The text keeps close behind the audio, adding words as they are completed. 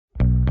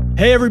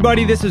Hey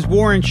everybody, this is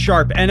Warren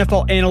Sharp,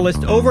 NFL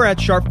analyst over at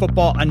Sharp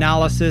Football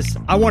Analysis.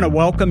 I want to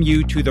welcome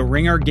you to the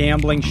Ringer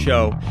Gambling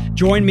Show.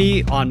 Join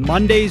me on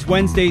Mondays,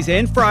 Wednesdays,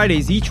 and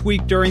Fridays each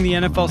week during the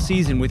NFL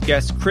season with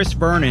guests Chris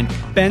Vernon,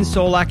 Ben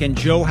Solak, and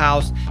Joe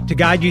House to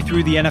guide you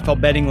through the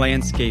NFL betting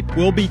landscape.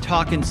 We'll be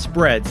talking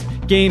spreads,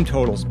 game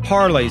totals,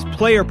 parlays,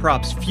 player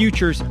props,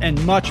 futures,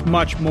 and much,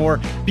 much more.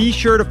 Be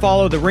sure to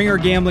follow the Ringer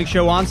Gambling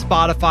Show on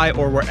Spotify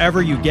or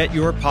wherever you get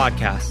your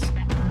podcasts.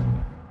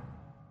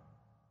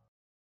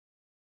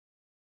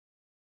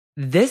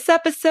 This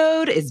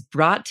episode is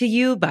brought to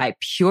you by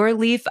Pure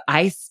Leaf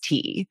Iced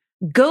Tea.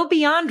 Go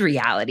beyond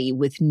reality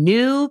with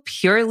new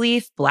Pure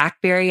Leaf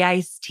Blackberry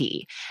Iced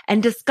Tea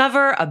and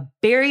discover a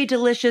berry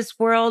delicious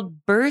world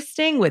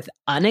bursting with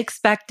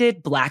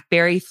unexpected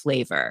blackberry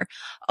flavor.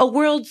 A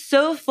world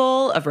so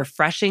full of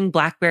refreshing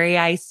blackberry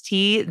iced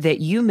tea that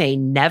you may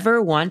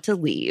never want to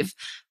leave.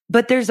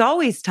 But there's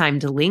always time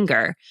to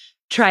linger.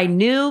 Try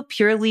new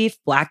Pure Leaf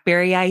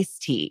Blackberry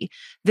Iced Tea.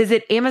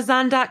 Visit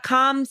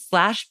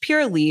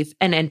Amazon.com/PureLeaf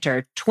and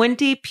enter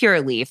 20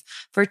 Pure Leaf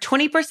for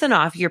 20%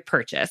 off your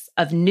purchase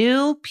of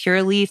new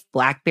Pure Leaf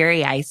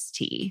Blackberry Iced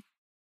Tea.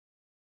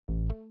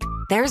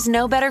 There's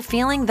no better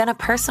feeling than a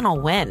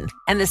personal win,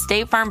 and the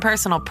State Farm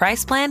Personal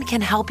Price Plan can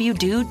help you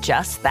do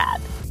just that.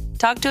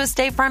 Talk to a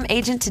State Farm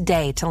agent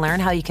today to learn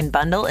how you can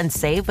bundle and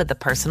save with the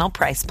Personal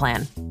Price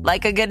Plan.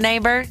 Like a good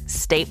neighbor,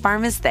 State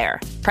Farm is there.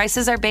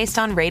 Prices are based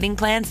on rating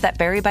plans that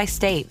vary by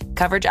state.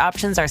 Coverage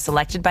options are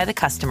selected by the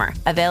customer.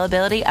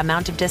 Availability,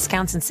 amount of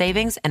discounts and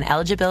savings, and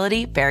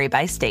eligibility vary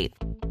by state.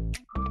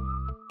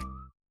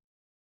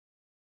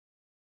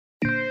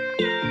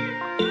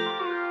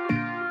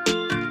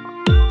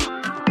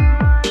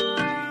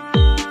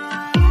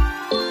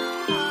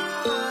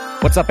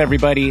 What's up,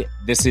 everybody?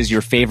 This is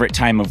your favorite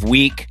time of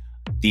week,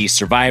 the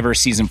Survivor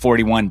Season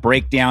 41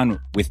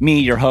 breakdown with me,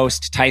 your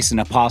host, Tyson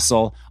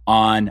Apostle,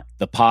 on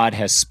the Pod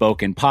Has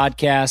Spoken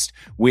podcast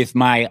with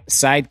my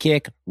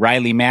sidekick,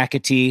 Riley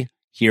McAtee.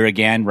 Here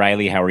again.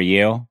 Riley, how are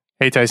you?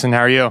 Hey, Tyson, how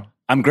are you?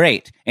 I'm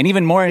great. And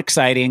even more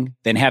exciting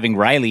than having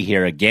Riley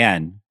here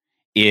again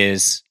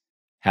is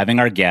having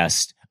our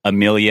guest,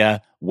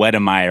 Amelia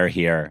Wedemeyer,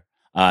 here.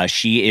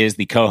 She is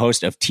the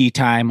co-host of Tea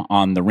Time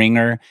on The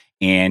Ringer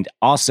and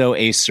also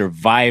a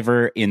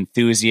Survivor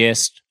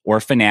enthusiast or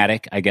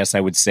fanatic, I guess I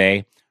would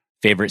say.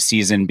 Favorite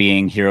season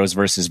being Heroes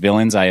versus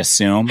Villains, I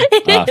assume,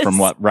 from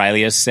what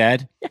Riley has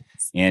said.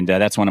 Yes. And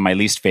that's one of my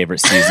least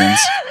favorite seasons.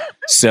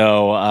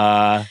 So,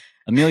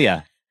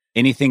 Amelia,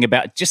 anything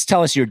about, just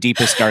tell us your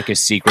deepest,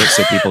 darkest secrets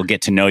so people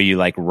get to know you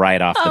like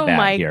right off the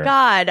bat here. Oh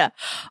my God.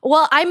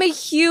 Well, I'm a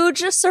huge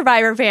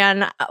Survivor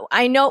fan.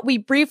 I know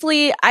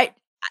I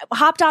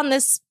hopped on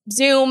this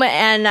Zoom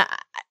and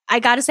I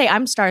got to say,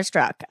 I'm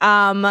starstruck.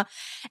 By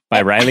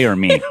Riley or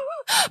me?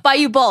 By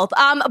you both.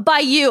 By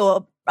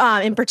you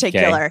in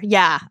particular. Okay.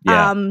 Yeah.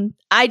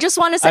 I just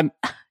want to say.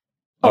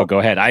 Go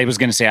ahead. I was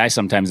going to say I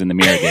sometimes in the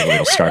mirror get a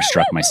little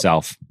starstruck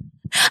myself.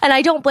 And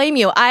I don't blame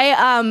you.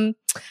 I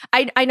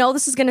know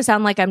this is going to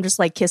sound like I'm just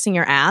like kissing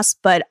your ass,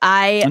 but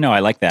No, I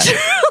like that.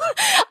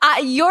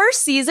 Your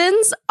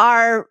seasons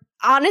are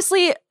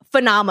honestly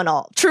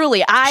phenomenal.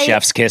 Truly.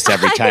 Chef's kiss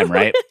every time,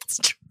 right? It's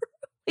true.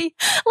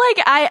 Like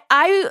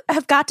I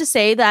have got to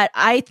say that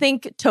I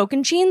think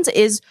Tocantins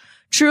is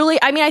truly,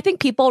 I mean, I think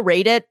people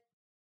rate it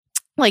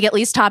like at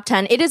least top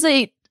 10. It is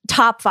a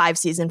top 5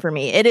 season for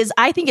me.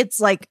 I think it's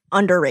like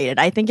underrated.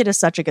 I think it is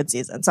such a good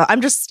season. So I'm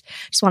just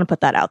want to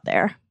put that out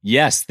there.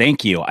 Yes,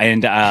 thank you.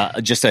 And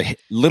just a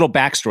little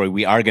backstory.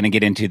 We are going to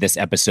get into this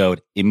episode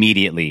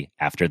immediately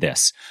after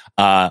this.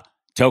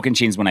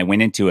 Tocantins, when I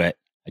went into it,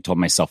 I told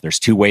myself there's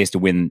 2 ways to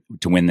win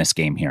this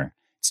game here.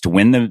 It's to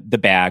win the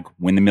bag,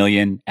 win the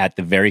million at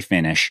the very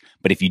finish.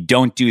 But if you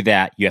don't do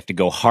that, you have to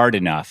go hard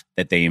enough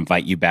that they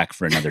invite you back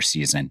for another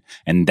season.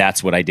 And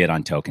that's what I did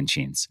on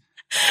Tocantins.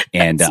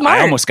 And I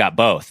almost got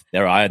both.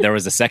 There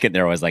was a second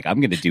there I was like, I'm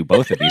going to do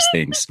both of these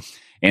things.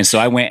 And so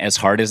I went as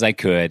hard as I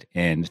could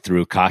and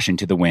threw caution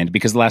to the wind,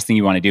 because the last thing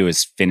you want to do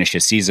is finish a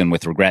season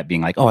with regret,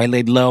 being like, oh, I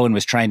laid low and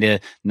was trying to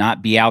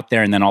not be out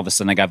there. And then all of a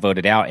sudden I got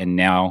voted out. And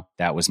now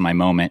that was my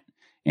moment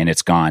and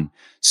it's gone.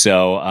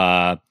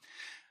 So,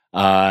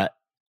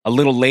 a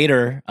little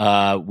later,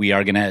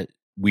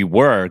 we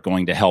were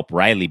going to help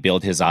Riley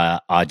build his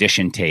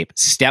audition tape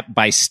step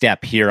by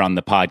step here on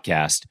the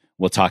podcast.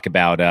 We'll talk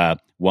about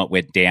what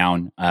went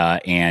down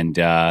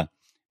and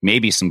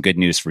maybe some good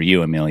news for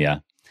you,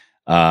 Amelia.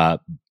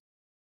 But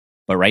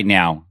right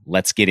now,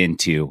 let's get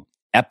into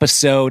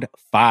episode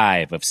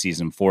 5 of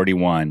season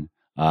 41,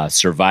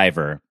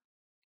 Survivor.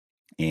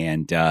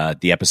 And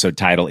the episode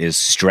title is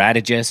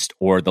Strategist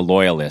or the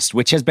Loyalist,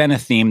 which has been a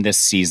theme this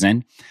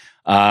season.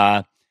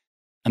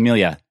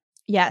 Amelia.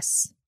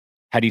 Yes.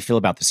 How do you feel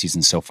about the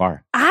season so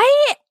far?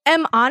 I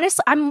am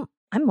honestly, I'm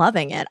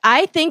loving it.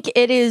 I think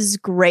it is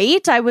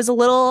great. I was a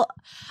little,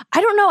 I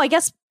don't know, I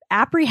guess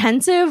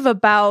apprehensive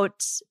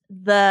about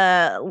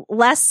the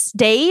less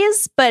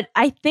days, but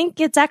I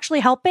think it's actually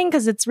helping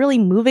because it's really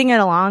moving it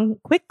along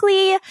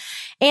quickly.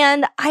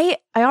 And I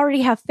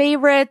already have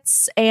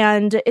favorites,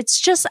 and it's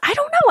just, I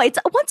don't know. It's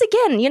once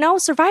again,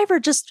 Survivor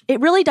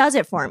it really does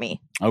it for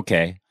me.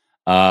 Okay.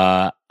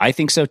 I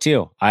think so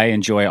too. I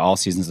enjoy all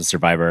seasons of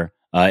Survivor.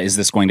 Is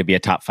this going to be a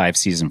top 5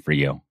 season for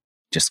you?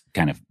 Just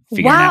kind of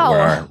figuring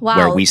out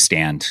where we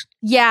stand.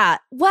 Yeah.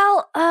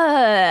 Well,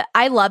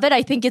 I love it.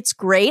 I think it's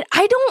great.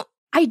 I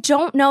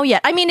don't know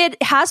yet. I mean,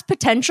 it has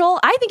potential.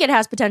 I think it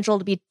has potential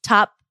to be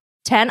top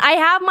 10. I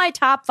have my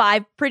top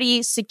 5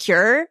 pretty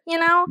secure,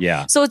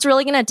 Yeah. So it's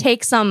really going to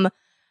take some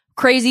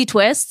crazy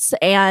twists,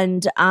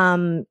 and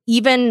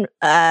even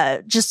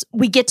just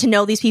we get to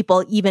know these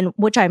people even,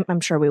 which I'm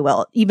sure we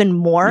will, even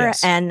more.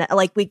 Yes. And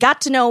like we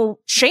got to know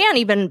Shan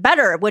even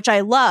better, which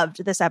I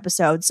loved this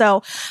episode.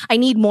 So I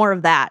need more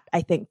of that,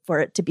 I think, for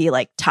it to be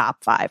like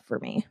top 5 for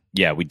me.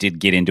 Yeah, we did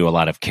get into a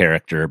lot of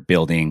character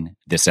building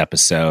this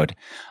episode.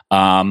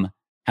 How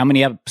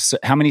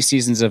many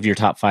seasons of your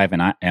top 5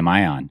 am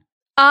I on?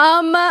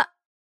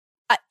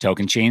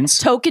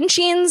 Tocantins?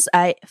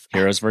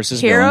 Heroes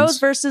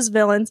versus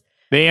villains.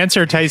 The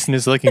answer Tyson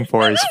is looking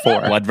for is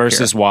 4. Blood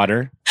versus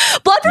Water.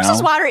 Blood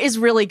versus Water is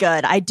really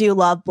good. I do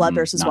love Blood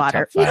versus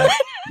Water. Top 5.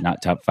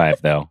 Not top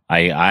 5 though.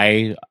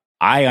 I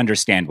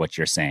understand what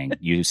you're saying.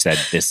 You said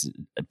this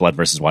Blood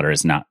versus Water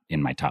is not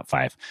in my top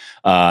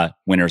 5.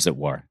 Winners at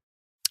War.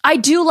 I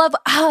do love.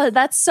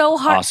 That's so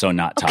hard. Also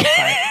not top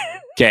 5.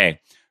 Okay,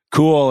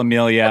 cool,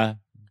 Amelia.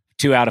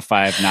 2 out of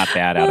 5, not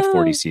bad out of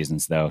 40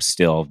 seasons though,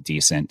 still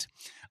decent.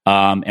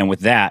 And with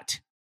that,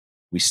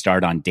 we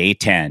start on day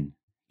 10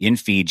 in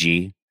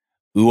Fiji.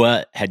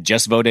 Ua had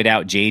just voted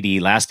out JD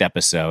last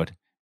episode.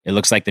 It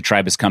looks like the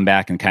tribe has come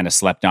back and kind of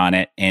slept on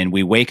it. And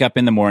we wake up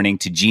in the morning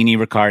to Jeannie,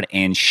 Ricard,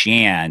 and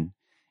Shan.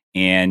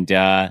 And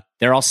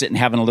they're all sitting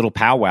having a little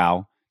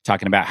powwow,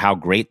 talking about how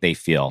great they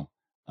feel.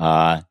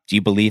 Do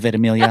you believe it,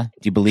 Amelia?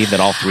 Do you believe that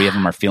all 3 of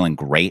them are feeling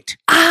great?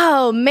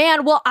 Oh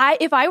man, well,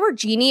 if I were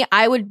Jeannie,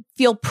 I would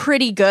feel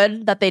pretty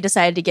good that they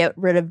decided to get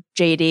rid of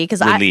JD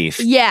because relief.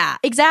 Yeah,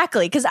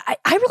 exactly. Because I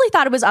really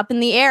thought it was up in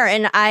the air,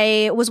 and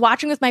I was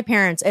watching with my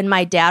parents, and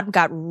my dad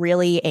got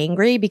really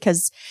angry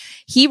because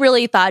he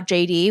really thought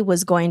JD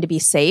was going to be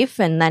safe,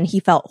 and then he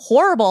felt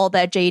horrible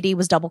that JD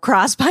was double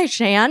crossed by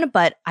Shan.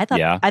 But I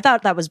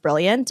thought that was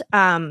brilliant.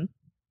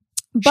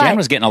 Shan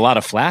was getting a lot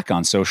of flack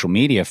on social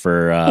media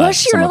for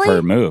some of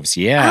her moves.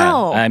 Yeah.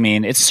 Oh. I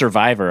mean, it's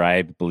Survivor.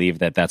 I believe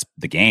that's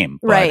the game.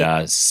 But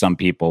right. Some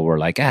people were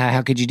like,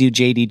 how could you do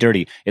JD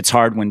dirty? It's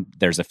hard when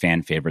there's a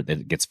fan favorite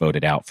that gets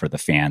voted out for the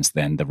fans,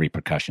 then the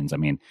repercussions. I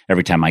mean,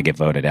 every time I get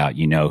voted out,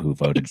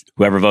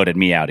 whoever voted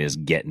me out is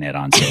getting it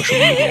on social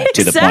media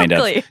to the point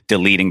of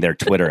deleting their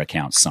Twitter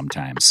accounts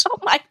sometimes. Oh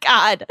my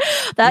God.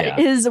 That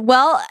is,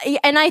 well,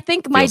 and I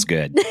think feels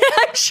good.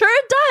 I'm sure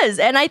it does.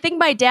 And I think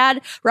my dad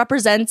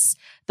represents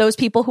those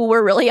people who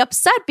were really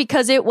upset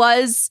because it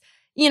was,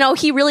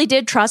 he really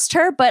did trust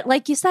her. But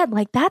like you said,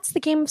 like that's the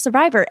game of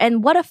Survivor,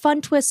 and what a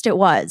fun twist it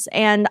was.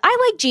 And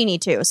I like Jeannie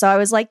too. So I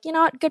was like, you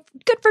know what? Good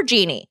for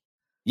Jeannie.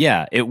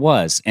 Yeah, it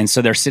was. And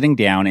so they're sitting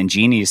down and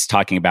Jeannie's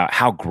talking about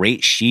how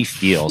great she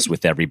feels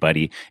with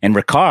everybody. And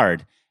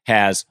Ricard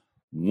has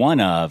one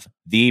of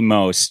the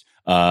most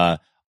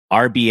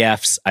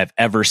RBFs I've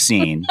ever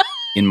seen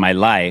in my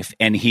life,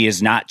 and he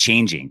is not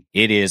changing.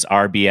 It is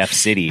RBF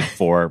City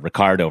for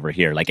Ricard over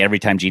here. Like every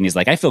time Jeannie's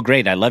like, I feel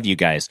great, I love you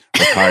guys,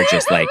 Ricard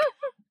just like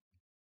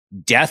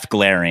death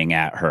glaring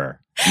at her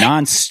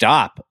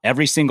nonstop.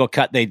 Every single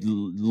cut they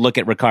look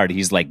at Ricard,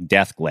 he's like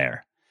death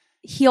glare.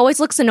 He always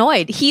looks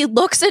annoyed. He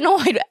looks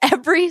annoyed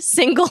every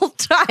single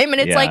time.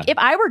 And it's like, if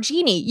I were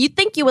Jeannie, you'd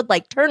think you would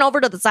like turn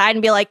over to the side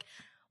and be like,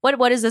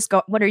 what is this?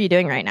 What are you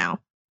doing right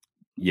now?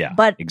 Yeah,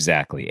 but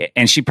exactly.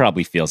 And she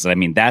probably feels it. I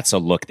mean, that's a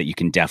look that you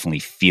can definitely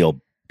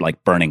feel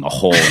like burning a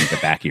hole in the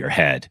back of your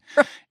head.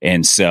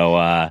 And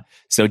so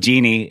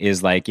Jeannie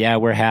is like, yeah,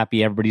 we're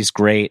happy. Everybody's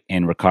great.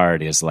 And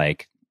Ricard is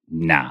like,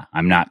 nah,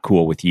 I'm not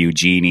cool with you,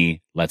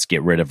 Jeannie. Let's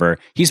get rid of her.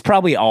 He's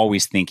probably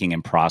always thinking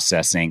and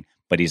processing,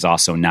 but he's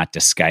also not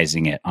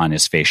disguising it on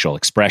his facial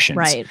expressions.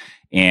 Right.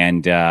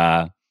 And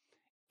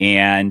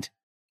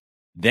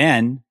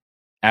then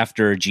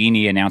after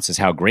Jeannie announces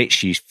how great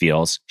she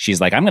feels,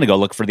 she's like, I'm going to go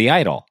look for the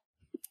idol,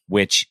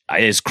 which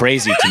is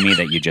crazy to me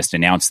that you just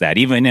announced that,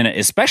 even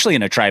especially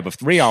in a tribe of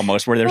 3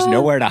 almost, where there's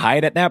nowhere to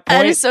hide at that point.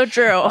 That is so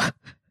true.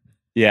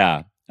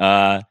 Yeah.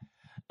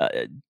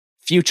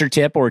 Future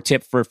tip or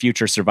tip for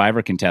future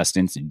Survivor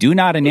contestants, do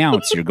not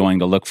announce you're going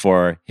to look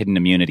for hidden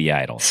immunity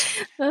idols.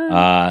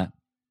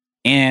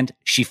 And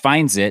she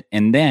finds it.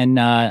 And then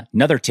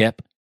another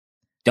tip,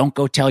 don't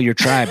go tell your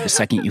tribe the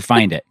second you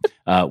find it,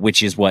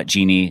 which is what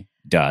Jeannie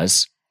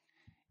does.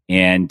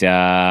 And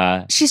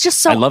she's just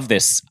so, I love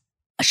this.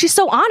 She's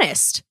so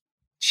honest.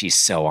 She's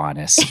so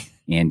honest.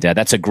 And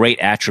that's a great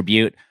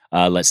attribute.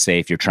 Let's say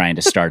if you're trying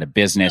to start a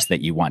business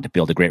that you want to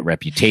build a great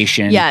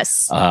reputation.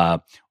 Yes.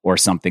 Or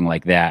something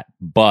like that.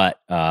 But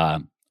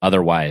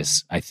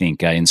otherwise, I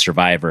think in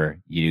Survivor,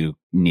 you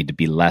need to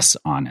be less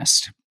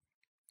honest.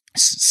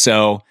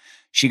 So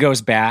she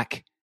goes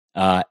back,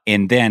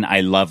 and then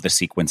I love the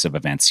sequence of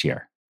events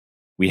here.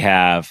 We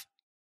have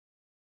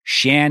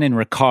Shan and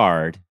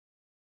Ricard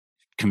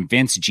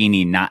convince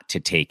Jeannie not to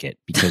take it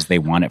because they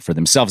want it for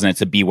themselves, and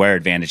it's a beware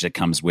advantage that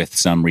comes with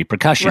some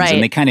repercussions. Right.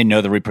 And they kind of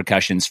know the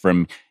repercussions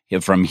from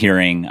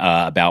hearing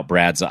about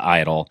Brad's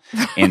idol,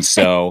 and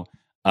so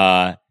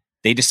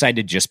they decide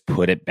to just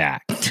put it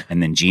back.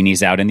 And then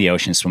Jeannie's out in the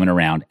ocean swimming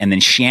around, and then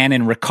Shan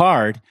and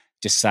Ricard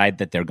decide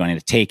that they're going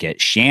to take it.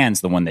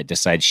 Shan's the one that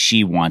decides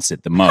she wants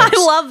it the most.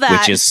 I love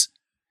that.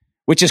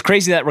 Which is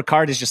crazy that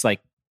Ricard is just like,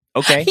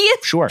 okay,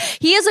 sure.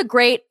 He is a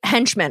great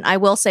henchman. I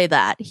will say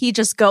that. He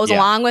just goes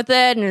along with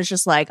it and is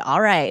just like,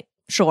 all right,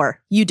 sure,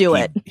 you do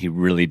it. He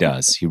really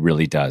does. He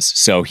really does.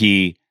 So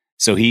he's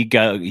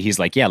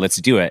like, yeah, let's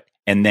do it.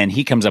 And then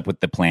he comes up with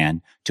the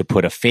plan to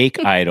put a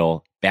fake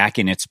idol back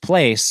in its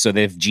place so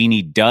that if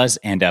Jeannie does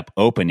end up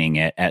opening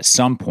it at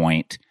some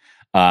point,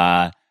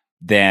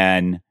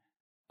 then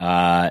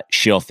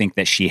she'll think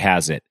that she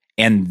has it.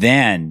 And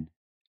then,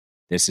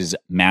 this is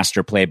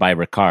master play by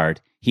Ricard,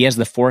 he has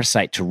the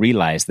foresight to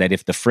realize that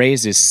if the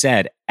phrase is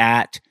said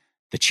at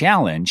the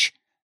challenge,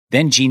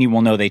 then Jeannie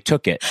will know they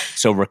took it.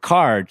 So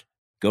Ricard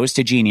goes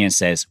to Jeannie and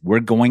says, we're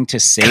going to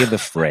say the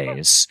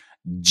phrase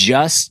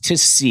just to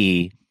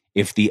see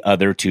if the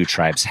other two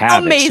tribes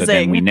have it. So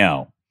then we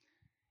know.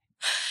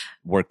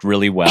 Worked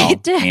really well.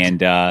 It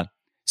did. And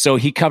so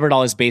he covered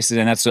all his bases,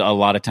 and that's a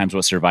lot of times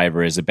what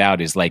Survivor is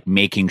about, is like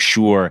making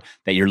sure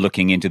that you're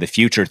looking into the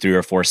future 3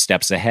 or 4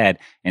 steps ahead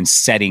and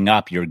setting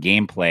up your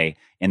gameplay.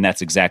 And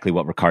that's exactly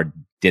what Ricard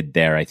did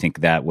there. I think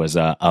that was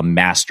a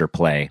master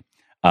play.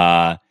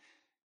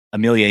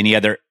 Amelia, any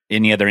other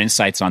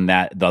insights on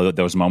that,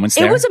 those moments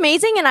there? It was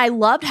amazing, and I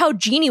loved how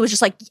Jeannie was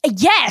just like,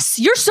 yes,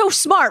 you're so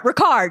smart,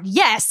 Ricard.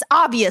 Yes,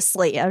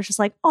 obviously. I was just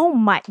like, oh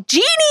my,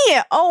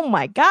 Jeannie, oh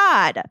my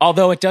God.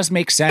 Although it does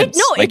make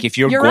sense. If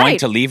you're going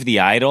to leave the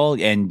idol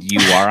and you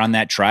are on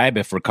that tribe,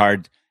 if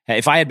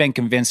I had been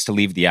convinced to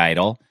leave the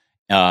idol,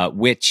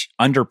 which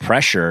under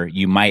pressure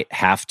you might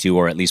have to,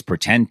 or at least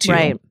pretend to.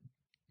 Right.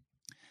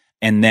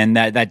 And then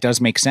that does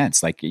make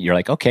sense. Like, you're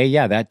like, okay,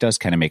 yeah, that does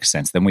kind of make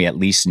sense. Then we at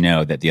least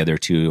know that the other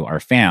two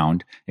are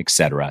found,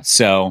 etc.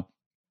 So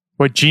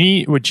what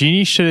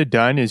Jeannie should have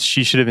done is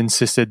she should have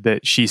insisted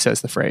that she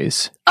says the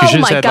phrase. She Oh should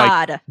have my said,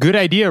 God. like, good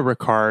idea,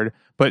 Ricard,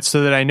 but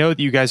so that I know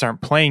that you guys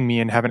aren't playing me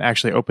and haven't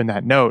actually opened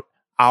that note,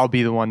 I'll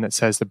be the one that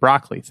says the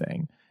broccoli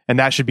thing. And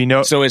that should be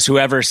So is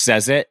whoever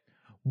says it,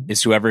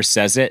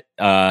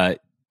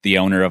 the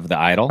owner of the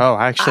idol? Oh,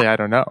 actually, I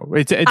don't know.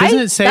 Doesn't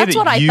it say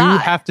that you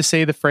have to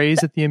say the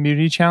phrase at the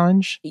immunity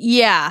challenge?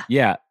 Yeah.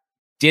 Yeah.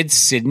 Did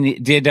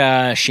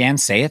Shan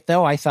say it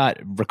though? I thought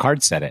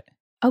Ricard said it.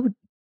 Oh,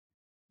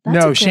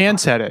 no, Shan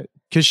said it.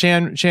 Because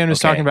Shan was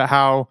talking about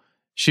how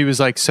she was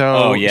like,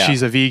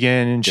 she's a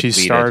vegan and she's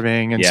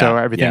starving. And so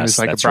everything was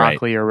like a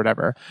broccoli or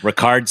whatever.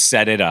 Ricard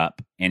set it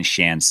up and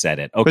Shan said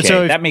it.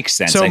 Okay, that makes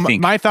sense. So I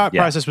think my thought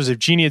process was, if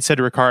Jeannie had said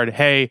to Ricard,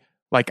 hey,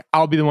 like,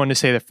 I'll be the one to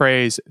say the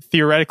phrase,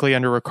 theoretically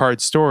under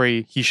Ricard's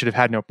story, he should have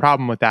had no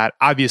problem with that.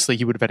 Obviously,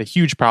 he would have had a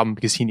huge problem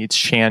because he needs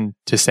Shan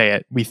to say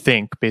it, we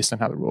think, based on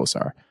how the rules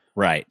are.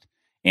 Right.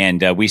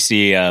 And we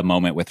see a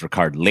moment with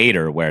Ricard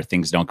later where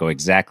things don't go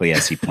exactly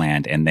as he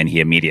planned. And then he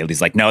immediately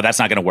is like, no, that's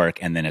not going to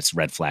work. And then it's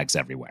red flags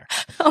everywhere.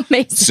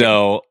 Amazing.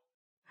 So,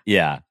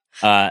 yeah.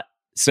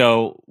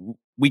 So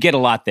we get a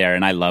lot there,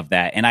 and I love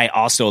that. And I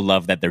also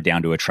love that they're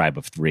down to a tribe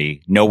of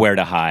 3. Nowhere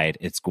to hide.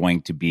 It's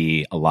going to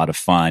be a lot of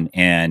fun.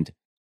 And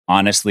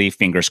honestly,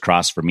 fingers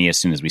crossed for me, as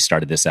soon as we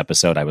started this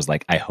episode, I was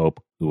like, I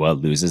hope Ua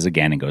loses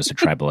again and goes to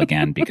tribal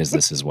again, because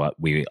this is what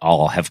we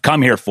all have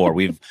come here for.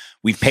 We've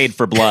paid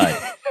for blood,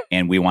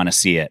 and we want to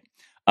see it.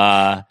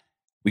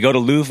 We go to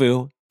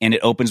Luvu, and it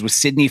opens with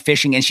Sydney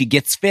fishing, and she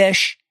gets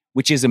fish,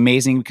 which is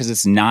amazing because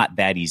it's not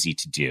that easy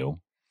to do.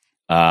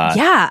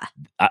 Yeah.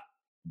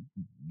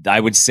 I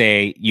would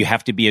say you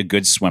have to be a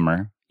good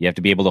swimmer. You have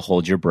to be able to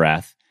hold your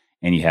breath,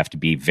 and you have to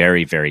be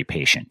very, very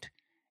patient.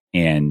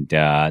 And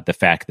the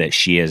fact that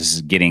she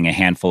is getting a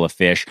handful of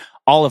fish,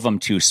 all of them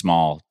too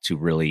small to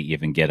really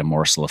even get a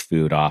morsel of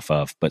food off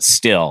of, but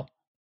still,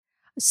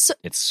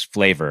 it's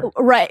flavor.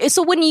 Right.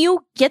 So when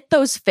you get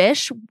those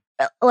fish,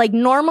 like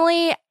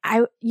normally,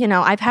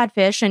 I've had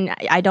fish and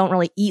I don't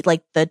really eat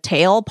like the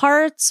tail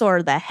parts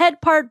or the head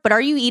part, but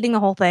are you eating the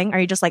whole thing? Or are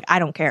you just like, I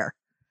don't care?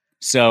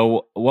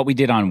 So what we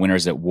did on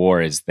Winners at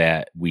War is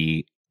that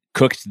we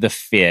cooked the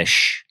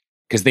fish,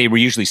 because they were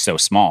usually so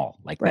small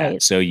like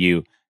that. So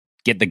you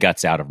get the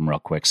guts out of them real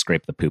quick,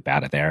 scrape the poop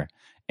out of there,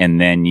 and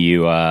then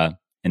you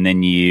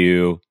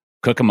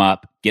cook them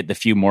up, get the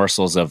few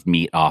morsels of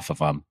meat off of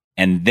them,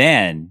 and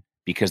then,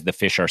 because the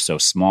fish are so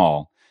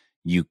small,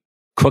 you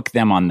cook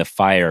them on the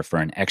fire for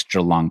an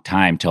extra long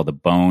time till the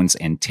bones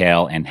and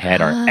tail and head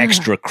are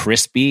extra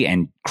crispy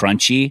and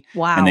crunchy.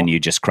 Wow! And then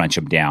you just crunch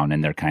them down,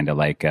 and they're kind of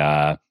like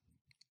I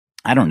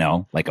don't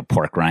know, like a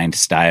pork rind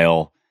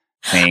style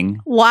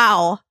thing.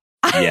 Wow!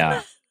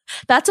 Yeah,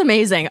 that's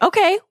amazing.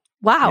 Okay.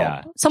 Wow.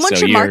 Yeah. Someone So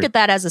should you're- market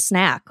that as a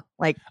snack.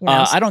 Like, you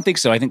know, I don't think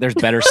so. I think there's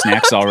better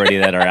snacks already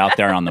that are out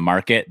there on the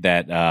market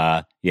that,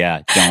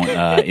 don't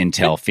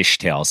entail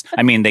fishtails.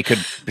 I mean, they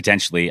could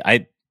potentially.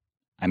 I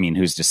mean,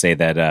 who's to say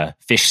that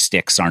fish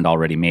sticks aren't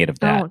already made of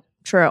that? Oh,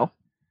 true.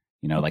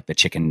 You know, like the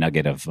chicken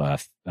nugget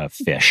of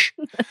fish.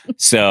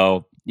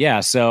 So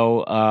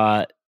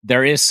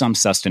there is some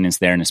sustenance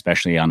there, and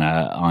especially on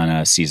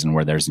a season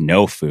where there's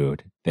no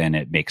food, then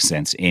it makes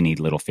sense any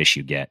little fish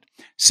you get.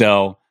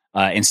 So,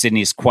 and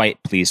Sydney's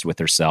quite pleased with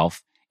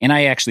herself. And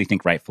I actually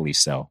think rightfully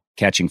so.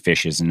 Catching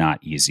fish is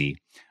not easy.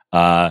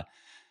 Then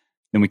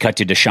we cut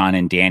to Deshaun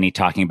and Danny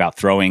talking about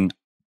throwing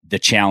the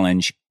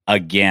challenge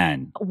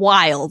again.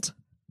 Wild.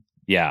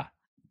 Yeah.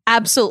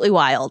 Absolutely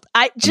wild.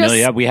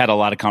 Amelia, we had a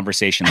lot of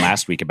conversation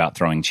last week about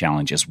throwing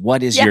challenges.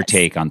 What is your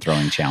take on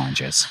throwing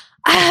challenges?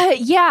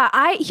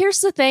 Here's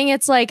the thing.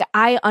 It's like,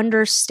 I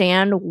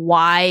understand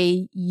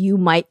why you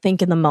might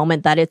think in the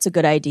moment that it's a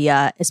good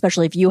idea,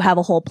 especially if you have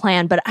a whole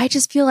plan. But I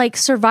just feel like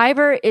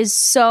Survivor is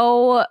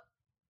so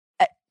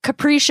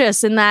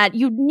capricious in that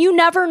you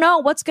never know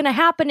what's going to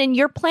happen, and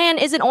your plan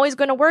isn't always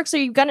going to work. So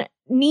you're going to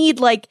need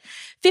like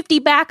 50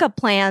 backup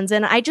plans.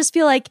 And I just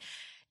feel like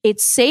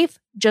it's safe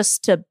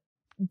just to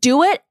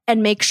do it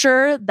and make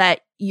sure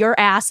that your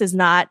ass is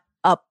not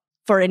up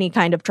for any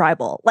kind of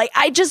tribal. Like,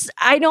 I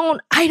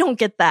don't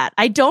get that.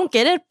 I don't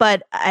get it.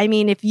 But I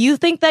mean, if you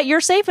think that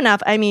you're safe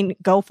enough, I mean,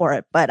 go for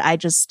it. But I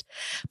just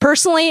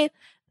personally,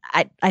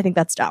 I think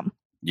that's dumb.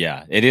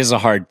 Yeah, it is a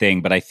hard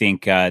thing, but I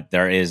think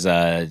there is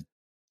a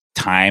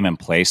time and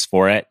place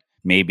for it.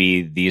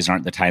 Maybe these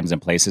aren't the times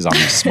and places on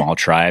these small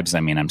tribes. I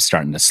mean, I'm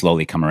starting to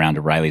slowly come around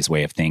to Riley's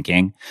way of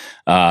thinking.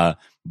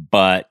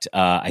 But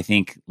I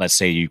think, let's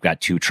say you've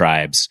got 2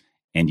 tribes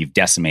and you've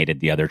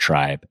decimated the other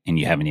tribe and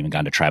you haven't even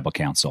gone to tribal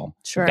council.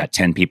 Sure. You've got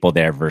 10 people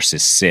there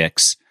versus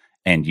 6,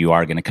 and you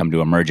are going to come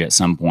to a merge at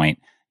some point.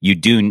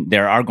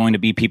 There are going to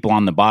be people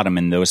on the bottom,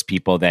 and those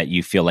people that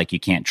you feel like you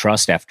can't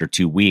trust after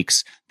 2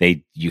 weeks,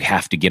 you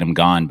have to get them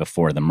gone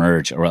before the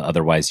merge, or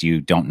otherwise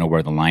you don't know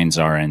where the lines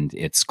are and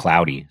it's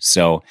cloudy.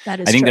 So I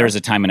think there is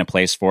a time and a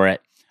place for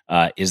it.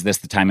 Is this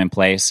the time and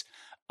place?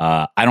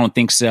 I don't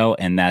think so,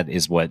 and that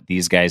is what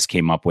these guys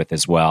came up with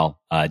as well.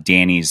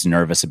 Danny's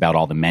nervous about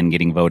all the men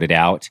getting voted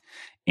out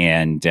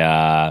and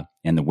the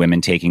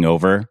women taking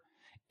over.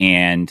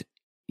 And,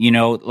 you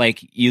know, like,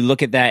 you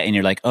look at that and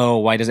you're like, oh,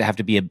 why does it have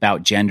to be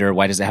about gender?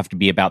 Why does it have to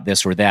be about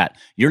this or that?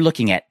 You're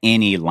looking at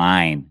any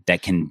line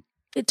that can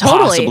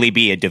possibly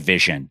be a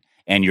division.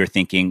 And you're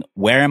thinking,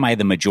 where am I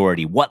the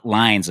majority? What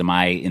lines am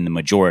I in the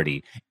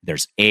majority?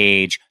 There's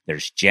age,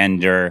 there's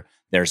gender,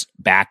 there's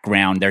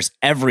background, there's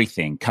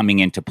everything coming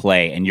into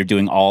play. And you're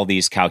doing all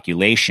these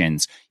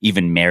calculations,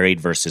 even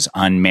married versus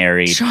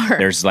unmarried. Sure.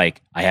 There's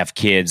like, I have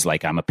kids,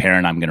 like I'm a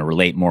parent, I'm going to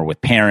relate more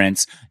with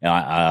parents.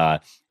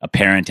 A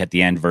parent at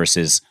the end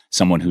versus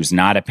someone who's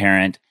not a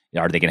parent.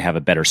 Are they going to have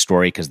a better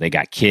story because they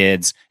got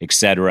kids,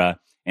 etc.?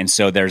 And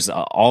so there's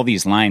all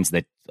these lines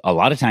that a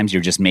lot of times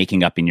you're just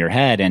making up in your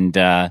head.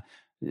 And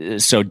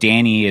so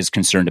Danny is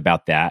concerned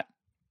about that.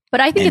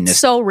 But I think it's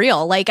so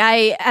real. Like,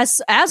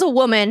 as a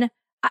woman,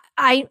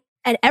 I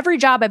at every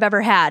job I've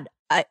ever had,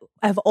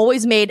 I've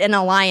always made an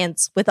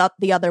alliance with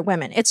the other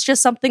women. It's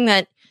just something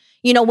that,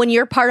 you know, when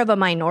you're part of a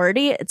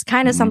minority, it's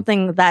kind of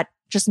something that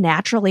just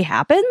naturally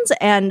happens.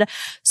 And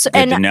so,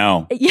 good to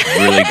know.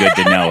 Really good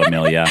to know,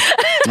 Amelia.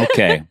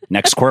 Okay,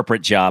 next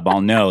corporate job,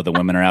 I'll know the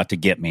women are out to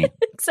get me.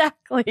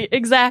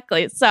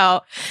 Exactly.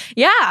 So,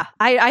 yeah,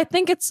 I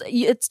think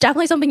it's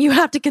definitely something you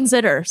have to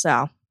consider.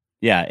 So,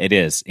 yeah, it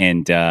is.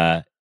 And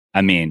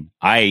I mean,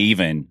 I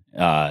even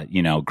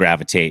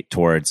gravitate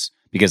towards,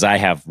 because I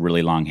have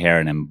really long hair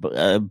and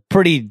I'm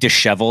pretty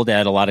disheveled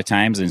at a lot of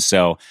times. And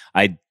so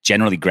I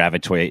generally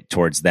gravitate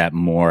towards that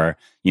more,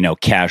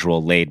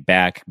 casual, laid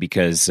back,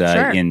 because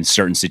in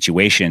certain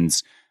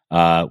situations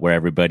where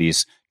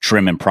everybody's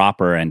trim and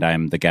proper and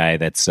I'm the guy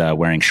that's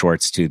wearing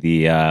shorts to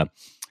the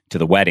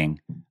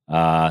wedding,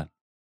 I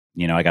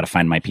got to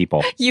find my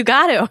people. You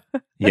got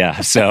to.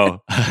 Yeah.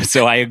 So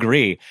I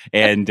agree.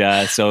 And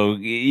so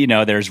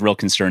there's real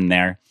concern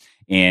there.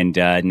 And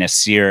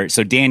Naseer,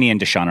 so Danny and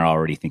Deshaun are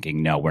already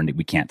thinking, no,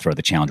 we can't throw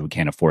the challenge. We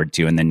can't afford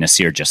to. And then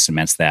Naseer just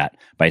cements that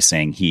by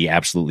saying he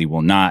absolutely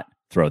will not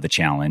throw the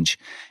challenge.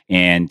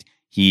 And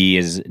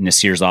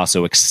Naseer's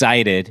also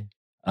excited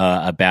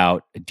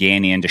about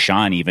Danny and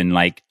Deshaun even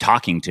like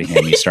talking to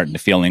him. He's starting to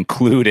feel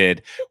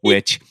included,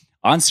 which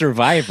on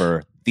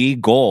Survivor, the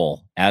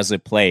goal as a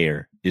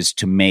player is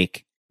to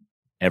make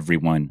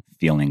everyone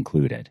feel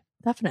included.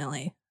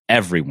 Definitely.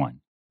 Everyone.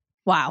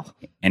 Wow.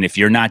 And if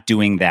you're not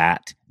doing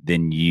that,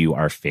 then you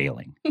are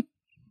failing.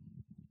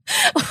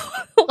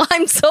 Well,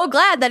 I'm so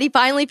glad that he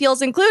finally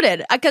feels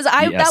included, because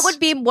that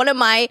would be one of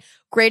my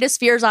greatest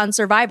fears on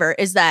Survivor,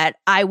 is that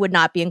I would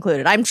not be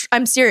included.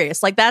 I'm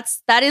serious. Like that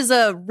is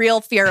a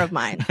real fear of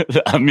mine.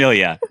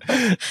 Amelia,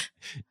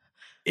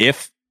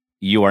 if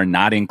you are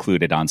not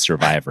included on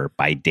Survivor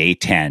by day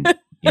 10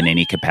 in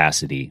any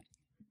capacity,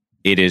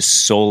 it is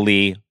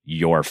solely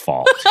your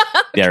fault.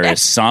 There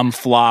is some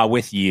flaw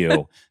with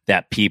you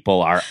that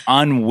people are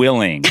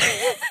unwilling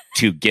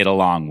to get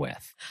along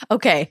with.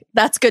 Okay,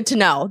 that's good to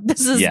know.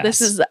 This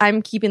is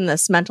I'm keeping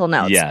this mental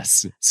notes.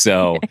 Yes.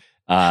 So,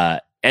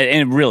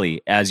 and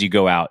really, as you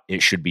go out,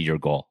 it should be your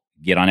goal.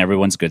 Get on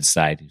everyone's good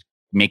side.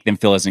 Make them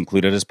feel as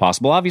included as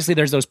possible. Obviously,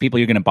 there's those people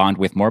you're going to bond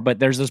with more, but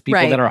there's those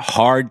people that are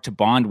hard to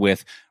bond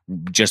with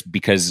just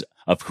because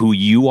of who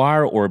you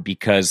are or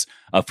because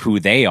of who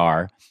they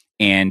are.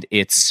 And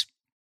it's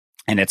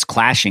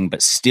clashing,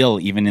 but still,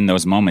 even in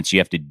those moments, you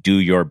have to do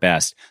your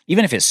best,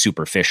 even if it's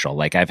superficial.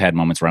 Like I've had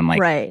moments where I'm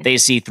like, they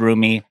see through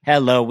me.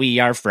 Hello, we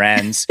are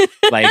friends.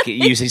 Like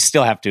you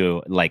still have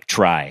to like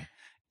try.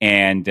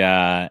 And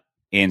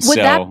would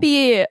that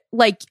be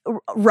like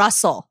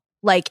Russell?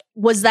 Like,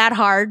 was that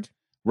hard?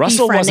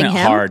 Russell wasn't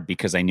hard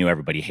because I knew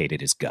everybody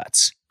hated his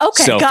guts.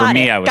 Okay, so for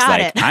me, I was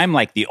like, I'm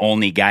like the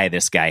only guy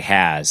this guy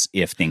has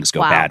if things go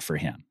bad for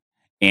him.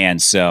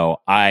 And so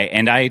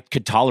I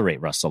could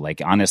tolerate Russell.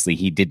 Like, honestly,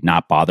 he did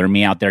not bother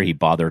me out there. He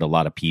bothered a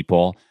lot of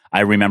people. I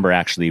remember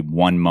actually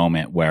one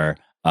moment where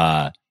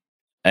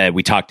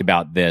we talked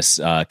about this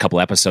a couple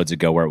episodes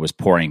ago where it was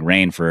pouring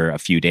rain for a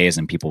few days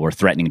and people were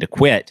threatening to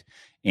quit.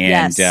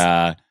 And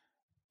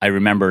I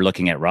remember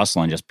looking at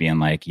Russell and just being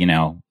like, you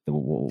know,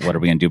 what are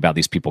we going to do about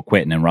these people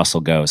quitting? And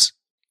Russell goes,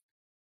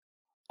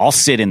 I'll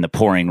sit in the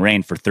pouring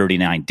rain for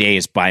 39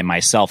 days by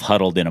myself,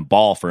 huddled in a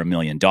ball for $1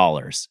 million.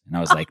 And I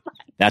was like,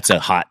 that's a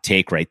hot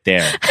take right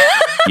there,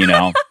 you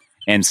know?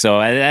 And so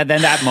then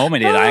that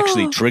moment, it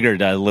actually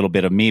triggered a little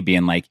bit of me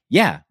being like,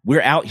 yeah,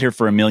 we're out here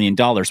for $1 million.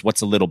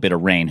 What's a little bit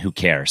of rain? Who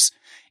cares?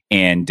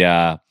 And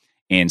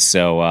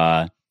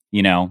so,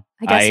 you know,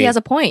 I guess he has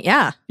a point.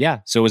 Yeah. Yeah.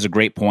 So it was a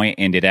great point,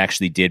 and it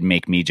actually did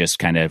make me just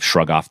kind of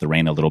shrug off the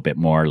rain a little bit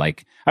more.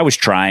 Like I was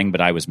trying,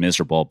 but I was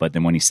miserable. But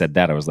then when he said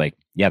that, I was like,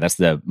 yeah, that's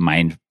the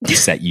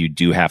mindset you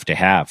do have to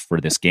have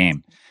for this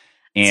game.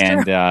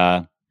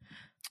 And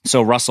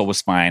so Russell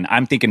was fine.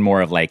 I'm thinking more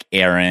of like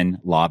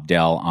Aaron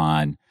Lobdell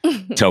on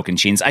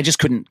Tocantins. I just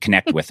couldn't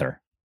connect with her.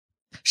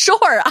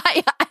 Sure.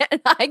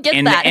 I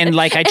get that. And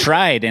like I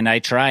tried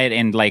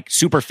and like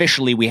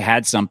superficially we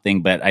had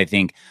something, but I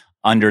think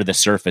under the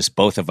surface,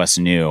 both of us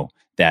knew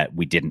that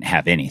we didn't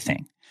have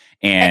anything.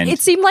 And it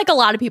seemed like a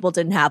lot of people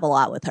didn't have a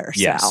lot with her.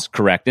 Yes,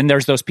 correct. And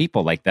there's those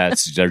people like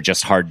that. They're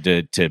just hard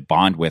to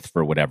bond with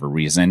for whatever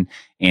reason.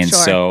 And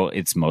so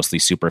it's mostly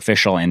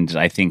superficial. And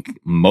I think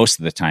most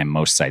of the time,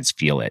 most sides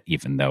feel it,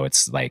 even though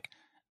it's like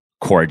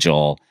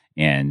cordial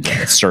and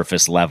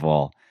surface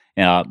level,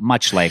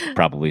 much like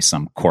probably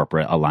some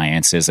corporate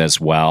alliances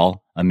as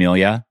well,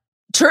 Amelia.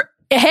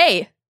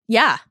 Hey,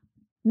 yeah.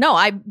 No,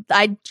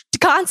 I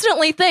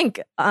constantly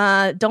think,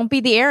 don't be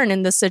the Aaron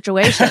in this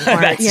situation.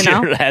 Or, That's you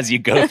know, as you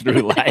go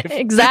through life.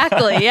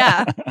 Exactly.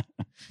 Yeah.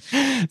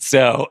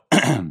 So,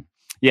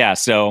 yeah.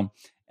 So,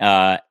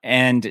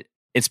 and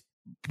it's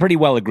pretty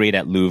well agreed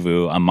at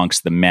Luvu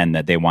amongst the men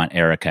that they want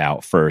Erica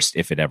out first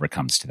if it ever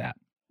comes to that.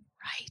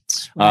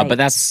 Right. But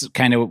that's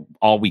kind of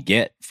all we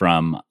get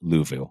from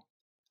Luvu.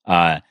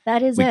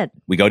 That is it.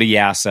 We go to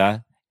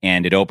Yasa,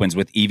 and it opens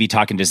with Evie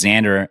talking to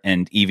Xander,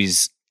 and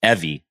Evie.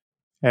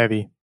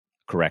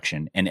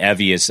 Correction. And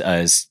Evie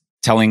is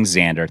telling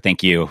Xander,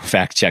 thank you,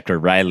 fact checker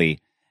Riley.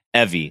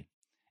 Evie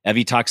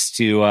talks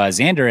to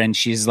Xander, and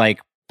she's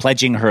like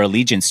pledging her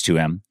allegiance to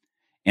him.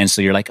 And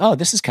so you're like, oh,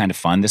 this is kind of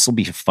fun. This will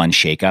be a fun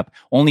shakeup.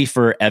 Only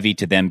for Evie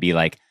to then be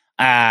like,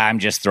 I'm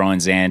just throwing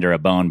Xander a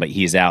bone, but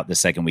he's out the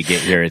second we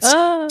get here. It's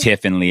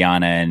Tiff and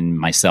Liana and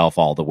myself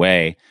all the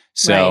way.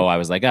 So I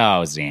was like,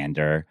 oh,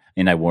 Xander.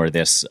 And I wore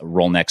this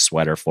roll neck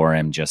sweater for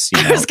him. Just,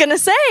 you know, I was going to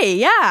say,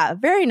 yeah,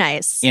 very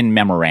nice. In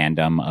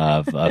memorandum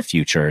of a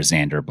future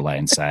Xander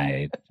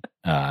Blindside.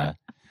 I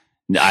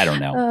don't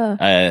know.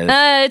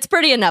 It's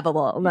pretty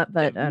inevitable,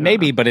 but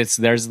maybe. But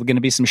there's going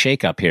to be some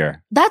shakeup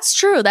here. That's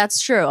true.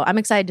 I'm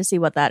excited to see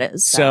what that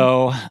is.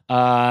 So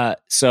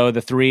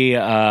the three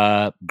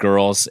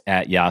girls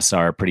at Yasa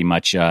are pretty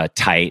much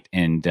tight,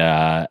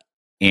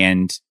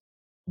 and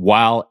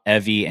while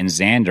Evie and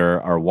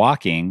Xander are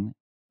walking,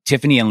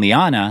 Tiffany and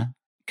Liana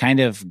kind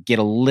of get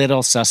a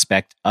little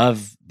suspect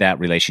of that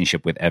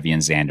relationship with Evie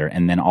and Xander,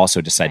 and then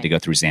also decide to go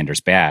through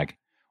Xander's bag,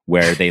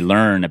 where they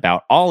learn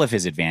about all of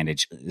his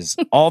advantages,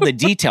 all the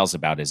details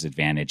about his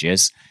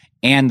advantages,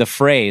 and the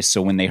phrase.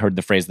 So when they heard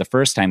the phrase the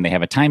first time, they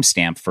have a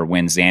timestamp for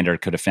when Xander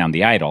could have found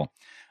the idol.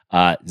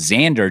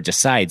 Xander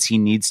decides he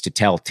needs to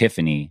tell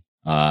Tiffany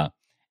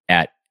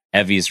at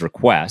Evie's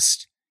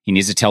request. He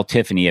needs to tell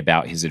Tiffany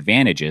about his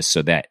advantages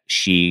so that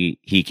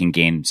he can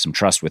gain some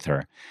trust with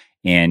her.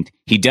 And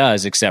he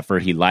does, except for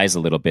he lies a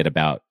little bit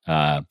about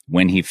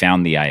when he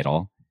found the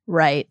idol.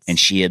 Right. And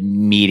she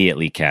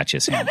immediately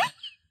catches him.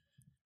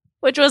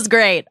 Which was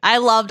great. I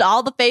loved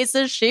all the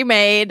faces she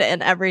made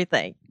and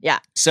everything. Yeah.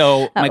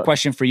 So my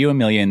question for you,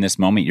 Amelia, in this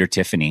moment, you're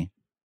Tiffany.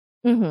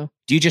 Mm-hmm.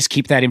 Do you just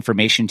keep that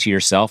information to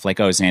yourself? Like,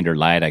 oh, Xander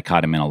lied. I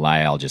caught him in a lie.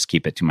 I'll just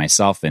keep it to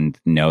myself and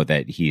know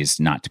that he's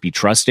not to be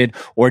trusted.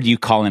 Or do you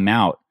call him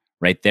out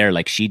right there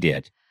like she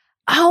did?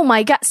 Oh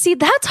my God. See,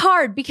 that's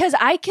hard because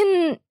I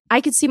can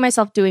I could see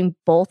myself doing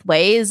both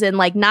ways and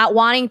like not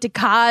wanting to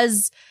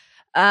cause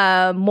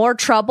more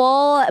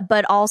trouble,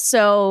 but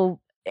also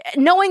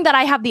knowing that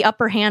I have the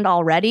upper hand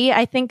already,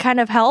 I think kind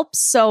of helps.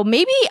 So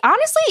maybe,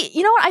 honestly,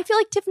 you know what? I feel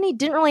like Tiffany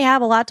didn't really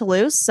have a lot to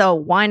lose. So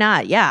why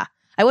not? Yeah.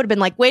 I would have been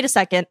like, wait a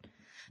second,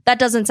 that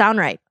doesn't sound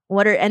right.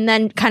 And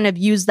then kind of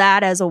use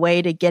that as a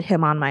way to get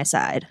him on my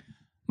side.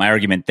 My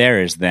argument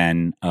there is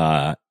then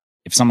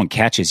if someone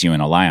catches you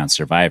in a lie on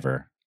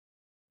Survivor,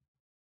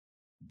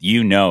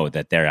 you know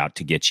that they're out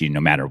to get you no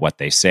matter what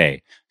they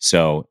say.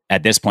 So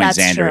at this point, That's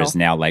Xander true. is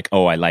now like,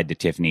 oh, I lied to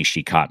Tiffany.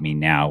 She caught me.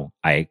 Now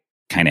I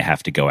kind of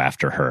have to go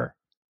after her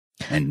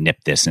and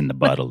nip this in the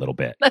bud a little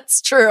bit.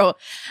 That's true.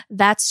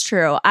 That's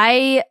true.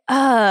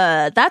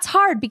 That's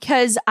hard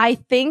because I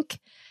think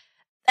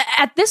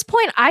at this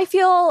point, I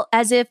feel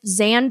as if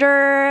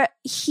Xander,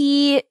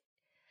 he's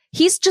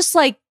just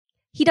like,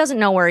 he doesn't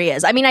know where he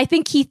is. I mean, I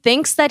think he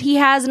thinks that he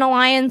has an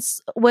alliance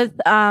with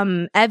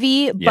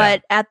Evie,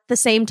 but at the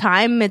same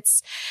time,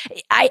 it's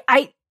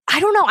I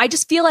don't know. I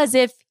just feel as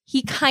if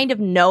he kind of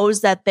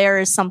knows that there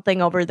is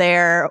something over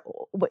there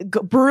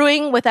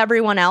brewing with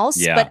everyone else.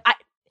 Yeah. But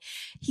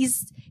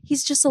he's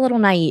just a little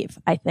naive,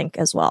 I think,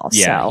 as well.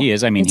 Yeah, so he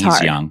is. I mean, it's he's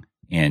hard. young.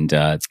 And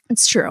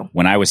It's true.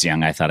 when I was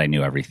young, I thought I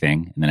knew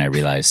everything. And then I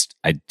realized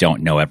I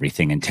don't know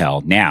everything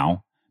until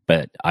now.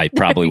 But I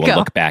probably will go.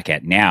 look back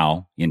at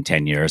now in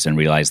 10 years and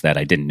realize that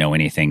I didn't know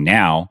anything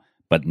now.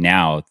 But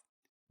now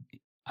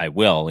I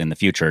will in the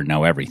future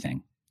know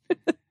everything.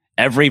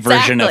 Every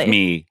version of Exactly.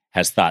 me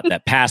has thought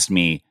that past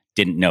me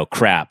didn't know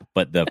crap.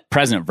 But the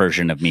present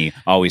version of me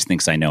always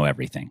thinks I know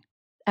everything.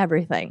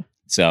 Everything.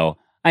 So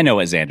I know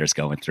what Xander's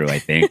going through, I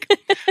think.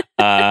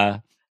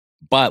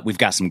 But we've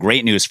got some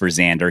great news for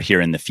Xander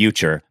here in the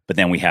future. But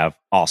then we have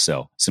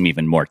also some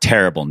even more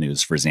terrible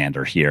news for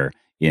Xander here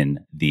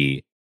in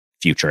the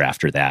future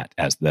after that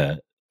as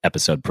the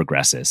episode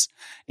progresses.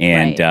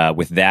 And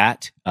with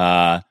that,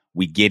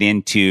 we get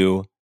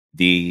into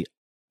the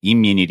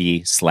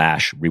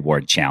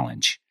immunity/reward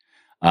challenge.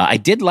 We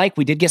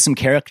did get some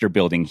character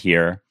building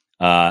here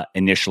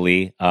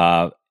initially.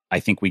 I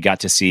think we got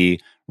to see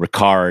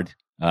Ricard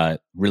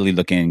really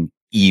looking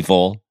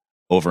evil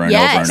over and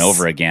over and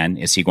over again.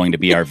 Is he going to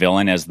be our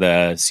villain as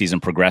the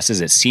season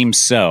progresses? It seems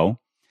so.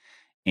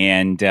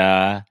 And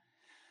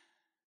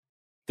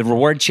the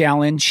reward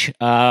challenge,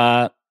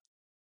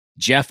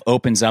 Jeff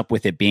opens up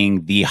with it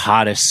being the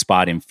hottest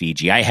spot in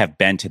Fiji. I have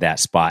been to that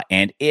spot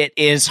and it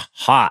is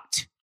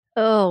hot.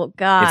 Oh,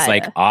 God. It's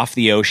like off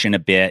the ocean a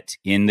bit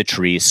in the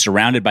trees,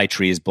 surrounded by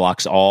trees,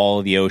 blocks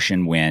all the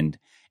ocean wind,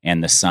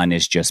 and the sun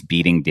is just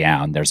beating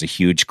down. There's a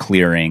huge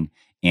clearing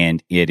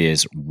and it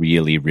is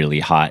really, really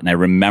hot. And I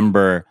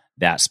remember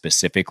that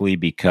specifically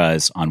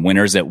because on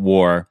Winners at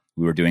War,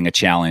 we were doing a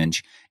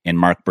challenge and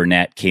Mark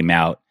Burnett came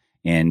out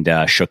and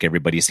shook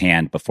everybody's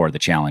hand before the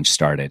challenge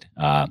started.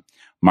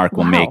 Mark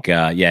will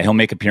he'll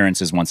make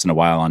appearances once in a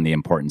while on the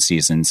important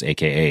seasons,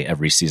 AKA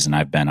every season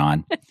I've been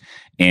on.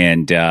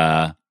 And,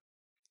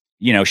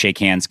 shake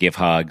hands, give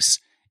hugs.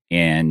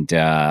 And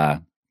was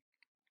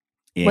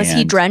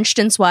he drenched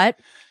in sweat?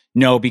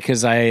 No,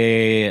 because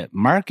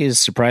Mark is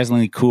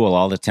surprisingly cool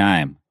all the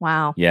time.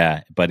 Wow.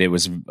 Yeah, but it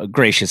was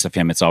gracious of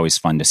him. It's always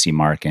fun to see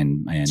Mark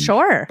and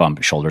Sure.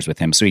 bump shoulders with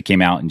him. So he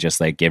came out and just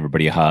like gave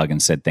everybody a hug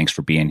and said, thanks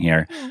for being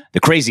here. The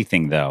crazy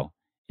thing though,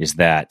 is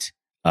that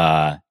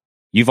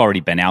you've already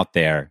been out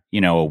there,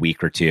 a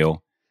week or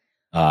two.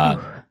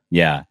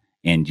 Yeah.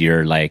 And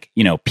you're like,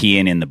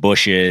 peeing in the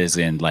bushes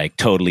and like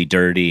totally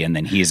dirty. And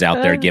then he's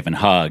out there giving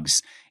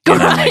hugs.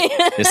 And I'm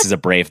like, this is a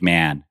brave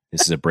man.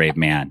 This is a brave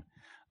man.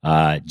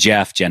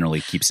 Jeff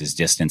generally keeps his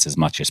distance as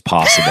much as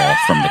possible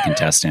from the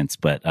contestants,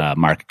 but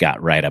Mark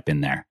got right up in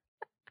there.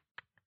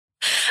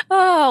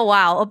 Oh,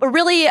 wow. A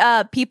really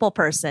people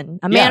person,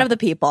 a man of the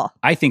people.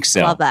 I think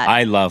so. Love that.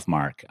 I love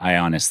Mark. I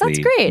honestly That's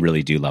great.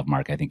 really do love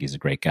Mark. I think he's a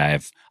great guy.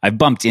 I've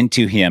bumped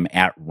into him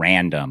at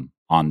random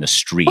on the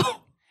street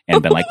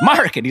and been like,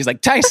 Mark. And he's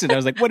like, Tyson. I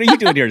was like, what are you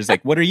doing here? He's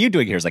like, what are you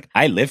doing here? He's like,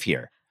 I live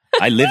here.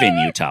 I live in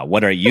Utah.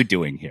 What are you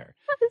doing here?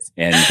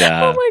 And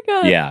oh my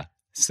God. yeah.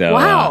 So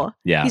wow.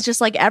 yeah. He's just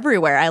like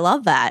everywhere. I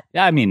love that.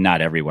 I mean,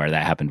 not everywhere.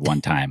 That happened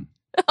one time.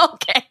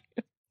 Okay.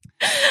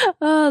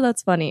 Oh,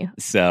 that's funny.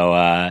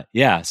 So,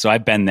 so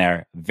I've been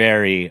there.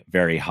 Very,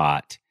 very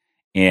hot.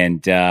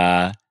 And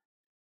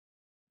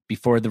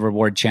before the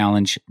reward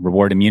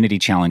immunity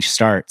challenge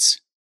starts,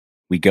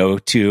 we go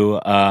to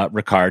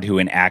Ricard, who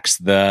enacts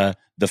the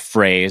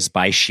phrase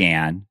by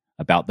Shan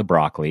about the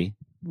broccoli.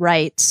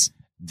 Right.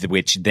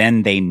 Which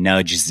then they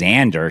nudge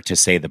Xander to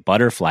say the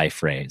butterfly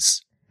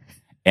phrase.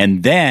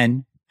 And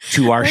then,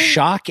 to our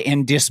shock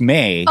and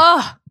dismay,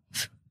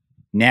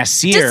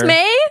 Naseer...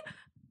 Dismay?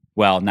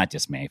 Well, not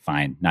dismay.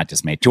 Fine, not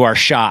dismay. To our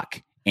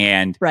shock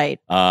and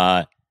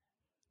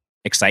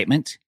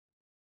excitement.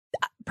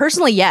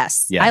 Personally,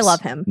 yes. I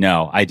love him.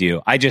 No, I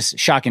do. I just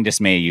shock and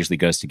dismay usually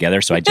goes together.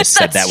 So I just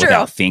said that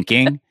without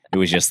thinking. It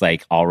was just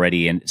like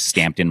already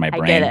stamped in my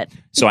brain. I get it.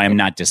 So I am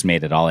not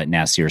dismayed at all at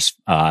Naseer's.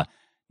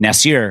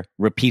 Naseer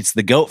repeats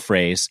the goat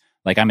phrase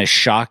like I'm as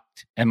shocked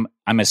I'm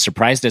as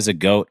surprised as a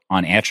goat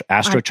on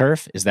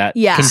AstroTurf. Is that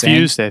Yeah.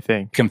 Confused, I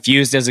think.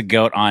 Confused as a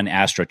goat on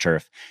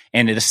AstroTurf.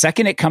 And the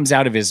second it comes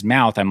out of his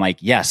mouth, I'm like,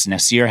 yes,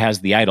 Naseer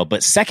has the idol.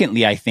 But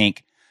secondly, I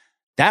think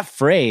that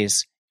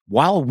phrase,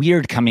 while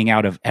weird coming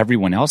out of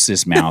everyone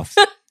else's mouth,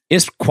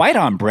 is quite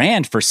on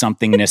brand for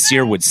something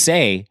Naseer would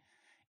say.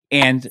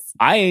 And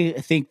I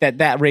think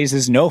that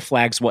raises no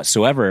flags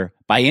whatsoever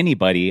by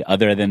anybody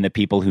other than the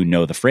people who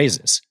know the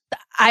phrases.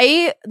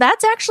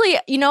 That's actually,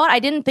 you know what? I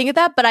didn't think of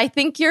that, but I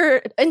think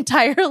you're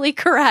entirely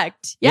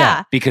correct.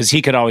 Yeah. Because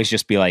he could always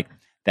just be like,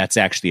 that's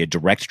actually a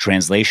direct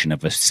translation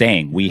of a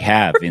saying we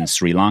have in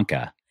Sri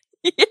Lanka.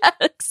 Yeah,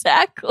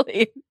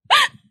 exactly.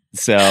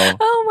 So,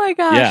 oh my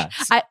gosh.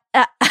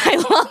 Yeah. I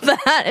love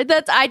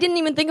that. I didn't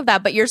even think of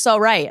that, but you're so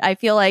right. I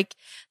feel like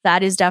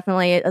that is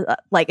definitely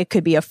like it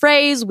could be a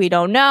phrase. We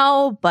don't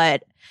know,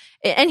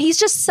 and he's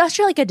just such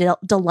a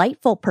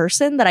delightful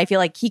person that I feel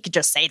like he could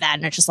just say that.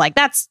 And it's just like,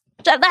 that's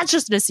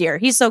just Naseer.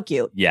 He's so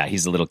cute. Yeah,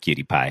 he's a little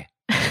cutie pie.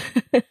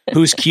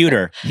 Who's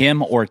cuter,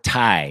 him or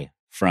Ty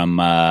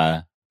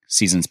from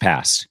seasons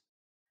past?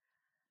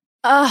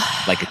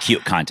 Like a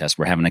cute contest.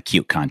 We're having a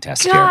cute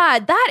contest here.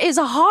 God, that is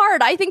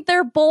hard. I think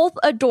they're both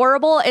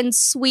adorable and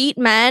sweet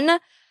men.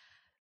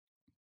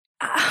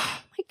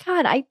 Oh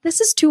my God,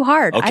 this is too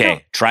hard.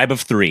 Okay, Tribe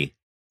of 3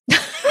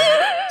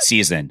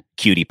 season,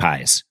 cutie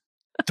pies.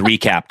 3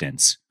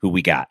 captains. Who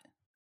we got?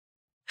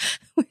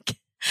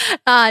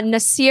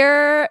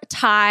 Naseer,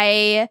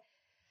 Ty.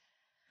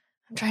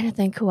 I'm trying to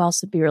think who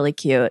else would be really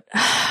cute.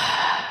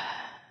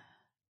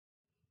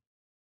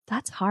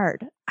 That's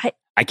hard.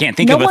 I can't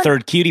think of a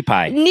third cutie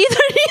pie. Neither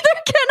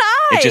can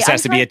I. It just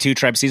has to be a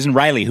 2-tribe season.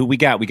 Riley, who we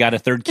got? We got a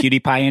third cutie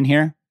pie in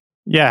here?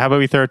 Yeah, how about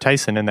we throw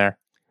Tyson in there?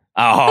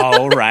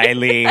 Oh,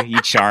 Riley,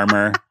 you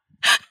charmer.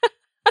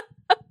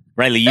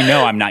 Riley, you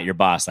know I'm not your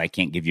boss. I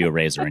can't give you a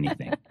raise or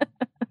anything.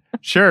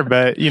 Sure,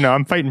 but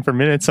I'm fighting for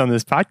minutes on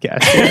this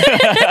podcast.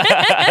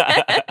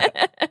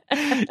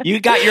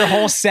 You got your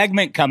whole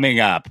segment coming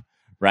up,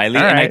 Riley.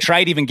 All and right. I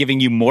tried even giving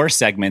you more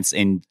segments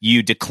and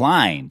you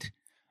declined.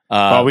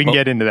 Well, we can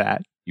get into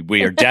that.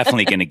 We are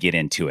definitely going to get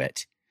into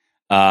it.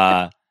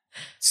 Okay,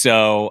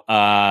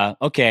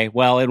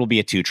 well, it'll be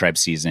a 2-tribe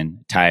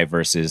season, Ty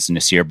versus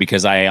Naseer,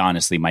 because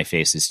my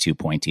face is too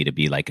pointy to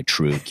be like a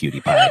true cutie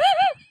pie.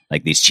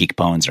 Like these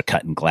cheekbones are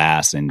cut in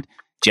glass, and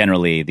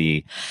generally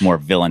the more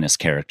villainous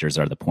characters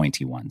are the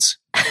pointy ones.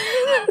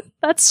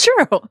 That's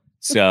true.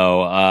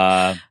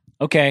 So,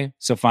 okay,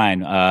 so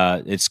fine.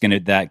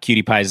 That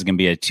cutie pie is gonna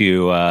be a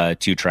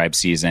 2-tribe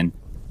season.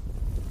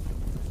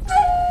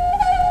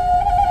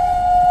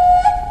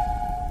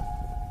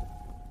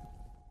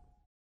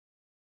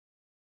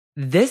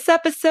 This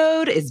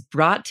episode is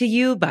brought to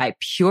you by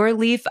Pure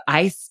Leaf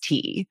Iced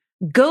Tea.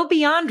 Go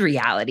beyond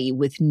reality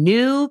with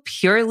new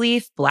Pure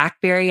Leaf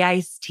Blackberry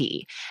Iced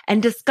Tea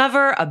and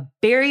discover a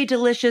berry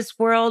delicious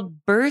world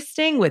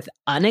bursting with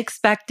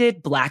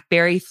unexpected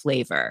blackberry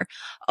flavor.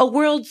 A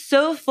world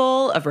so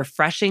full of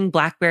refreshing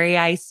blackberry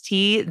iced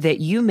tea that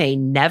you may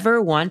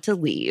never want to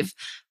leave.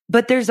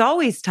 But there's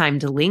always time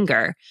to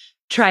linger.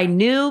 Try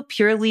new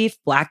Pure Leaf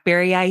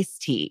Blackberry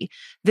Iced Tea.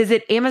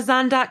 Visit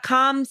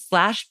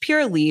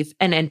Amazon.com/PureLeaf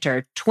and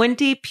enter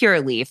 20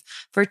 Pure Leaf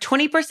for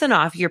 20%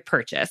 off your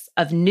purchase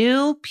of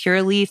new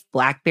Pure Leaf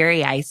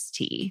Blackberry Iced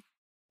Tea.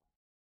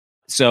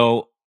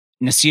 So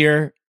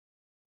Naseer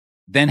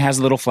then has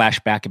a little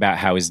flashback about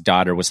how his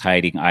daughter was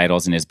hiding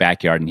idols in his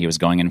backyard and he was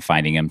going and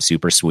finding them,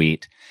 super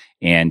sweet,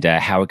 and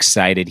how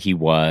excited he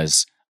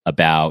was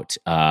about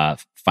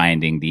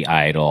finding the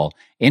idol.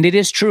 And it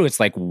is true. It's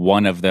like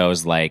one of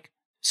those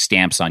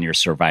stamps on your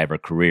Survivor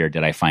career.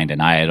 Did I find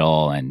an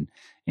idol, and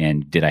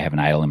did I have an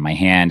idol in my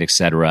hand,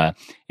 etc.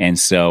 And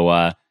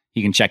so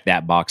you can check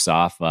that box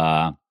off.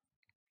 That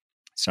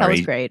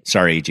was great.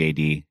 Sorry,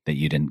 JD, that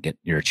you didn't get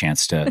your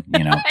chance to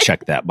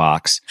check that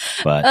box,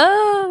 but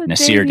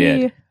Naseer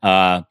did.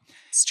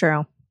 It's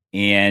true.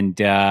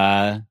 And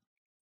I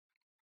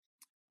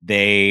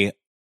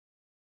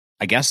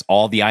guess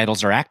all the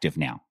idols are active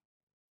now.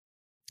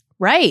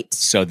 Right.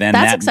 So then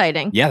that's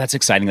exciting. Yeah, that's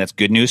exciting. That's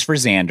good news for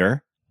Xander,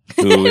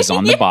 who is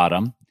on the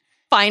bottom.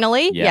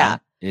 Finally. Yeah.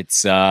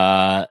 It's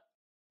Naseer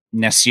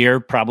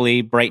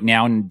probably right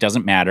now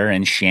doesn't matter,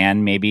 and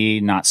Shan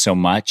maybe not so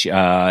much.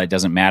 It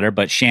doesn't matter,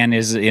 but Shan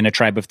is in a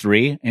tribe of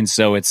 3, and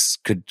so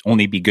could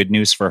only be good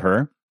news for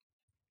her.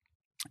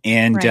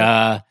 And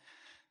Right.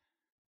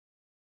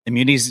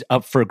 immunity's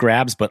up for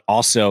grabs, but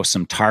also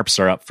some tarps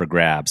are up for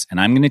grabs.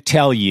 And I'm going to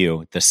tell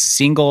you, the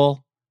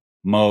single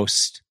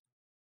most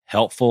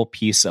helpful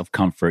piece of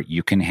comfort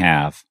you can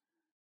have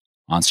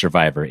on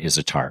Survivor is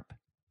a tarp.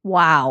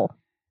 Wow.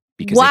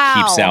 Because it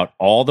keeps out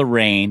all the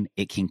rain.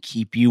 It can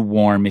keep you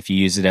warm if you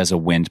use it as a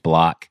wind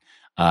block.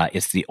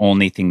 It's the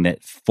only thing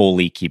that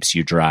fully keeps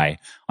you dry.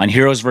 On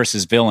Heroes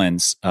versus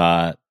Villains,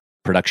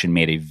 production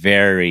made a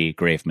very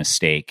grave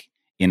mistake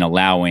in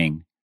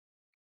allowing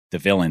the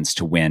villains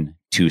to win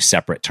 2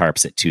 separate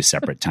tarps at 2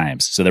 separate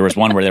times. So there was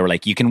one where they were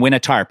like, you can win a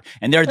tarp.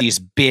 And there are these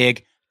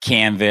big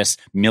canvas,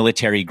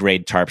 military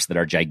grade tarps that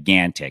are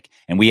gigantic.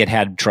 And we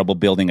had trouble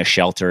building a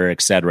shelter,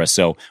 etc.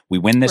 So we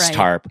win this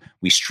tarp,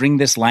 we string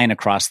this line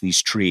across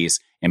these trees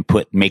and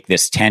make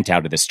this tent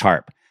out of this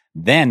tarp.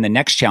 Then the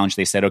next challenge,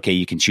 they said, okay,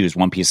 you can choose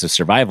one piece of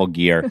survival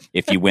gear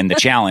if you win the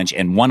challenge.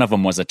 And one of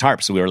them was a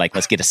tarp. So we were like,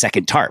 let's get a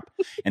second tarp.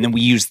 And then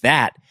we used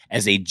that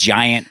as a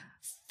giant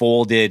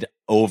folded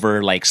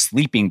over like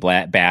sleeping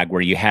bag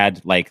where you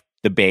had like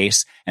the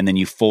base and then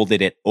you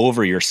folded it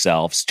over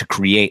yourselves to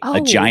create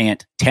a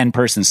giant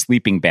 10-person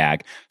sleeping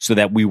bag so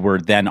that we were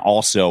then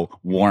also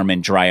warm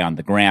and dry on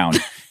the ground.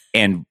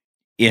 And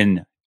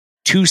in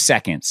 2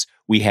 seconds,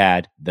 we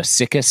had the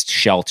sickest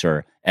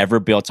shelter ever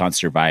built on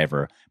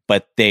Survivor.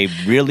 But they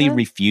really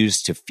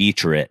refused to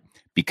feature it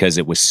because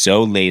it was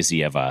so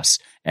lazy of us,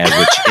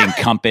 which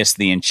encompassed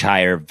the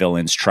entire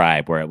villains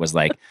tribe, where it was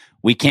like,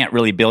 we can't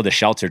really build a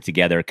shelter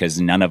together because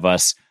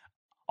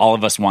all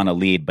of us want to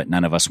lead, but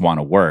none of us want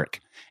to work.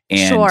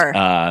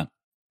 And,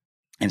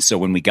 and so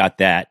when we got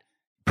that,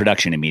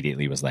 production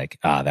immediately was like,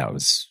 that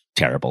was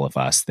terrible of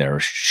us.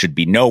 There should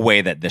be no way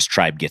that this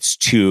tribe gets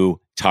 2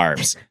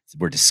 tarps.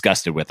 We're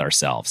disgusted with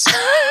ourselves.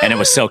 And it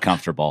was so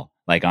comfortable.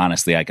 Like,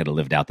 honestly, I could have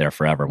lived out there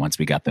forever once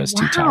we got those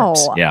 2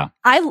 tarps. Yeah.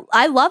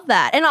 I love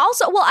that. And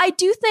also, well, I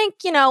do think,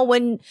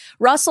 when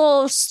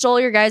Russell stole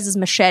your guys'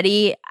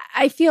 machete,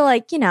 I feel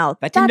like, that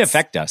didn't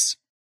affect us.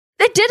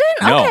 It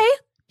didn't? No. Okay.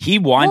 He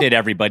wanted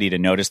everybody to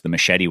notice the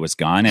machete was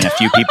gone, and a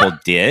few people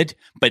did,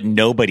 but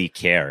nobody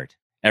cared.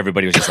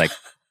 Everybody was just like,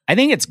 I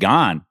think it's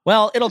gone.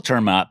 Well, it'll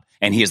turn up.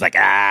 And he's like,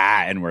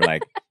 and we're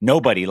like,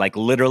 nobody, like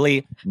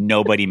literally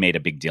nobody made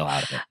a big deal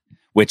out of it.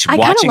 Which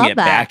watching it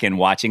back and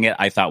watching it,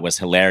 I thought was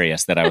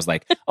hilarious that I was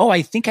like,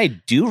 I think I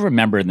do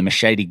remember the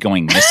machete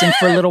going missing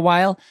for a little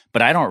while,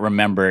 but I don't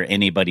remember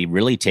anybody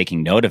really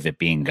taking note of it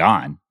being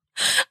gone.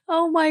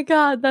 Oh my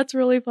God, that's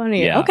really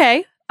funny. Yeah.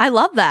 Okay. I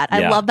love that.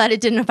 I love that it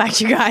didn't affect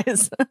you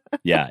guys.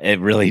 Yeah, it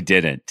really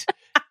didn't.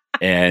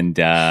 And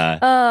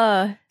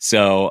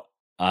so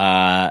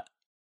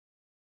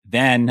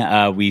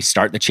then we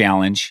start the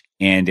challenge,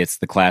 and it's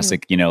the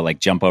classic, like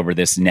jump over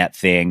this net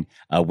thing,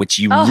 which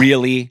you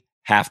really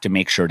have to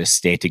make sure to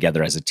stay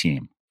together as a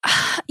team.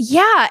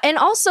 Yeah. And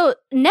also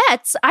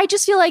nets, I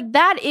just feel like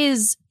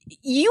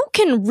you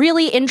can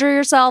really injure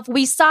yourself.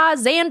 We saw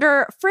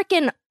Xander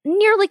freaking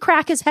nearly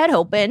crack his head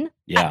open.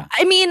 Yeah.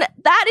 I mean,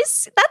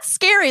 that's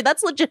scary.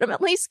 That's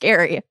legitimately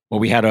scary. Well,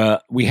 we had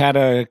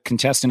a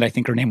contestant, I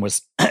think her name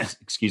was,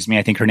 excuse me,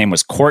 I think her name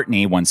was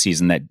Courtney one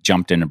season that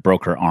jumped in and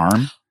broke her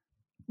arm.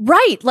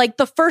 Right. Like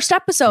the first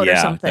episode or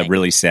something. Yeah,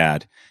 really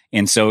sad.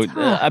 And so,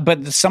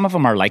 but some of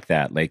them are like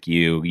that. Like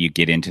you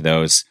get into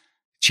those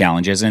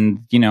challenges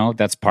and,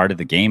 that's part of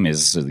the game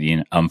is,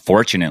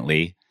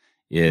 unfortunately,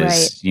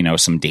 is,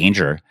 some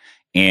danger.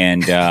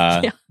 And,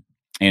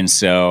 and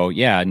so,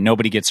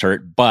 nobody gets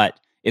hurt, but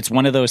it's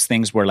one of those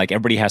things where like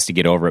everybody has to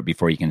get over it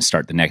before you can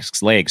start the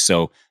next leg.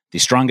 So the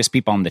strongest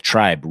people on the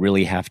tribe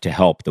really have to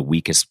help the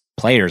weakest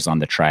players on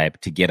the tribe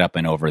to get up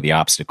and over the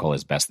obstacle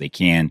as best they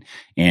can.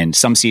 And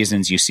some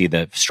seasons you see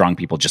the strong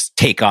people just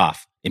take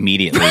off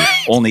immediately,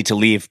 only to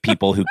leave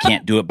people who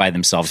can't do it by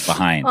themselves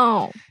behind.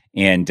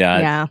 And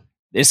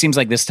it seems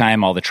like this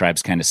time all the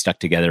tribes kind of stuck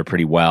together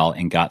pretty well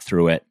and got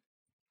through it.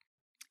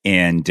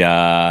 And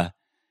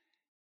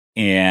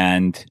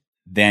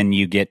then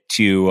you get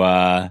to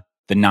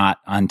the knot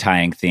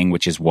untying thing,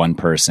 which is one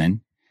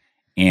person.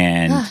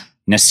 And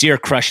Nasir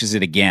crushes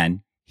it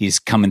again. He's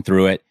coming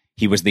through it.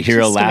 He was the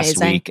hero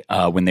last week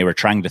when they were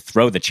trying to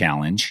throw the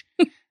challenge,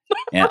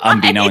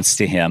 unbeknownst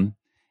to him.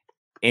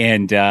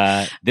 And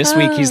this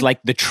week, he's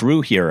like the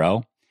true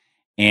hero.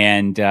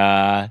 And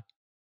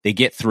they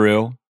get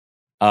through.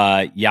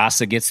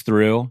 Yasa gets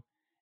through.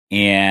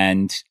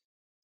 And,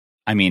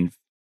 I mean,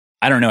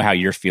 I don't know how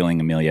you're feeling,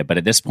 Amelia, but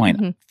at this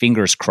point,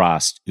 fingers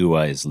crossed,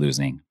 Ua is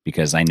losing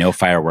because I know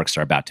fireworks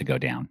are about to go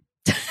down.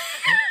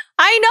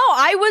 I know.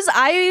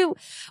 I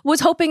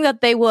was hoping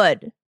that they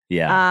would.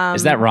 Yeah.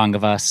 Is that wrong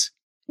of us?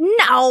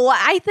 No,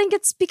 I think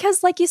it's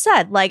because, like you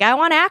said, like I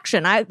want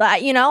action.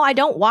 I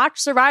don't watch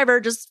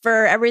Survivor just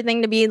for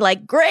everything to be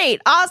like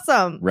great,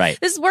 awesome. Right.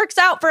 This works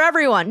out for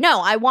everyone. No,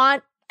 I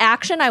want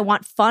action. I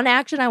want fun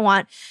action. I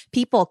want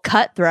people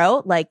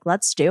cutthroat. Like,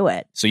 let's do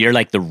it. So you're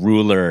like the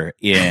ruler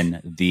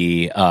in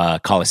the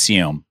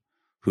Coliseum,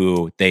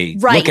 who they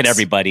look at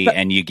everybody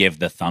and you give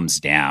the thumbs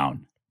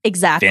down.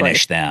 Exactly.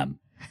 Finish them.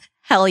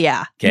 Hell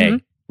yeah.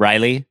 Okay.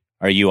 Riley,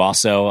 are you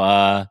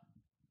also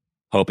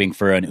hoping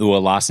for an Ua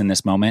loss in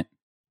this moment?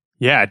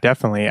 Yeah,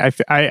 definitely.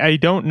 I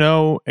don't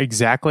know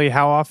exactly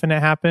how often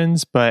it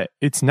happens, but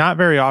it's not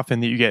very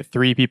often that you get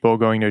 3 people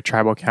going to a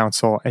tribal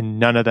council and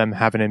none of them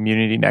have an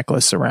immunity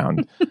necklace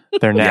around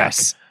their neck.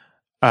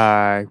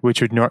 Yes.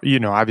 Which would,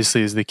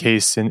 obviously is the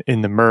case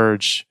in the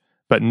merge.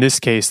 But in this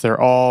case, they're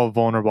all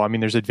vulnerable. I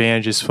mean, there's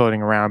advantages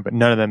floating around, but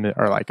none of them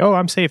are like, oh,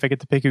 I'm safe. I get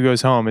to pick who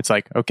goes home. It's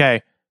like,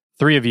 okay,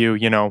 3 of you,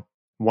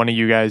 one of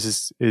you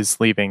guys is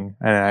leaving.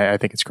 And I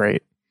think it's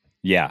great.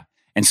 Yeah.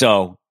 And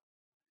so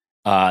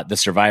the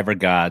Survivor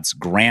gods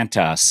grant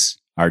us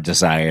our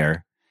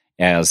desire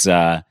as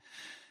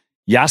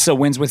Yasa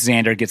wins with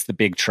Xander, gets the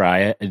big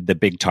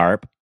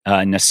tarp.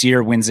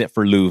 Nasir wins it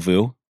for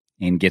Luvu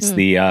and gets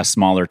the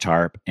smaller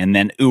tarp. And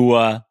then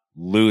Ua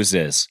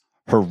loses.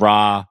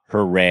 Hurrah,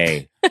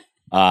 hooray.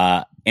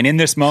 And in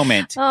this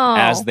moment,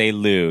 as they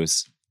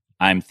lose,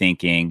 I'm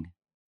thinking,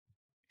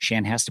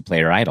 Shan has to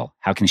play her idol.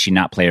 How can she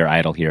not play her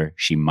idol here?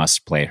 She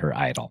must play her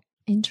idol.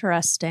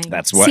 Interesting.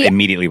 That's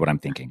immediately what I'm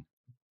thinking.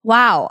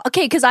 Wow.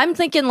 Okay, because I'm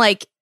thinking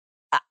like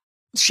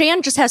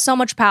Shan just has so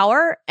much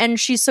power and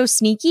she's so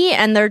sneaky,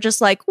 and they're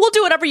just like, we'll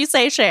do whatever you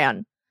say,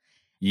 Shan.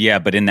 Yeah,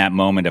 but in that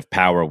moment of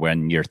power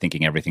when you're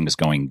thinking everything is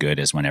going good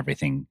is when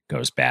everything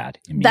goes bad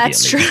immediately.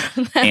 That's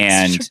true.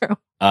 That's true.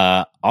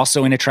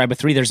 Also in a tribe of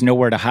 3, there's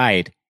nowhere to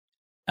hide.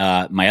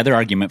 My other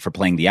argument for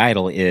playing the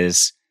idol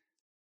is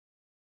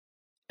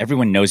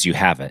everyone knows you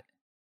have it.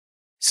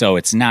 So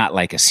it's not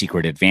like a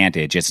secret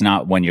advantage. It's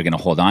not one you're going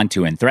to hold on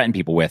to and threaten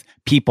people with.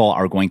 People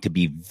are going to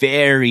be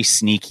very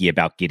sneaky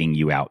about getting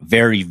you out.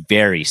 Very,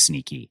 very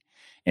sneaky.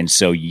 And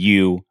so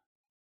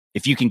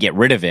if you can get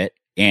rid of it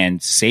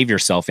and save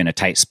yourself in a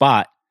tight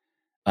spot,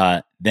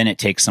 then it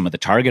takes some of the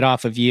target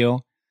off of you.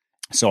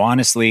 So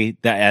honestly,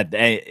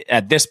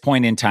 at this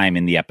point in time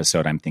in the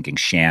episode, I'm thinking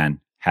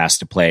Shan has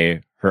to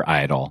play her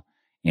idol,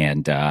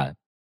 and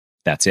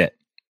that's it.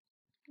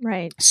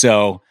 Right.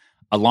 So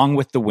along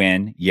with the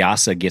win,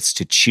 Yasa gets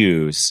to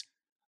choose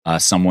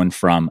someone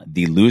from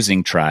the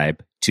losing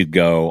tribe to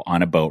go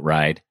on a boat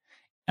ride,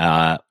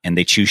 and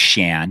they choose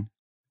Shan,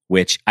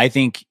 which I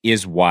think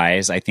is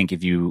wise. I think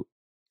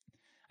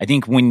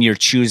when you're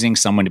choosing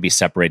someone to be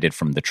separated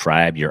from the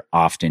tribe, you're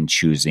often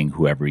choosing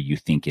whoever you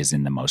think is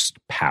in the most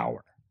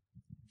power.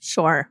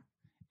 Sure.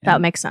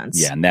 That makes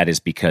sense. Yeah, and that is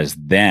because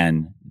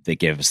then that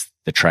gives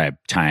the tribe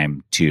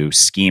time to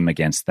scheme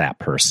against that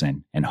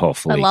person and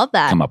hopefully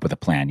come up with a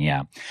plan.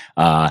 Yeah.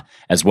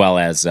 As well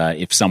as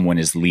if someone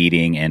is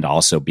leading and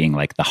also being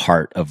like the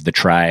heart of the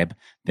tribe,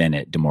 then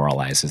it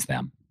demoralizes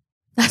them.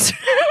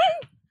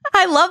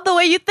 I love the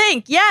way you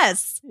think.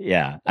 Yes.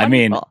 Yeah. Wonderful. I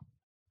mean,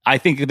 I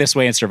think this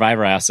way in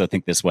Survivor. I also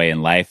think this way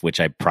in life, which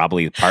I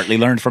probably partly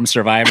learned from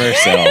Survivor.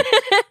 So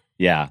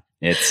yeah,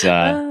 it's,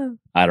 I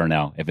don't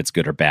know if it's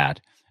good or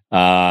bad.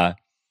 Riley,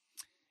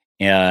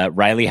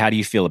 how do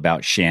you feel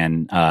about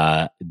Shan,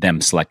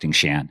 them selecting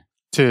Shan?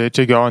 To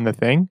go on the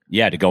thing?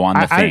 Yeah, to go on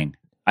the thing.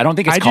 I don't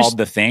think it's called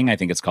the thing. I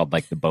think it's called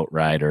like the boat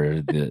ride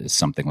or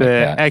something like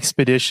that. The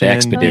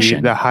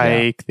expedition, the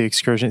hike, the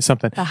excursion,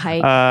 something. The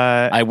hike.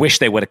 I wish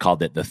they would have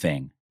called it the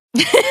thing.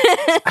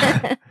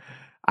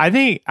 I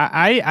think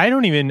I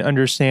don't even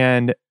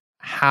understand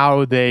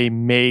how they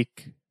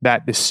make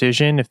that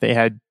decision if they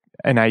had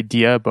an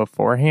idea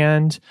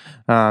beforehand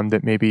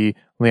that maybe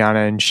Liana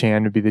and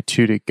Shan would be the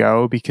two to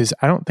go, because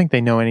I don't think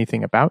they know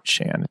anything about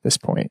Shan at this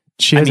point.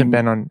 She hasn't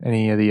been on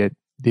any of the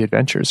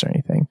adventures or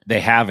anything. They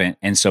haven't.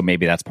 And so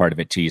maybe that's part of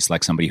it too. You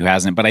select somebody who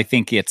hasn't, but I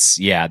think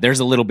there's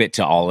a little bit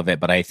to all of it,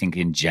 but I think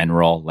in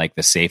general, like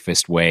the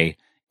safest way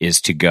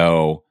is to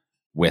go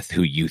with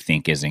who you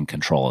think is in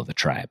control of the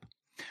tribe.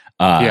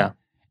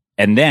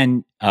 And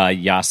then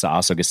Yasa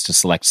also gets to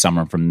select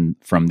someone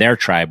from their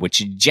tribe, which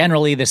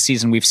generally this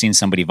season we've seen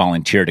somebody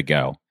volunteer to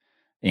go.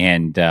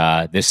 And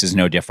this is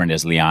no different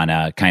as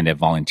Liana kind of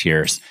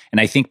volunteers. And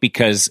I think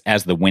because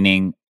as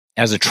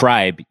a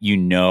tribe, you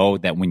know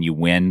that when you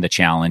win the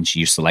challenge,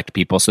 you select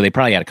people. So they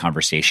probably had a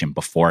conversation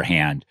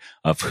beforehand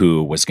of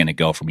who was going to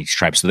go from each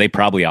tribe. So they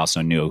probably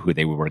also knew who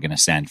they were going to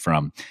send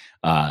from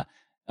Luvu,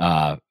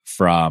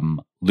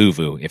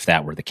 if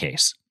that were the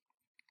case.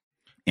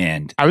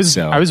 And I was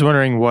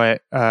wondering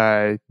what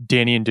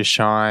Danny and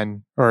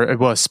Deshawn,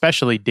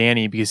 especially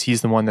Danny, because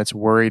he's the one that's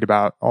worried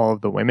about all of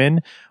the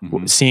women,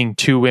 seeing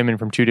two women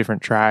from two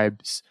different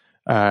tribes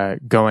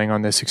going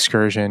on this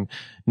excursion,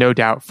 no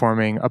doubt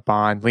forming a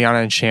bond. Liana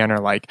and Shan are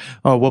like,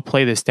 oh, we'll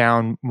play this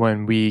down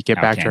when we get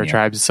back to our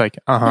tribes. It's like,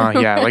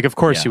 yeah, like of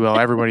course you will.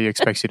 Everybody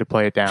expects you to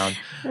play it down.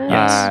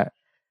 Yes.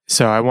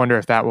 So I wonder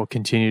if that will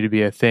continue to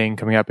be a thing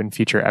coming up in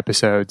future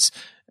episodes,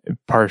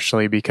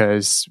 partially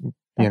because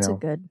that's a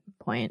good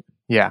point.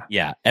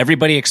 Yeah.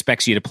 Everybody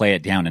expects you to play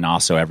it down, and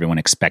also everyone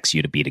expects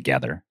you to be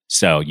together.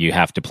 So you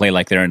have to play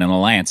like they're in an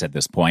alliance at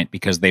this point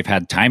because they've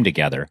had time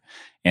together.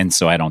 And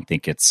so I don't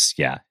think it's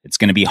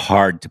going to be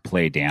hard to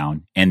play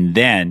down. And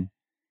then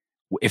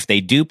if they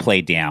do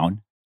play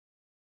down,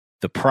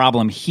 the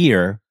problem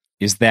here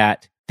is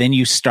that then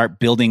you start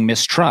building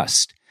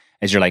mistrust.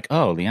 As you're like,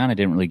 oh, Liana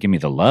didn't really give me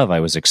the love I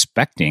was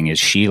expecting. Is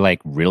she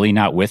like really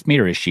not with me,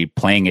 or is she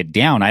playing it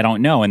down? I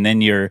don't know. And then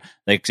you're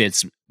like,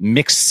 it's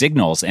mixed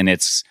signals, and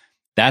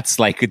that's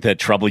like the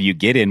trouble you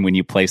get in when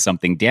you play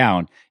something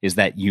down, is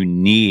that you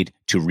need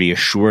to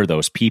reassure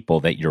those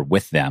people that you're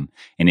with them.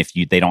 And if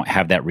they don't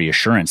have that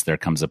reassurance, there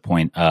comes a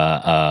point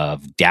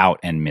of doubt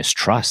and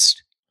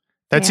mistrust.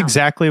 That's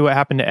exactly what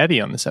happened to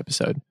Eddie on this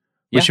episode.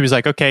 Where she was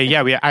like, okay,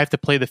 I have to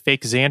play the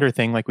fake Xander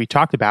thing like we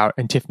talked about.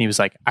 And Tiffany was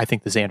like, I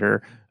think the Xander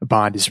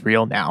bond is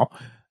real now.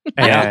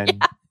 And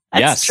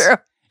that's true.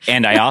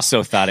 And I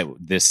also thought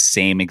this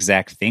same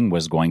exact thing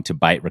was going to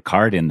bite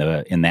Ricard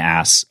in the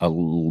ass a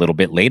little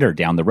bit later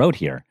down the road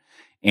here.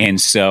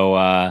 And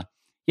so,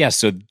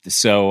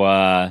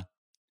 So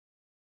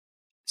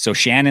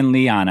Shan and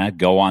Liana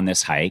go on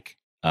this hike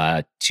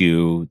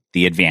to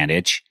the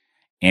Advantage,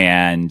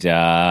 and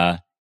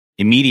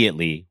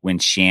immediately when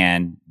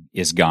Shan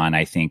is gone,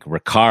 I think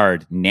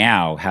Ricard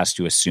now has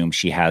to assume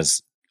she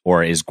has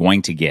or is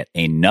going to get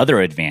another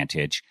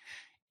advantage,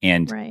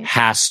 and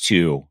has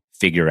to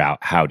figure out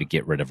how to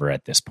get rid of her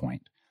at this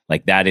point.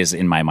 Like, that is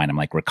in my mind. I'm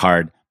like,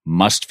 Ricard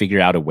must figure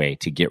out a way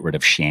to get rid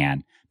of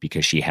Shan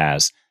because she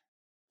has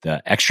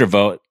the extra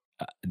vote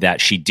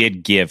that she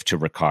did give to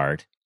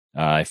Ricard.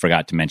 I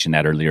forgot to mention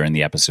that earlier in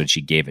the episode.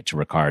 She gave it to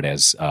Ricard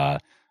as a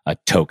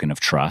token of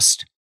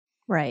trust.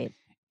 Right.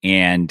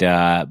 And,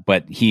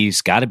 but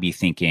he's got to be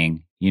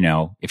thinking,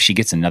 if she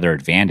gets another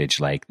advantage,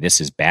 like,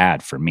 this is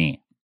bad for me.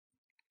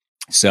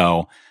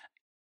 So,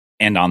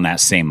 and on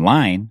that same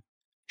line,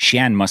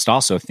 Shan must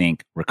also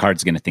think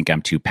Ricard's going to think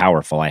I'm too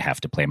powerful. I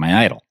have to play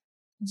my idol.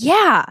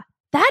 Yeah.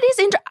 That is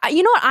interesting.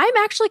 You know what? I'm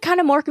actually kind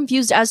of more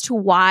confused as to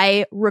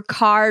why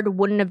Ricard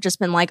wouldn't have just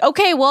been like,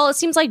 okay, well, it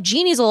seems like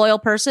Jeannie's a loyal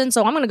person,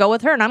 so I'm going to go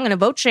with her and I'm going to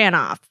vote Shan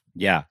off.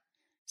 Yeah.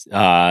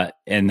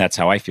 And that's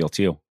how I feel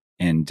too.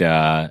 And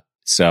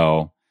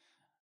so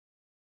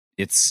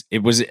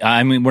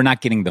we're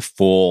not getting the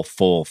full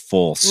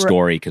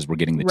story because we're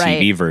getting the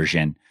TV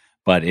version,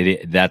 but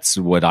that's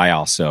what I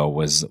also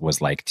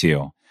was like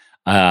too.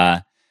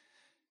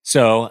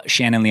 So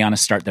Shan and Liana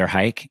start their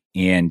hike,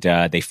 and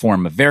they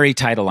form a very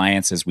tight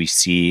alliance as we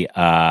see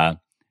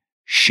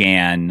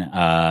Shan's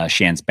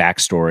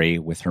backstory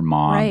with her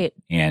mom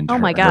and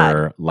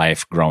her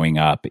life growing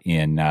up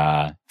in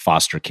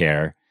foster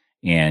care,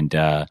 and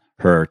her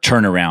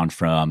turnaround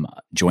from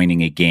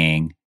joining a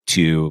gang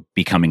to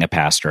becoming a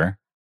pastor.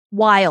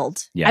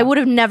 Wild. Yeah. I would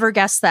have never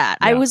guessed that.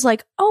 Yeah. I was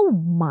like, oh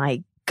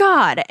my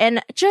God.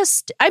 And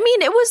just, I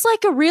mean, it was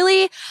like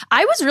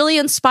I was really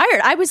inspired.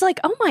 I was like,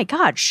 oh my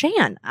God,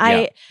 Shan.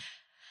 It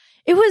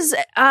was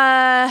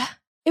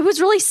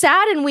really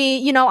sad. And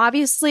we,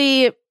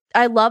 obviously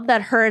I love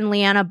that her and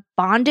Liana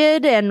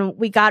bonded and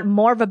we got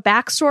more of a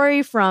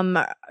backstory from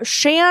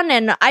Shan.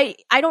 And I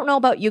don't know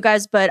about you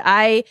guys, but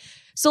I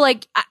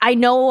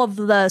know of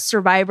the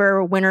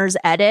Survivor winners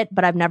edit,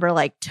 but I've never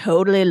like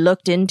totally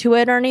looked into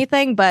it or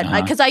anything. But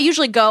because I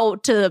usually go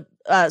to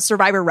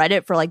Survivor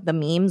Reddit for like the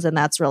memes, and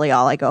that's really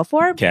all I go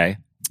for. Okay,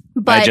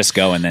 but I just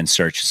go and then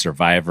search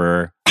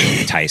Survivor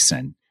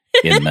Tyson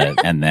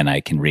and then I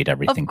can read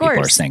everything people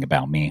are saying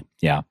about me.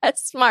 Yeah,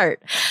 that's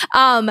smart.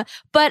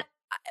 But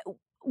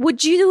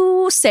would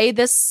you say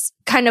this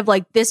kind of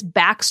like this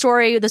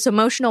backstory, this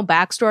emotional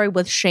backstory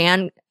with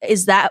Shan,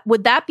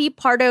 would that be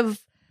part of?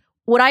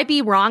 Would I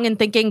be wrong in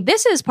thinking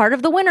this is part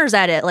of the winner's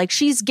edit? Like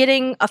she's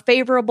getting a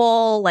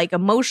favorable, like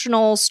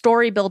emotional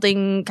story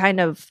building kind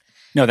of.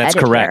 No, that's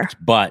correct. Here.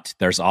 But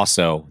there's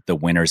also the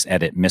winner's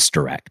edit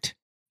misdirect.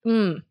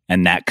 And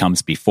that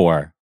comes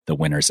before the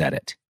winner's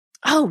edit.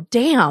 Oh,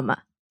 damn.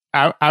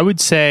 I would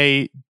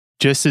say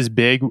just as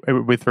big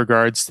with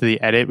regards to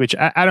the edit, which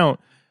I don't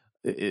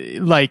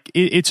like.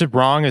 It's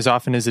wrong as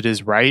often as it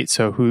is right.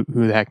 So who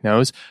the heck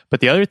knows? But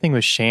the other thing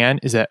with Shan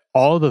is that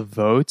all the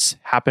votes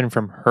happen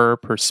from her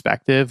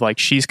perspective. Like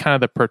she's kind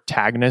of the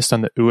protagonist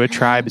on the Ua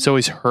tribe. It's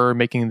always her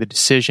making the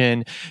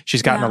decision.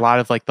 She's gotten a lot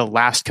of like the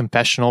last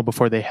confessional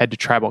before they head to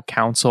tribal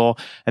council.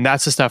 And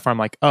that's the stuff where I'm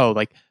like, oh,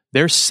 like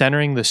they're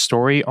centering the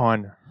story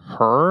on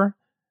her.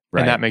 Right.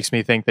 And that makes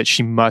me think that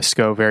she must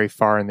go very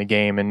far in the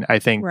game. And I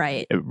think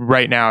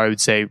right now I would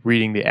say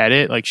reading the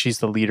edit, like she's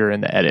the leader in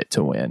the edit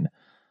to win.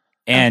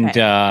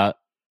 And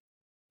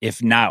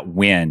if not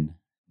win,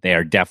 they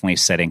are definitely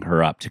setting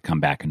her up to come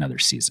back another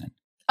season.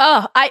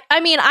 Oh, I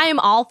mean, I am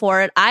all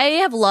for it. I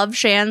have loved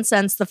Shan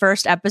since the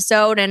first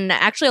episode. And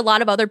actually a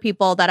lot of other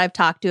people that I've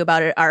talked to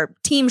about it are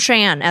Team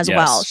Shan as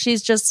well.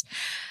 She's just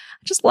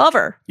love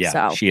her.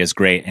 Yeah, she is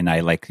great. And I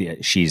like,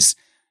 she's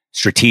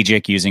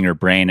strategic, using her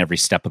brain every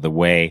step of the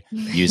way,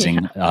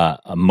 using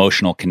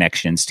emotional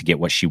connections to get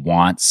what she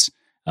wants,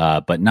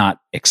 but not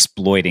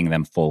exploiting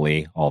them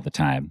fully all the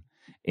time.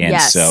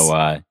 And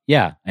so,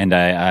 and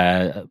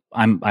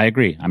I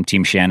agree. I'm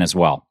Team Shan as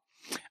well.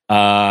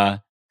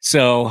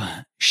 So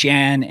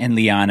Shan and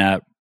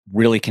Liana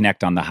really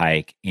connect on the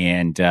hike.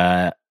 And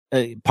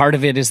part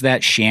of it is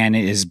that Shan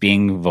is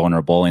being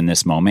vulnerable in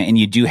this moment. And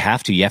you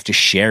have to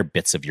share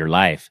bits of your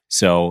life.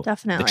 So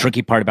the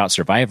tricky part about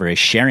Survivor is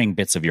sharing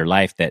bits of your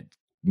life that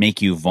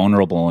make you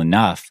vulnerable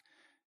enough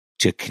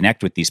to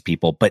connect with these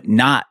people, but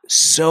not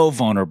so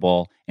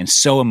vulnerable and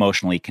so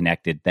emotionally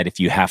connected that if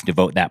you have to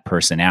vote that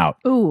person out,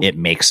 it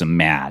makes them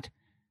mad.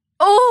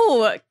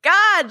 Oh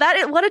God,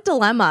 what a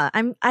dilemma.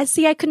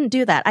 I couldn't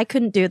do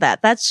that.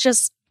 That's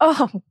just,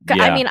 oh God.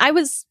 Yeah. I mean, I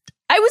was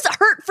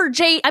hurt for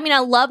JD. I mean, I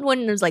loved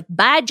when it was like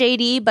bad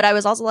JD, but I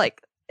was also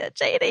like,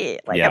 JD,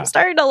 I'm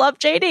starting to love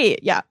JD.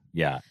 Yeah.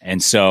 Yeah.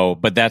 And so,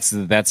 but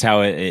that's how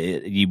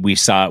we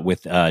saw it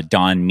with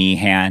Dawn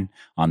Meehan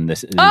on the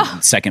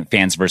second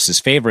Fans versus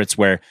Favorites,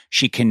 where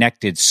she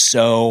connected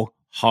so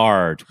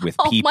hard with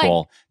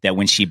people that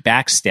when she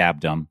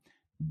backstabbed them,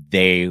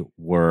 they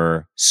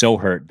were so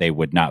hurt they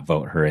would not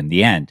vote her in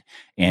the end.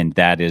 And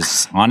that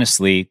is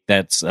honestly,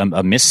 that's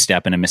a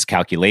misstep and a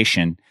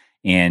miscalculation.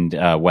 And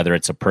whether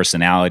it's a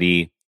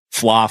personality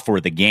flaw for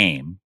the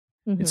game,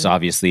 it's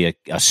obviously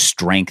a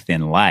strength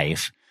in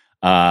life.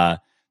 Sometimes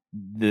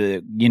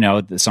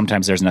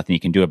there's nothing you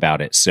can do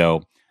about it.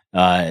 So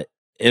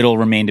it'll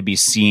remain to be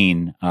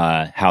seen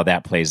how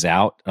that plays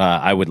out.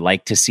 I would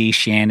like to see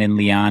Shan and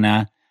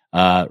Liana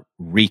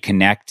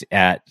reconnect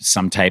at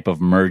some type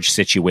of merge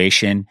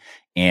situation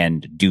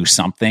and do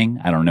something.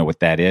 I don't know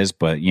what that is,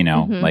 but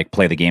like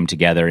play the game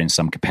together in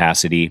some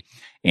capacity.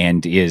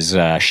 And is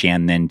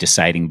Shan then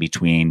deciding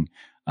between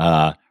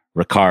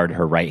Ricard,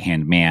 her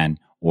right-hand man,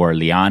 or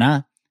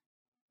Liana,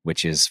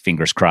 which is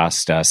fingers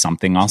crossed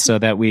something also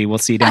that we will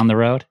see down the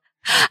road?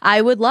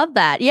 I would love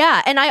that.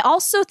 Yeah. And I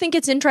also think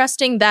it's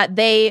interesting that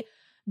they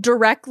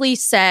directly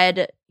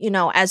said,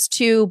 as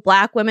two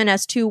Black women,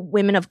 as two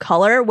women of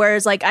color.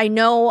 Whereas like, I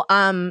know,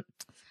 I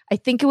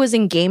think it was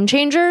in Game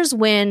Changers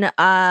when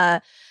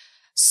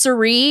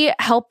Cirie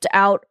helped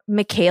out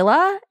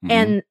Michaela,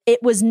 and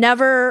it was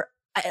never,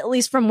 at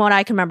least from what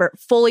I can remember,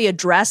 fully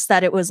addressed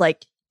that it was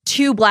like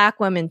two Black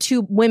women,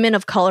 two women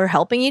of color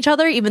helping each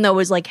other, even though it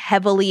was like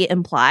heavily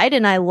implied.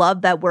 And I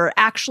love that we're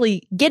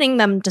actually getting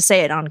them to say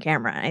it on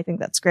camera. I think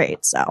that's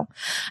great. So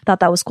I thought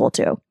that was cool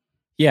too.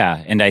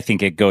 Yeah. And I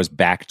think it goes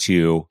back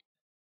to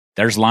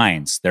there's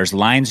lines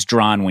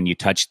drawn when you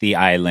touch the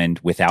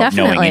island without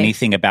knowing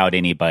anything about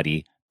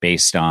anybody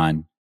based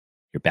on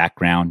your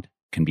background.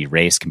 Can be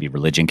race, can be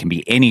religion, can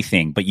be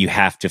anything, but you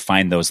have to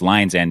find those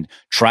lines and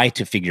try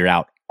to figure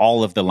out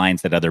all of the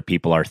lines that other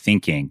people are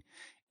thinking.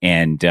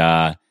 And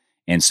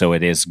so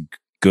it is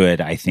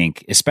good, I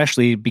think,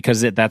 especially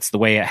because that's the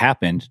way it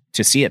happened,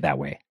 to see it that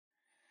way.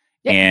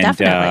 Yeah,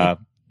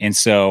 definitely. And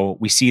so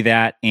we see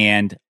that.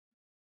 And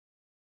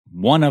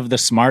one of the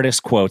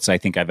smartest quotes I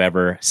think I've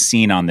ever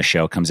seen on the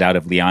show comes out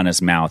of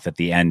Liana's mouth at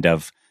the end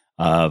of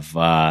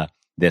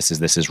this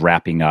is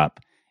wrapping up.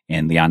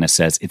 And Liana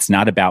says, "It's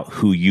not about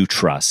who you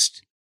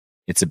trust.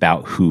 It's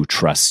about who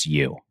trusts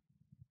you."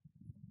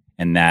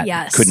 And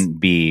that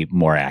couldn't be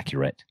more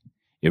accurate.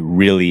 It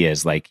really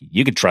is. Like,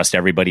 you could trust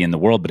everybody in the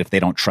world, but if they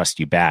don't trust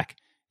you back,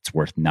 it's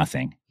worth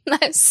nothing.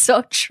 That's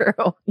so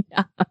true.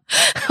 Yeah.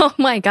 Oh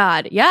my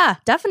God. Yeah,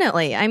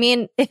 definitely. I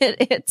mean,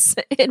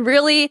 it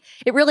really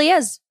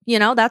is.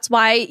 That's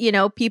why,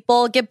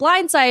 people get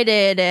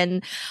blindsided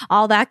and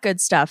all that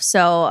good stuff.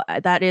 So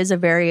that is a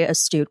very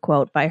astute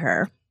quote by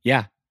her.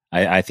 Yeah,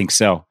 I think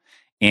so.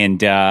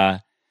 And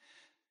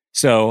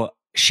so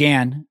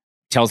Shan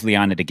tells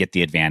Liana to get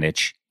the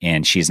advantage,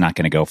 and she's not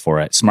going to go for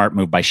it. Smart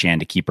move by Shan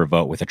to keep her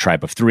vote with a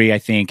tribe of 3, I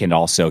think, and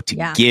also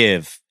to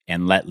give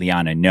and let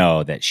Liana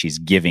know that she's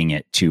giving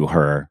it to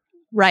her.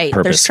 Right.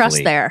 There's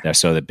trust there.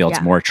 So that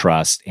builds more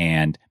trust,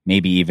 and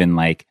maybe even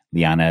like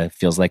Liana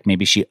feels like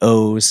maybe she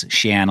owes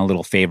Shan a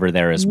little favor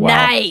there as well.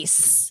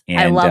 Nice. And,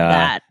 I love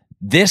that.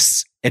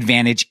 This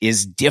advantage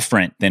is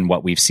different than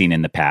what we've seen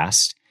in the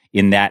past,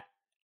 in that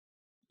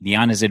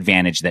Liana's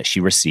advantage that she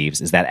receives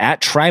is that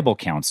at tribal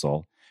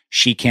council,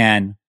 she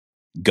can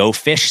go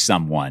fish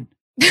someone,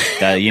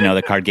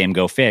 the card game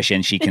Go Fish,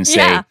 and she can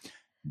say,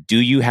 do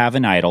you have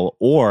an idol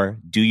or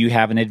do you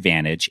have an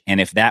advantage?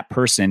 And if that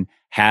person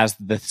has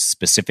the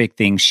specific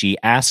thing she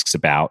asks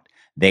about,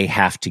 they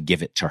have to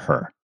give it to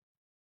her.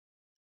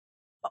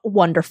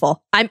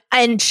 Wonderful.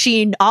 And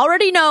she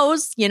already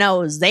knows,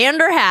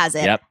 Xander has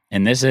it. Yep.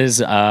 And this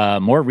is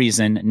more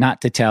reason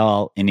not to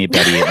tell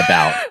anybody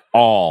about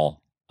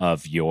all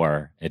of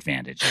your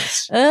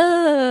advantages.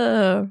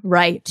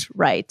 Right.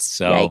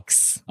 So,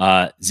 yikes.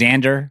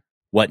 Xander,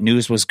 what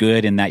news was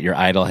good in that your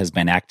idol has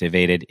been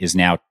activated is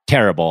now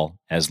terrible,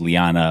 as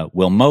Liana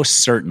will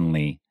most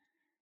certainly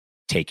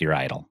take your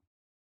idol.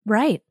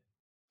 Right.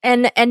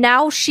 And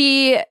now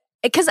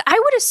because I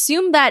would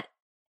assume that,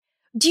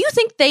 do you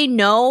think they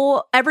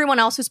know, everyone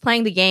else who's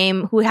playing the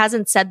game who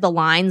hasn't said the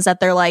lines, that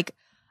they're like,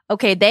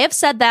 okay, they have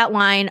said that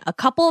line a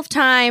couple of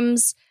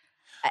times?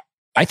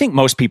 I think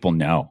most people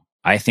know.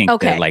 I think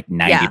that like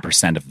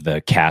 90% of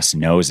the cast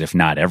knows, if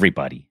not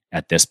everybody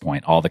at this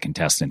point. All the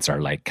contestants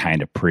are like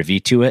kind of privy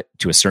to it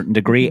to a certain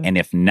degree. And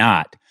if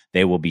not,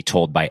 they will be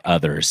told by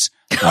others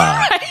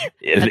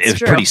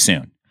pretty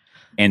soon.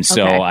 And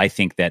so I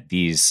think that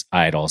these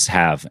idols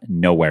have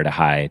nowhere to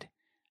hide.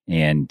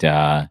 And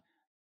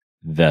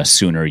the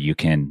sooner you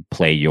can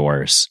play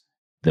yours,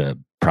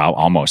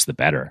 almost the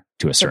better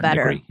to a certain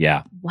degree.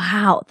 Yeah.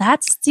 Wow.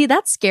 That's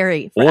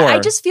scary. Or I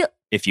just feel,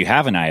 if you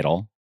have an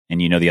idol, and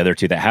the other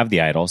two that have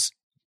the idols,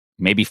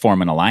 maybe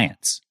form an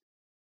alliance.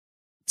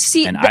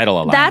 An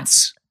idol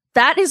alliance.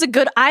 That is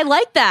I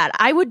like that.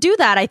 I would do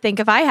that, I think,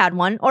 if I had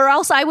one. Or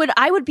else I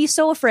would be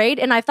so afraid,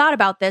 and I've thought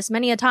about this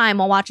many a time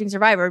while watching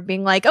Survivor,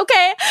 being like,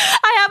 okay,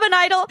 I have an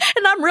idol,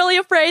 and I'm really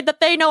afraid that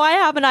they know I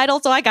have an idol,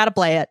 so I gotta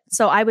play it.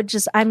 So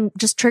I'm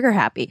just trigger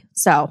happy.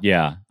 So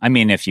yeah. I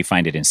mean, if you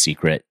find it in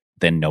secret,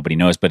 then nobody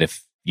knows. But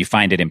if you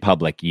find it in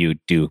public, you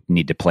do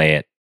need to play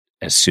it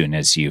as soon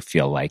as you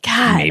feel like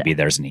maybe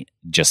there's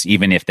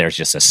even if there's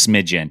just a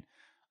smidgen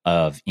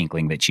of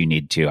inkling that you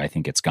need to, I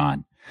think it's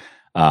gone.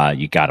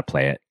 You got to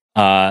play it.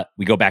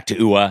 We go back to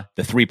Ua,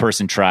 the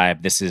 3-person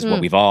tribe. This is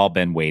what we've all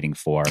been waiting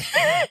for.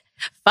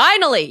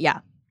 Finally, yeah.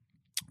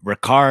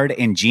 Ricard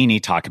and Jeannie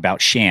talk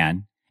about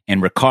Shan,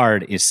 and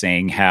Ricard is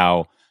saying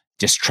how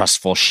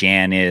distrustful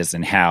Shan is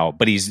and how,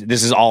 but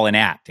this is all an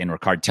act, and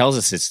Ricard tells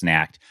us it's an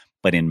act.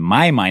 But in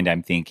my mind,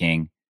 I'm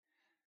thinking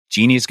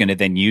Jeannie is going to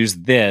then use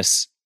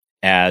this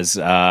as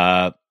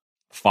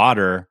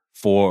fodder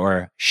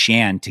for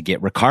Shan to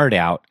get Ricard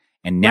out,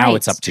 and now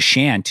it's up to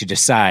Shan to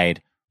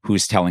decide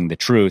who's telling the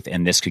truth,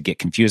 and this could get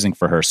confusing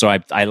for her. So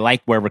I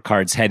like where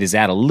Ricard's head is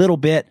at a little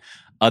bit,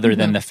 other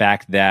than the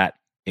fact that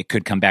it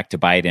could come back to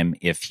bite him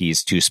if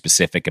he's too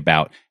specific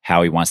about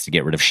how he wants to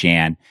get rid of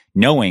Shan,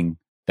 knowing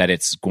that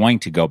it's going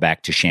to go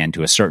back to Shan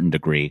to a certain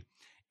degree.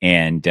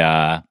 And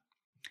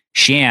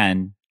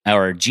Shan,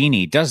 or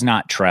Jeannie, does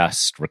not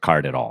trust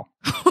Ricard at all.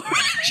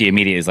 She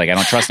immediately is like, I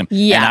don't trust him.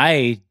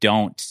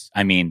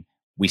 And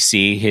we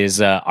see his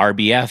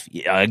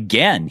RBF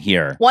again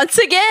here. Once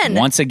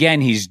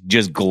again, he's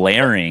just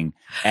glaring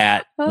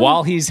at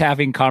while he's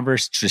having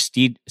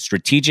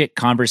strategic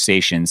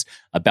conversations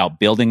about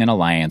building an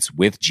alliance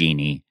with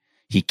Jeannie.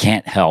 He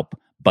can't help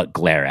but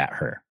glare at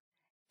her.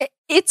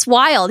 It's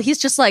wild. He's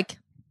just like,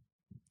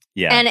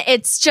 yeah, and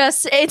it's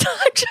just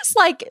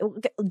like,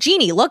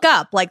 Jeannie, look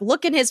up, like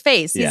look in his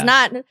face. He's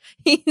not.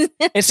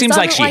 It seems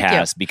like she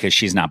has because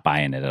she's not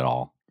buying it at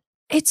all.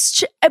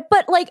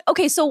 But like,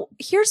 okay, so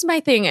here's my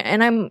thing,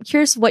 and I'm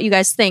curious what you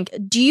guys think.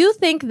 Do you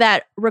think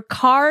that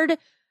Ricard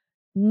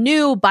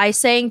knew by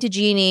saying to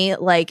Jeannie,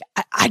 like,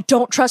 I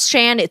don't trust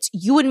Shan, it's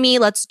you and me,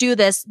 let's do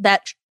this,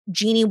 that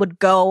Jeannie would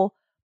go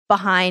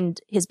behind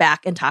his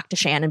back and talk to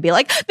Shan and be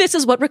like, this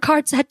is what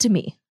Ricard said to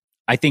me?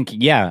 I think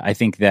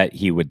that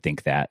he would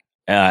think that.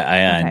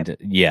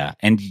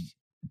 And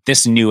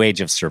this new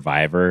age of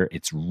Survivor,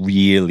 it's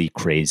really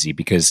crazy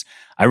because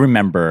I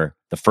remember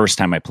the first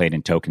time I played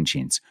in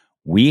Tocantins,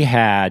 we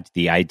had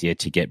the idea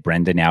to get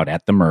Brendan out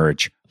at the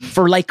merge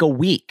for like a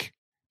week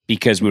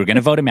because we were going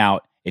to vote him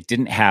out. It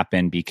didn't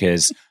happen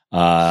because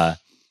somebody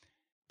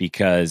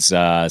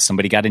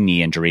got a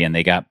knee injury and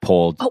they got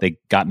pulled. They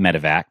got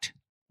medevaced.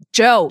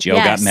 Joe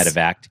got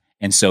medevaced.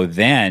 And so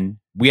then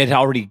we're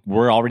already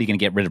going to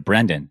get rid of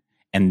Brendan.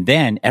 And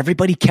then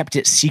everybody kept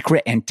it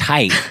secret and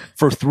tight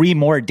for 3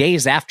 more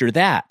days after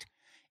that.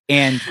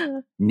 And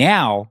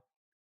now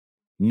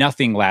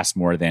nothing lasts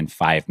more than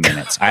 5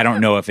 minutes. I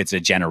don't know if it's a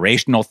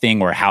generational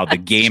thing or how the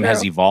game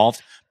has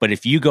evolved, but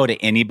if you go to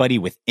anybody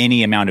with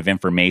any amount of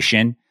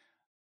information,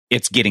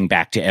 it's getting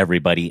back to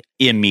everybody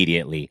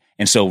immediately.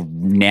 And so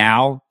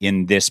now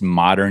in this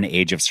modern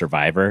age of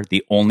Survivor,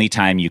 the only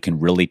time you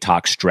can really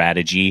talk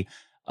strategy,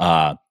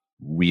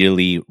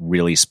 really,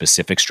 really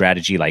specific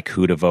strategy, like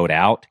who to vote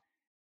out,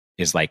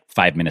 is like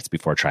 5 minutes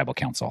before tribal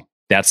council.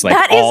 That's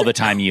like all the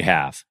time you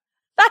have.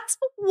 That's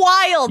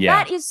wild.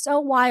 Yeah. That is so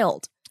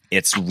wild.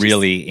 It's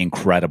really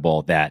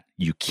incredible that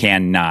you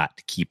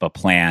cannot keep a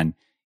plan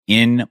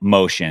in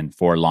motion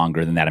for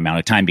longer than that amount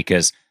of time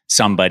because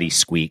somebody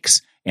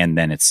squeaks and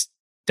then it's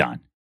done.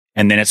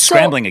 And then it's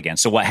scrambling again.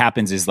 So what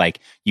happens is like,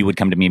 you would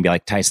come to me and be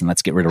like, Tyson,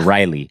 let's get rid of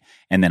Riley.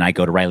 And then I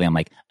go to Riley. I'm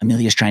like,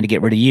 Amelia's trying to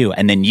get rid of you.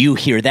 And then you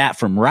hear that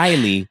from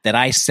Riley that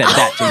I said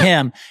that to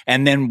him.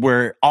 And then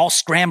we're all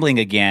scrambling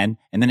again.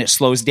 And then it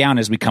slows down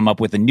as we come up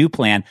with a new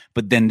plan.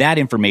 But then that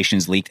information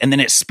is leaked and then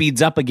it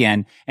speeds up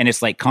again. And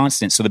it's like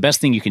constant. So the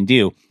best thing you can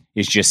do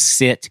is just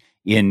sit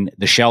in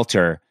the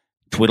shelter,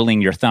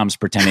 twiddling your thumbs,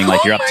 pretending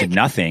like you're up to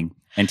nothing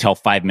until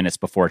 5 minutes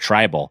before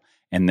tribal.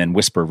 And then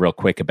whisper real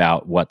quick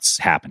about what's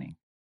happening.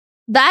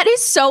 That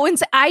is so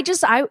insane.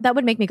 That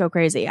would make me go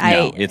crazy.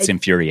 It's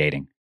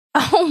infuriating.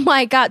 Oh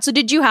my God. So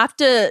did you have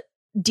to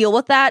deal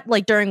with that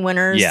like during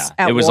Winners? Yeah,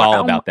 it was all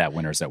about that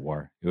Winners at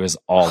War. It was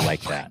all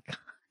like that.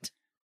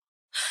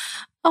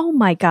 Oh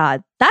my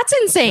God. That's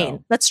insane.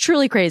 So, that's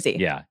truly crazy.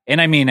 Yeah.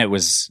 And I mean,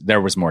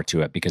 there was more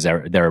to it because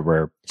there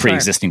were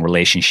pre-existing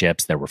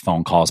relationships. There were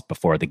phone calls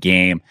before the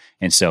game.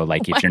 And so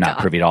like, if you're not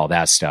privy to all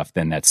that stuff,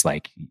 then that's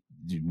like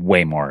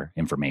way more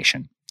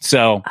information.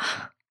 So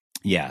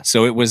yeah.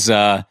 So it was,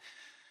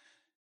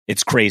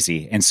 it's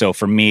crazy. And so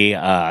for me,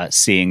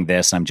 seeing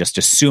this, I'm just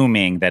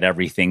assuming that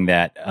everything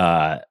that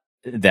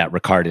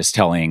Ricard is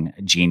telling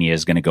Jeannie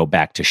is going to go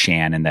back to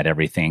Shan, and that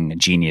everything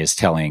Jeannie is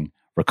telling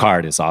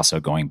Ricard is also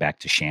going back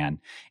to Shan.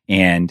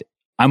 And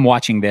I'm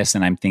watching this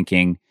and I'm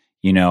thinking,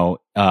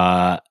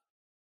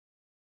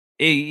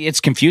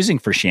 it's confusing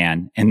for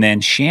Shan. And then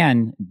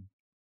Shan,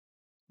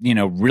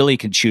 really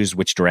could choose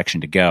which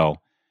direction to go.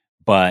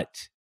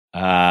 But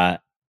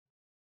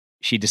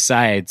she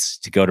decides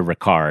to go to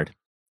Ricard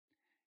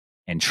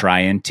and try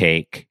and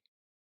take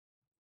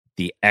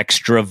the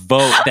extra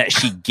vote that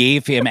she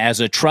gave him as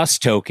a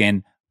trust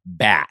token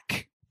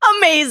back.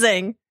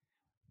 Amazing.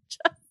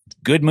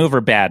 Good move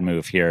or bad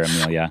move here,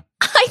 Amelia?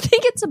 I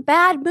think it's a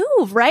bad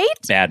move, right?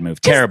 Bad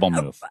move. Terrible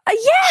move.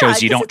 Yeah.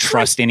 Shows you don't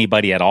trust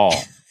anybody at all.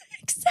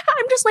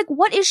 I'm just like,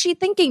 what is she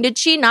thinking? Did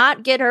she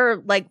not get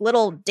her like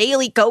little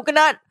daily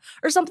coconut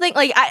or something?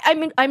 Like, I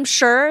mean, I'm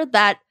sure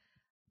that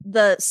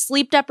the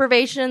sleep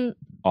deprivation,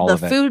 the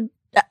food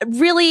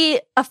really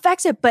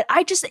affects it. But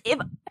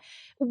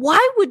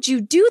why would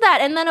you do that?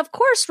 And then, of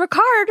course,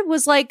 Ricard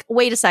was like,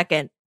 wait a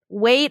second.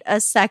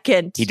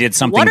 He did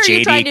something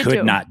JD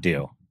could not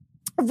do.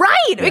 Right.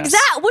 Yes.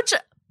 Exactly. Which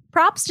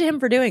props to him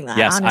for doing that.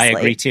 Yes, honestly. I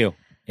agree too.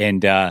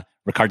 And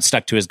Ricard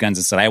stuck to his guns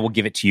and said, I will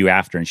give it to you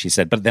after. And she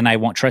said, but then I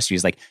won't trust you.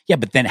 He's like, yeah,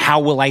 but then how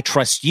will I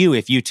trust you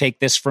if you take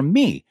this from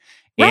me?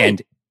 Right.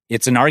 And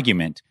it's an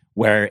argument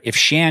where if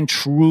Shan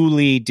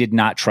truly did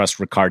not trust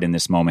Ricard in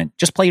this moment,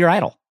 just play your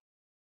idol.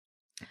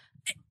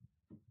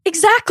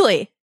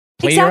 Exactly.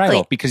 Play your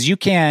idol, because you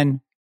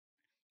can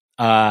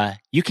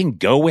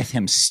go with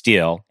him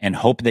still and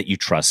hope that you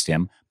trust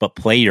him, but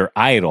play your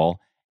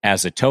idol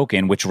as a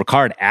token, which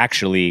Ricard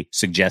actually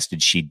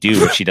suggested she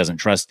do if she doesn't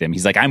trust him.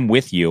 He's like, I'm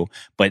with you,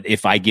 but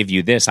if I give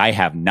you this, I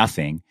have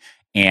nothing.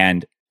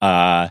 And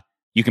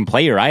you can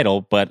play your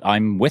idol, but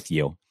I'm with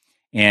you.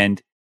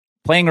 And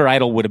playing her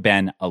idol would have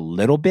been a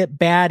little bit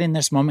bad in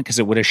this moment because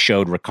it would have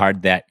showed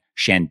Ricard that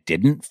Shan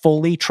didn't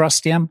fully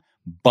trust him,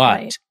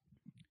 but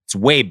it's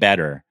way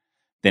better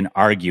than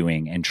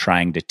arguing and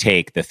trying to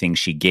take the thing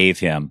she gave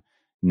him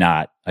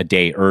not a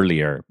day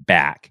earlier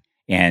back.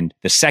 And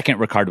the second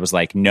Ricard was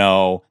like,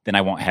 no, then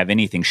I won't have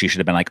anything. She should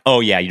have been like, oh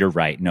yeah, you're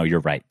right. No, you're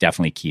right.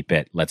 Definitely keep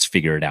it. Let's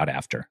figure it out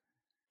after.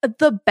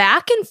 The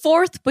back and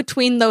forth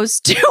between those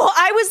two,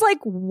 I was like,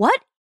 what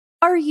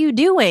are you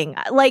doing?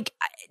 Like,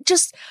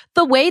 just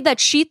the way that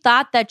she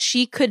thought that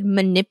she could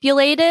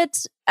manipulate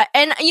it.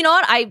 And you know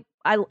what?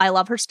 I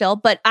love her still,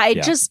 but I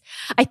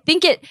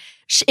think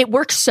it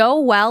works so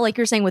well, like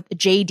you're saying with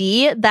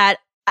JD, that,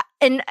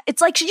 and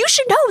it's like, you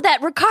should know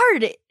that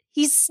Ricard,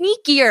 he's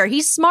sneakier,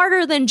 he's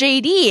smarter than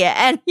JD,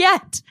 and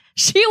yet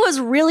she was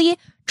really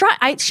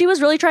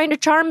trying to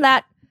charm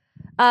that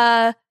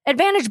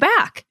advantage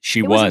back.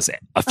 She was.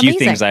 A few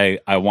things I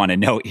want to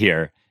note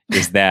here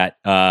is that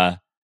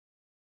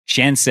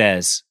Shan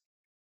says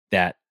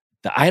that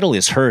the idol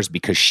is hers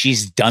because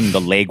she's done the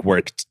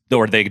legwork,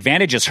 or the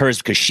advantage is hers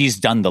because she's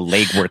done the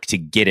legwork to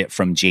get it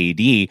from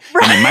JD.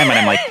 Right. And in my mind,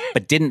 I'm like,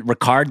 but didn't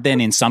Ricard then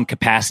in some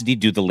capacity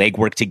do the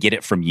legwork to get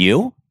it from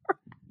you?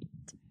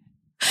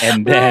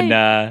 And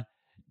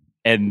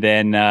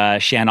then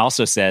Shan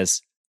also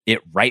says,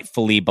 it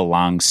rightfully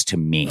belongs to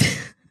me.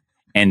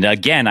 And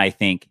again, I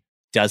think,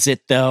 does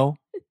it though?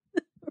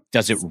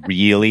 Does it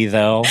really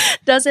though?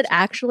 Does it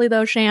actually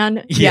though,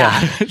 Shan? Yeah.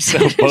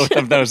 So both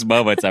of those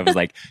moments, I was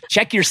like,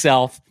 check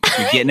yourself.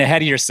 You're getting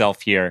ahead of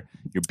yourself here.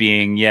 You're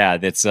being, I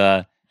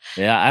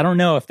don't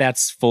know if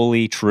that's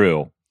fully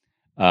true.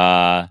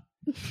 And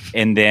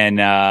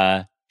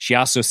then she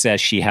also says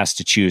she has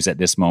to choose at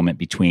this moment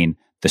between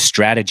the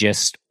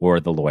strategist or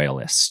the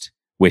loyalist,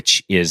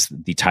 which is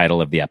the title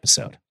of the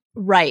episode.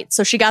 Right.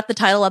 So she got the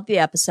title of the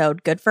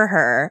episode. Good for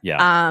her.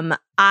 Yeah.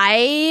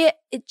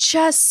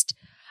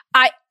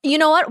 You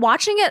know what?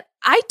 Watching it,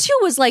 I too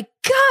was like,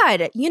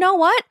 God, you know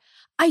what?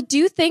 I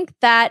do think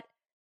that,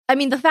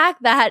 the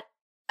fact that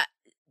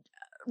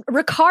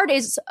Ricard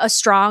is a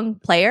strong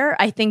player,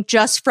 I think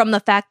just from the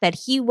fact that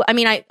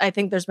I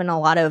think there's been a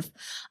lot of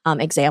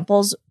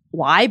examples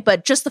why,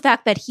 but just the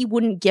fact that he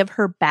wouldn't give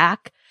her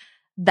back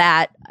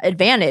that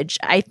advantage,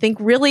 I think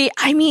really,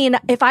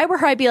 if I were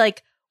her, I'd be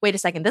like, wait a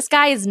second, this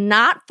guy is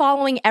not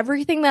following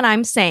everything that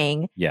I'm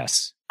saying.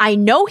 Yes. I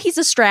know he's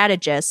a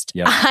strategist.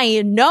 Yep.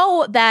 I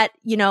know that,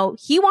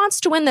 he wants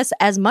to win this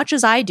as much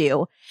as I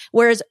do.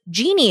 Whereas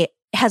Jeannie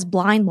has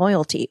blind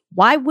loyalty.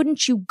 Why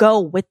wouldn't you go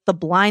with the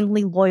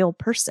blindly loyal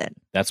person?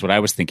 That's what I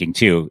was thinking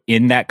too.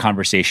 In that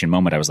conversation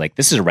moment, I was like,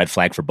 this is a red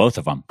flag for both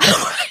of them.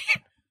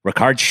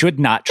 Ricard should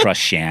not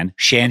trust Shan.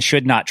 Shan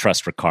should not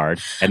trust Ricard.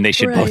 And they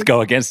should both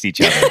go against each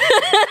other.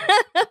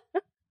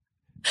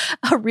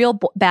 A real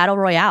battle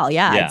royale.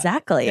 Yeah,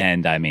 exactly.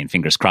 And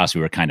fingers crossed,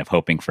 we were kind of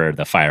hoping for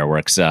the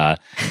fireworks. And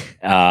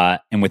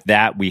with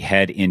that, we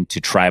head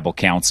into Tribal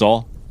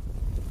Council.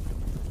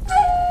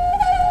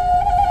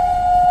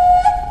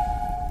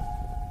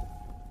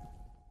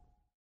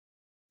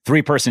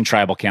 Three-person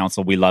Tribal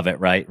Council. We love it,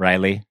 right,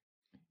 Riley?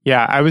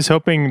 Yeah, I was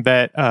hoping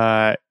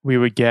that we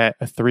would get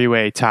a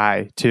three-way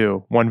tie,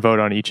 too. One vote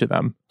on each of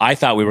them. I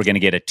thought we were going to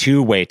get a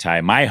two-way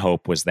tie. My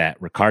hope was that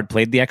Ricard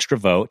played the extra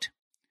vote,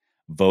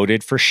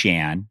 voted for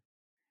Shan.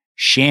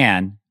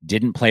 Shan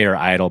didn't play her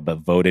idol, but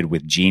voted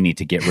with Jeannie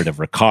to get rid of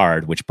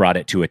Ricard, which brought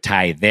it to a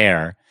tie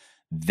there.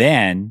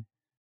 Then,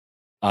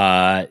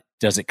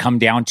 does it come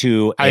down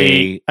to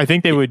I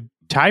think they would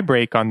tie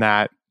break on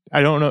that.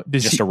 I don't know.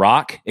 A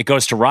rock? It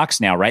goes to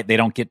rocks now, right? They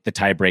don't get the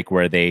tie break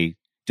where do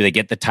they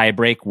get the tie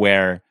break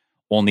where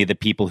only the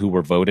people who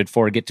were voted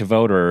for get to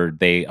vote, or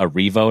a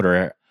revote,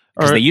 or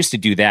because they used to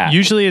do that.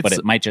 Usually, but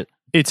it might just.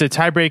 It's a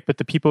tie break, but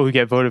the people who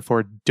get voted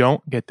for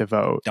don't get to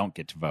vote.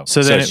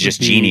 So then it's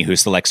just Jeannie who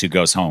selects who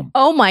goes home.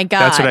 Oh my God.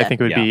 That's what I think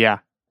it would be, yeah.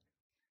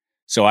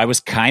 So I was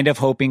kind of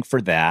hoping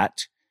for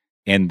that.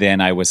 And then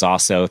I was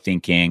also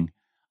thinking,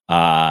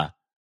 and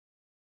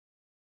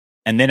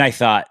then I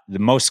thought, the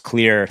most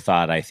clear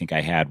thought I think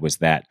I had was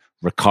that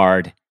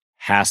Ricard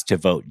has to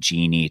vote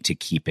Jeannie to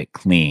keep it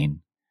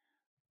clean.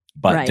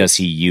 But does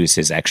he use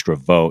his extra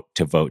vote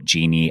to vote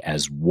Jeannie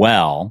as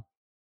well?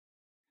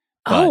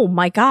 Oh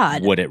my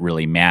God. Would it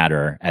really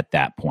matter at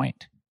that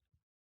point?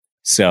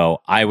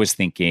 So I was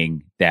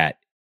thinking that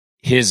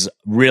his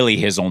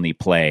only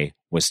play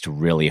was to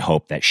really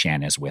hope that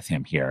Shan is with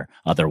him here.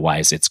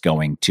 Otherwise, it's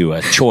going to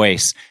a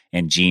choice,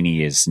 and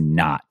Jeannie is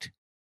not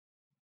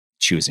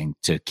choosing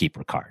to keep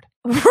Ricard.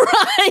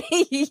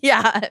 Right.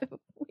 Yeah.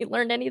 We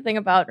learned anything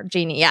about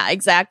Jeannie. Yeah,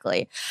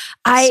 exactly.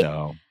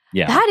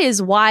 That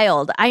is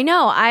wild. I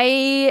know.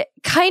 I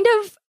kind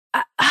of,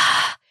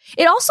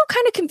 it also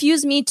kind of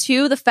confused me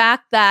too, the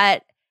fact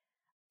that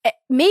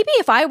maybe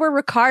if I were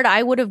Ricard,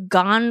 I would have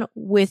gone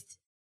with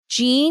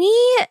Jeannie,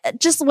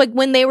 just like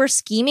when they were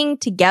scheming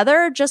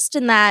together, just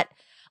in that,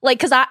 like,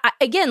 because I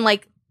again,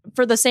 like,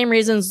 for the same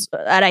reasons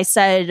that I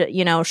said,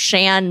 you know,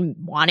 Shan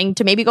wanting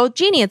to maybe go with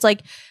Jeannie. It's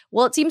like,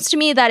 well, it seems to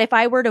me that if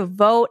I were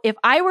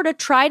to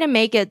try to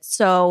make it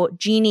so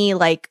Jeannie,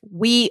 like,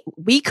 we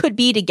could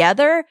be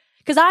together,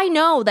 because I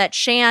know that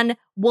Shan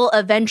will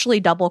eventually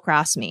double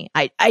cross me.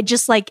 I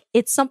just, like,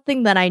 it's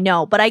something that I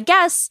know, but I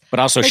guess.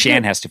 But also, like,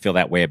 Shan has to feel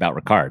that way about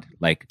Ricard.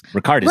 Like,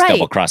 Ricard is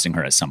double crossing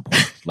her at some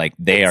point. Like,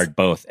 they are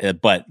both,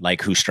 but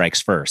like, who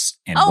strikes first,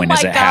 and when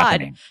is it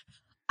happening?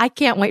 I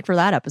can't wait for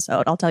that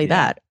episode. I'll tell you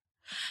that.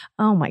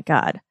 Oh my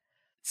God.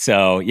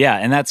 So yeah,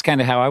 and that's kind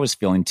of how I was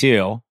feeling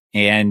too.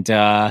 And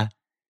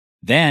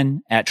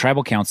then at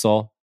Tribal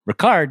Council,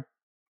 Ricard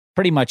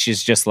pretty much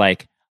is just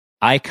like,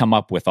 I come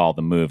up with all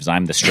the moves.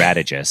 I'm the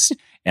strategist.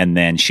 And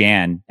then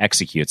Shan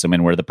executes them,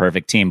 and we're the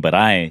perfect team. But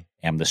I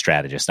am the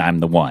strategist. I'm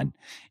the one.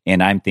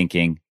 And I'm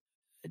thinking,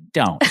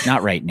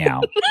 not right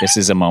now. This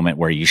is a moment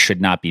where you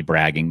should not be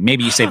bragging.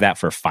 Maybe you save that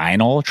for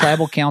final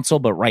Tribal Council,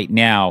 but right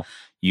now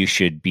you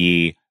should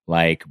be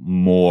like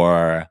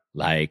more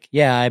like,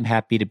 yeah, I'm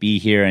happy to be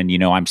here. And, you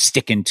know, I'm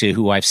sticking to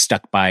who I've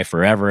stuck by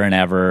forever and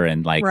ever.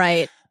 And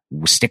like,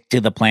 stick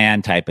to the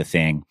plan type of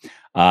thing.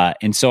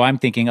 And so I'm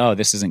thinking, oh,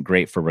 this isn't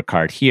great for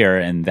Ricard here.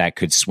 And that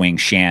could swing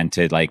Shan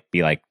to like,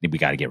 be like, we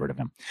got to get rid of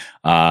him.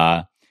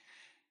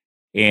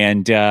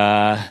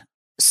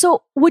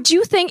 So would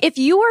you think, if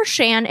you were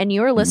Shan and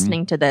you were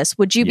listening to this,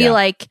 would you be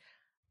like,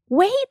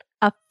 wait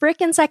a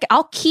freaking second,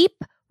 I'll keep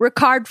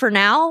Ricard for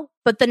now,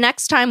 but the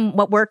next time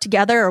we're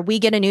together or we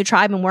get a new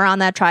tribe and we're on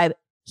that tribe,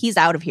 he's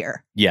out of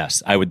here?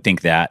 Yes, I would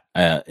think that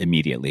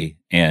immediately.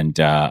 And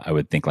I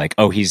would think like,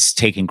 oh, he's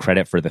taking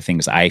credit for the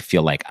things I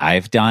feel like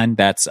I've done.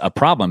 That's a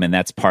problem. And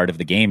that's part of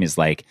the game, is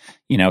like,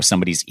 you know,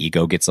 somebody's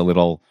ego gets a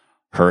little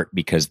hurt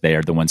because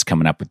they're the ones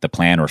coming up with the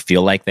plan, or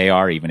feel like they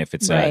are, even if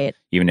it's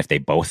even if they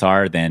both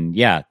are, then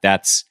yeah,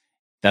 that's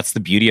the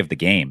beauty of the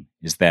game,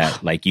 is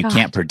that like you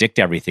can't predict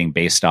everything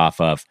based off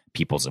of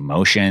people's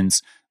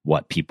emotions,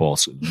 what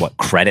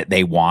credit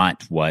they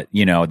want, what,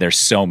 you know, there's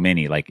so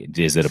many, like,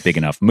 is it a big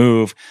enough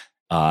move?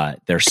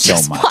 There's so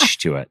much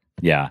to it.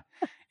 Yeah.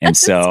 And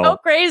so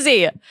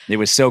crazy. It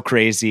was so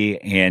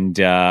crazy. And,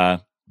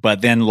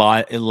 but then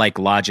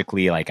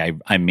logically, like,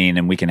 I mean,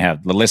 and we can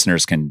have, the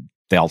listeners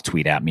they'll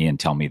tweet at me and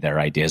tell me their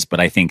ideas,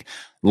 but I think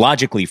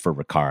logically for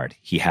Ricard,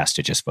 he has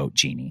to just vote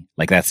Jeannie.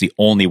 Like, that's the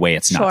only way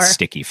it's not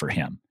sticky for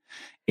him.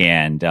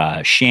 And,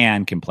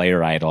 Shan can play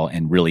her idol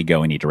and really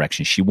go any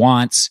direction she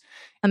wants.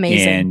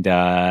 Amazing. And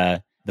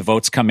the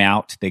votes come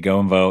out, they go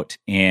and vote,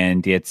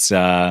 and it's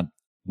 1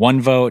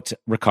 vote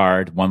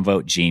Ricard, 1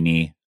 vote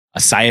Jeannie, a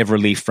sigh of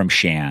relief from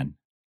Shan,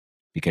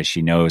 because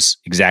she knows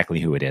exactly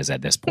who it is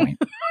at this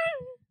point.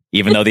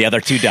 Even though the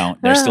other 2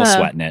 don't, they're still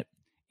sweating it.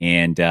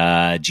 And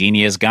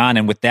Jeannie is gone.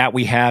 And with that,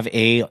 we have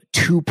a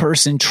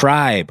 2-person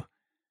tribe,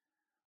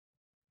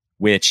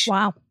 which,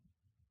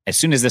 as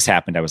soon as this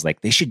happened, I was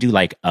like, they should do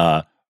like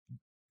a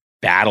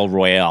battle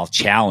royale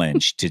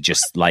challenge to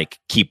just like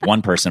keep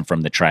one person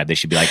from the tribe. They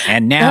should be like,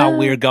 and now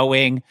we're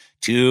going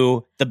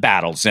to the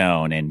battle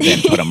zone, and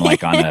then put them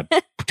like on a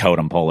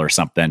totem pole or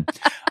something.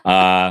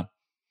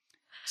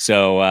 So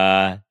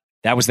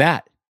that was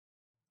that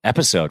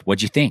episode.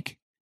 What'd you think?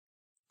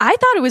 I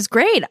thought it was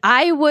great.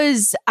 I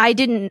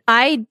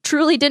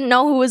truly didn't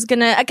know who was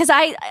gonna, because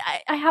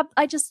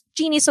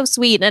Jeannie's so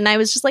sweet, and I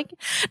was just like,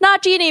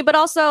 not Jeannie, but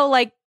also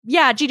like,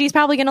 yeah, Jeannie's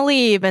probably going to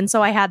leave. And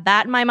so I had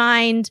that in my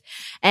mind.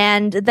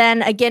 And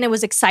then again, it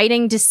was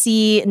exciting to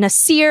see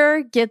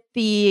Nasir get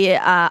the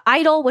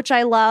idol, which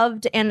I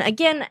loved. And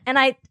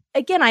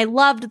I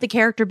loved the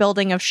character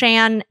building of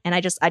Shan. And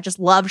I just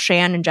love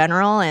Shan in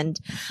general. And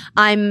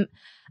I'm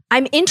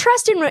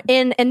interested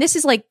in, and this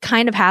is like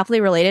kind of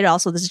halfly related.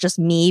 Also, this is just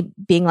me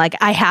being like,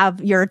 I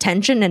have your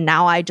attention and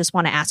now I just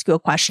want to ask you a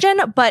question.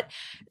 But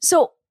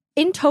so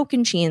in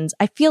Tocantins,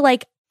 I feel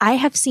like I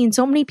have seen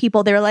so many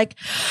people, they're like,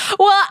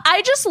 well,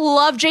 I just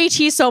love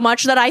JT so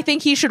much that I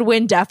think he should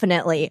win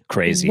definitely.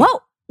 Crazy.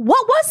 What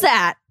was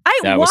that?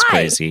 That was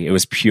crazy. It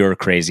was pure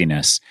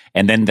craziness.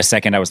 And then the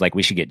second I was like,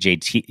 we should get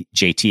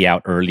JT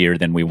out earlier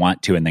than we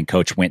want to. And then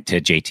coach went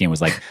to JT and was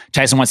like,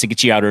 Tyson wants to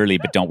get you out early,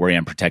 but don't worry,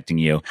 I'm protecting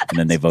you. And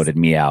then they voted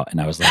me out. And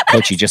I was like,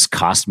 coach, you just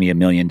cost me $1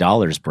 million,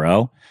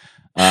 bro.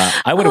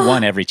 I would have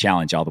won every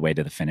challenge all the way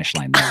to the finish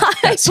line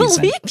that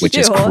season, which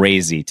is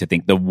crazy to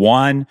think. The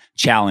one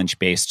challenge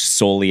based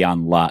solely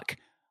on luck,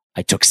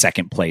 I took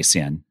second place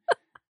in.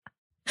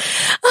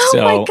 Oh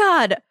my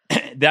God.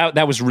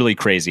 That was really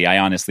crazy.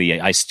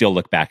 I still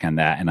look back on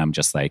that and I'm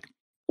just like,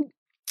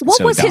 what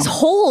so was dumb. his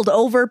hold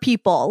over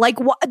people? Like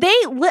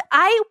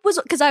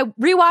because I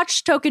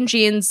rewatched Token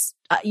Jeans,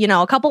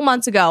 a couple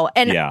months ago,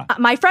 and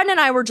my friend and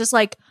I were just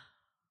like,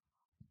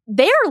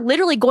 they are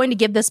literally going to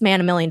give this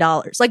man $1 million.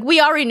 Like, we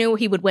already knew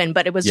he would win,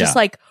 but it was just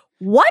like,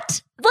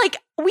 what? Like,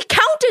 we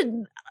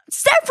counted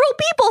several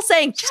people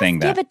saying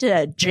give it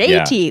to JT.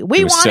 Yeah.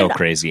 It was so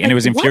crazy, and it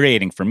was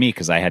infuriating for me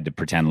because I had to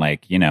pretend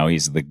like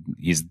he's the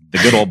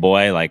good old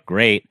boy. Like,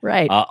 great,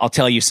 right? I'll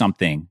tell you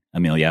something,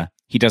 Amelia.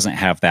 He doesn't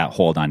have that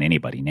hold on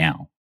anybody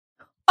now.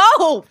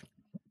 Oh,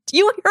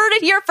 you heard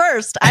it here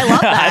first. I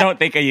love that. I don't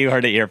think you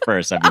heard it here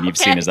first. I mean, you've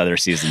seen his other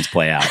seasons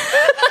play out.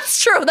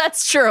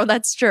 That's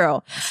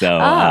true.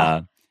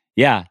 So,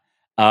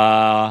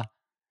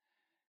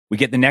 we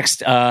get the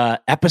next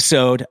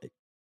episode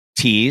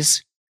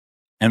tease,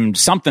 and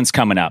something's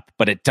coming up,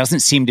 but it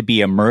doesn't seem to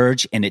be a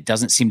merge, and it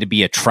doesn't seem to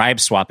be a tribe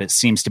swap. It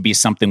seems to be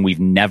something we've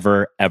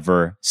never,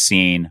 ever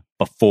seen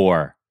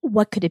before.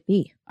 What could it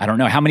be? I don't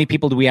know. How many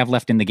people do we have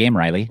left in the game,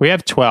 Riley? We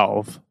have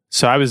 12.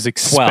 So I was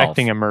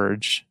expecting a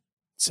merge.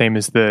 Same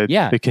as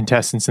the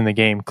contestants in the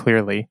game,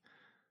 clearly.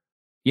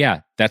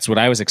 Yeah, that's what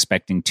I was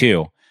expecting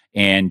too.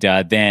 And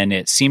then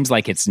it seems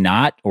like it's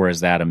not, or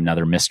is that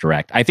another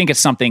misdirect? I think it's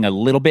something a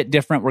little bit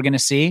different we're going to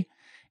see.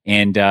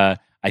 And I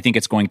think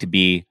it's going to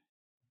be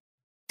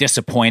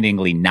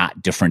disappointingly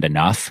not different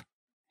enough.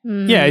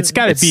 Yeah, it's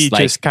got to be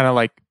just kind of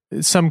like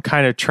some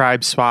kind of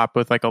tribe swap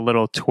with like a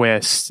little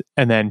twist,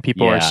 and then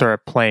people are sort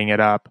of playing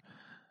it up.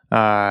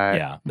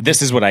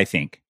 This is what I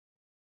think.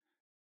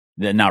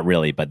 Not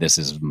really, but this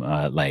is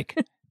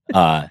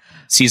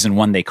season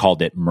 1, they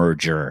called it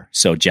merger.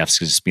 So Jeff's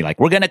just be like,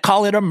 we're going to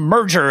call it a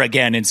merger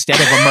again instead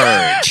of a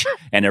merge.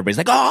 And everybody's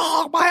like,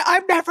 oh,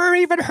 I've never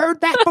even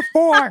heard that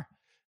before.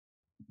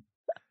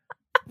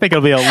 I think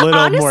it'll be a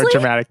little more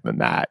dramatic than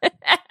that.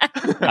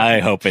 I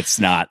hope it's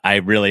not. I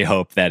really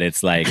hope that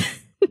it's like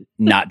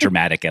not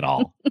dramatic at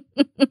all.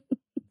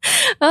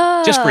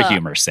 Just for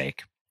humor's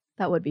sake.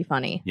 That would be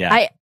funny.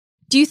 Yeah.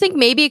 Do you think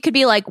maybe it could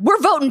be like, we're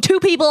voting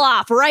 2 people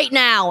off right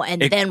now, and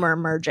then we're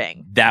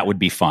merging? That would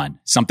be fun.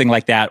 Something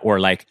like that. Or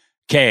like,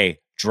 okay,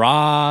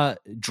 draw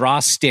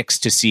sticks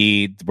to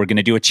see, we're going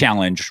to do a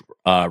challenge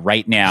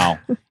right now,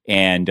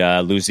 and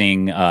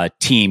losing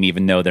team,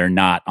 even though they're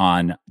not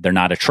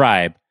a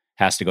tribe,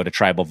 has to go to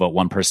tribal, vote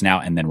one person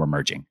out, and then we're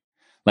merging.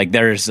 Like,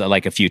 there's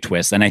like a few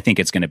twists, and I think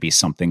it's going to be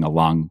something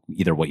along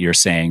either what you're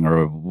saying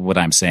or what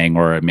I'm saying,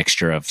 or a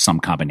mixture of some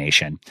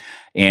combination.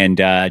 And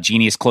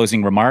Jeannie's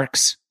closing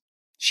remarks,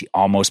 she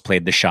almost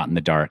played the shot in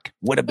the dark.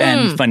 Would have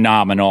been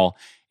phenomenal.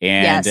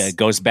 And it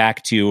goes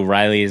back to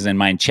Riley's and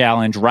mine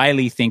challenge.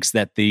 Riley thinks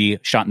that the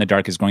shot in the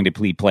dark is going to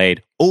be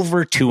played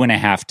over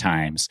 2.5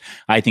 times.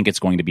 I think it's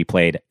going to be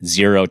played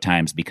 0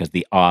 times because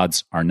the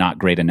odds are not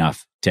great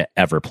enough to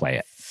ever play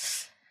it.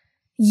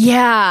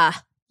 Yeah.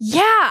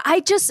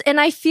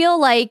 I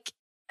feel like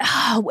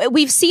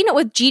we've seen it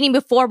with Jeannie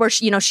before, where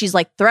she's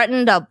like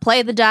threatened to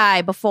play the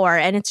die before,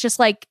 and it's just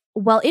like,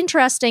 well,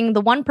 interesting.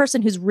 The one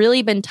person who's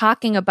really been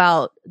talking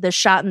about the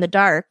shot in the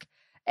dark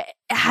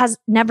has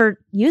never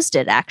used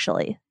it,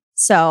 actually.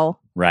 So,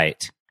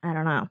 right. I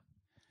don't know.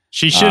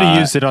 She should have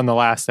used it on the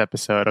last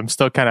episode. I'm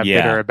still kind of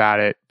bitter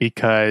about it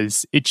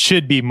because it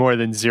should be more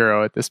than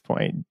 0 at this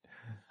point.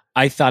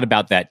 I thought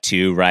about that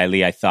too,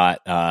 Riley. I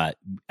thought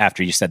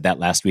after you said that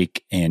last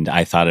week, and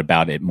I thought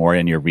about it more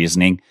in your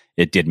reasoning,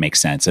 it did make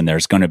sense. And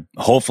there's going to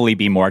hopefully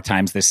be more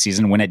times this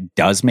season when it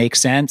does make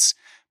sense,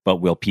 but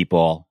will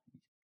people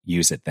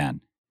use it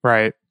then?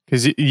 Right.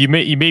 Because you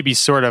may be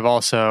sort of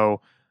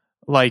also,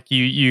 like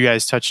you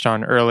guys touched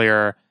on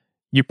earlier,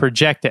 you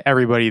project to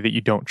everybody that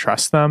you don't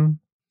trust them.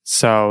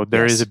 So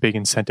there is a big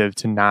incentive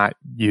to not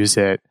use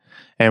it.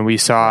 And we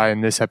saw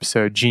in this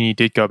episode, Jeannie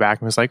did go back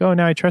and was like, oh,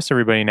 now I trust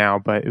everybody now.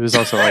 But it was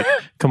also like,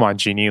 come on,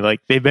 Jeannie,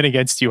 like they've been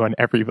against you on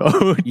every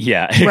vote.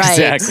 Yeah,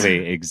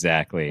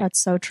 exactly. That's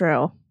so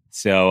true.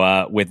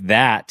 So with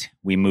that,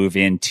 we move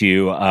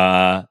into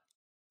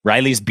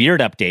Riley's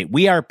beard update.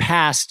 We are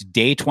past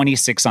day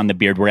 26 on the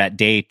beard. We're at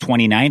day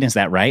 29. Is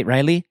that right,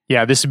 Riley?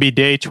 Yeah, this would be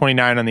day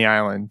 29 on the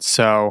island.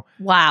 So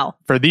wow,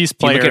 for these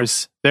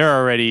players, they're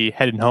already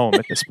heading home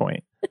at this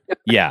point.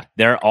 Yeah,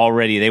 they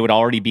would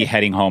already be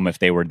heading home if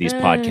they were these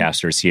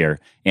podcasters here.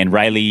 And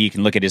Riley, you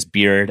can look at his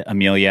beard,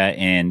 Amelia,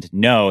 and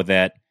know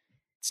that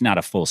it's not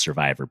a full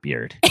Survivor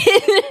beard.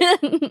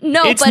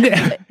 It's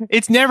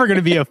never going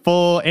to be a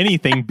full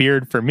anything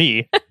beard for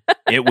me.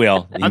 It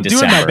will in I'm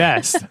December. Doing my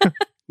best.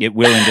 It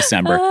will in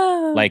December.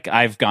 Like,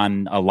 I've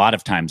gone a lot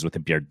of times with a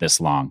beard this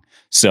long.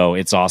 So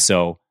it's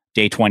also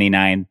day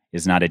 29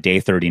 is not a day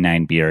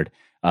 39 beard,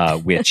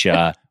 which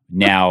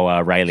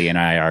now Riley and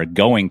I are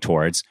going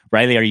towards.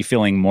 Riley, are you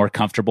feeling more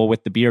comfortable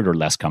with the beard or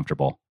less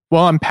comfortable?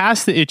 Well, I'm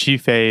past the itchy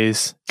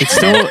phase.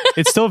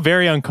 It's still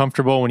very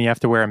uncomfortable when you have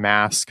to wear a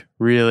mask.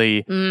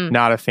 Really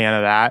not a fan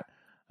of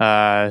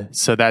that.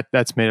 So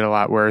that's made it a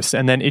lot worse.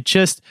 And then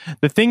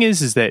the thing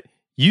is that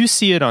you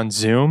see it on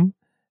Zoom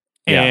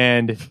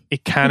and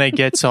it kind of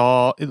gets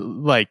all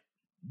like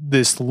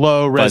this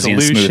low Fuzzy and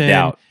resolution. smoothed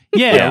out.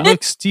 Yeah, it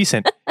looks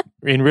decent.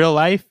 In real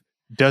life,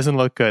 doesn't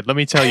look good. Let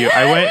me tell you,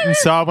 I went and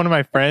saw one of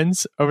my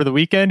friends over the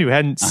weekend who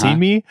hadn't seen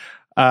me.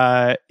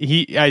 I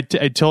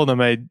told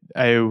him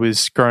I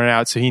was growing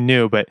out, so he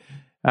knew, but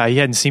he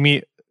hadn't seen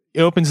me. He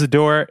opens the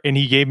door and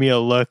he gave me a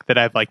look that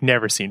I've like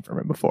never seen from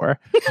him before.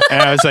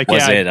 And I was like,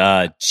 was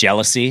it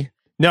jealousy?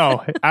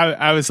 No,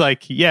 I was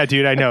like, yeah,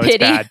 dude, I know it's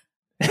bad.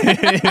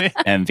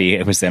 Envy.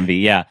 It was envy.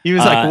 Yeah. He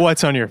was like,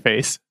 what's on your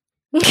face?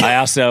 I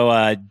also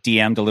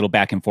DM'd a little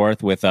back and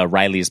forth with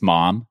Riley's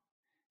mom.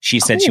 She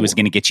said she was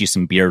going to get you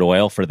some beard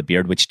oil for the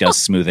beard, which does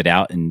smooth it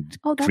out and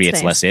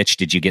creates less itch.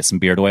 Did you get some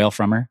beard oil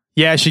from her?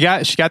 Yeah, she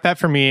got that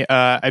for me.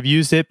 I've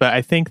used it, but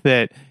I think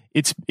that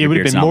it would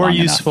have been more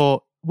useful.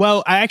 Enough.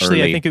 Well, I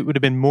think it would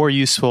have been more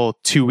useful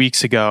 2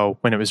 weeks ago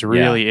when it was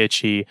really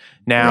itchy.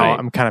 Now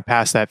I'm kind of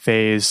past that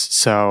phase,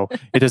 so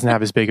it doesn't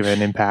have as big of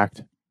an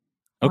impact.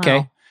 Okay.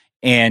 Wow.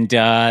 And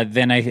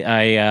then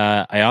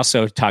I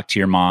also talked to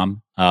your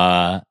mom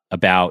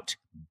about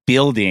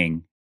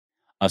building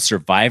a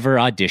Survivor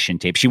audition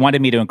tape. She wanted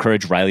me to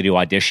encourage Riley to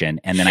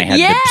audition, and then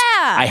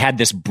I had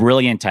this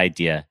brilliant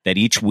idea that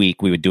each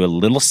week we would do a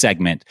little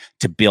segment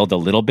to build a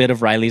little bit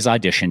of Riley's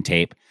audition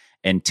tape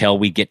until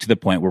we get to the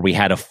point where we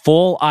had a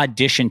full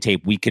audition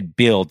tape we could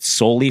build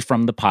solely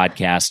from the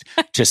podcast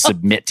to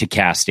submit to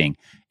casting.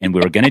 And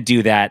we were going to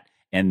do that.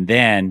 And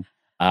then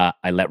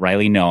I let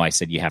Riley know. I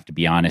said, you have to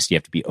be honest. You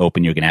have to be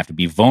open. You're going to have to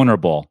be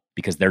vulnerable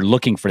because they're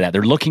looking for that.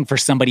 They're looking for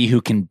somebody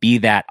who can be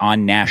that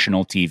on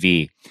national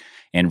TV.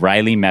 And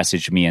Riley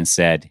messaged me and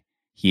said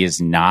he is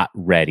not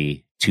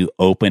ready to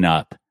open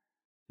up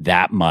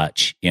that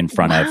much in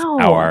front of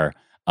our,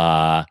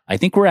 I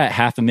think we're at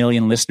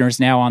 500,000 listeners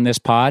now on this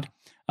pod.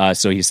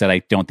 So he said, I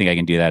don't think I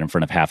can do that in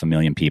front of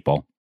 500,000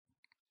 people.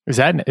 Is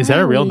that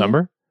a real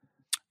number?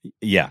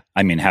 Yeah.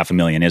 I mean,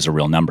 500,000 is a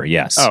real number.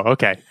 Yes. Oh,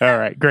 okay. All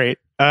right, great.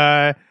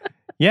 Yeah,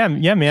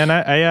 man.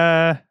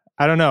 I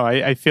don't know.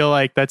 I feel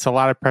like that's a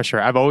lot of pressure.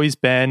 I've always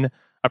been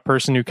a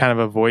person who kind of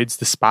avoids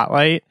the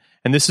spotlight.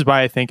 And this is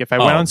why I think if I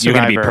went on Survivor...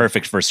 You're going to be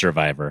perfect for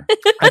Survivor.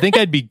 I think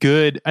I'd be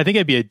good. I think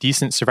I'd be a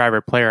decent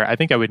Survivor player. I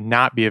think I would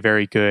not be a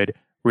very good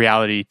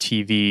reality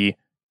TV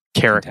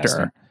character.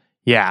 Contestant.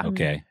 Yeah.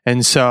 Okay.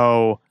 And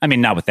so... I mean,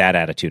 not with that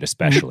attitude,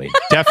 especially.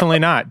 Definitely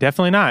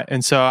not.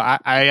 And so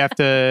I have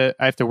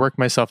to work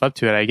myself up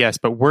to it, I guess.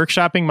 But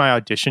workshopping my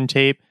audition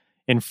tape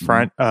in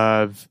front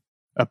of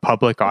a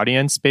public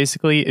audience,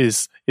 basically,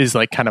 is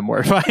like kind of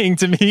mortifying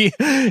to me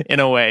in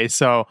a way.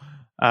 So...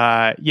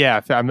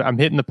 I'm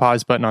hitting the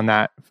pause button on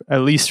that,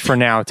 at least for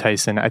now,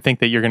 Tyson. I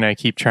think that you're going to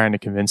keep trying to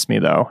convince me,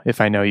 though,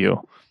 if I know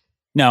you.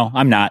 No,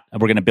 I'm not.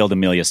 We're going to build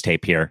Amelia's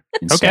tape here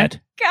instead.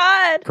 Okay.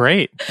 God.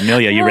 Great.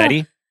 Amelia, you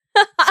ready?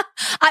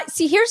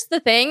 See, here's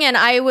the thing. And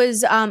I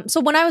was, so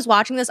when I was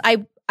watching this,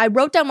 I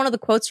wrote down one of the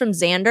quotes from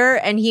Xander,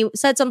 and he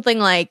said something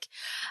like,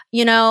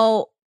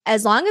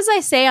 as long as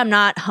I say I'm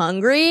not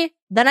hungry,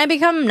 then I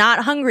become not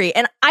hungry.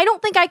 And I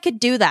don't think I could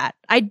do that.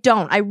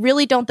 I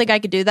really don't think I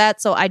could do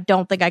that. So I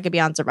don't think I could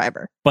be on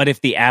Survivor. But if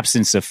the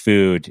absence of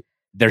food,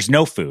 there's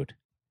no food.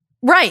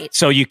 Right.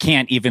 So you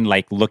can't even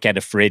like look at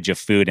a fridge of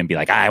food and be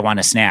like, I want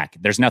a snack.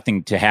 There's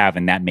nothing to have,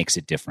 and that makes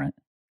it different.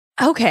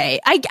 Okay.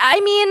 I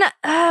mean,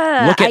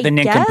 look at the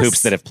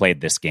nincompoops that have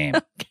played this game.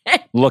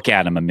 Okay. Look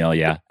at them,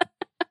 Amelia.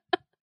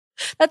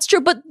 That's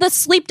true. But the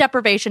sleep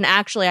deprivation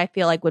actually, I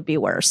feel like would be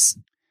worse.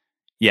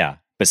 Yeah.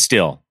 But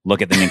still,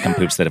 look at the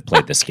nincompoops that have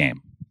played this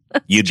game.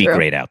 You'd be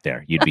great out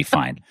there. You'd be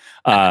fine.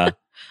 But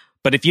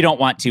if you don't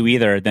want to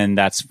either, then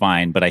that's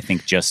fine. But I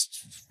think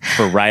just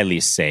for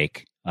Riley's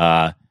sake,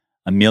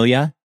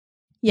 Amelia,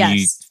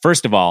 yes.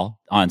 First of all,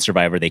 on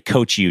Survivor, they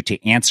coach you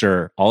to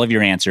answer all of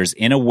your answers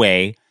in a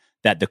way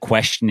that the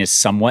question is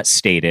somewhat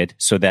stated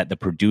so that the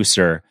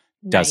producer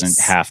doesn't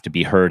have to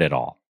be heard at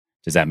all.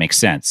 Does that make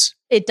sense?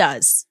 It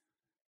does.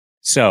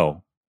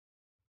 So,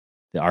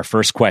 our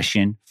first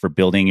question for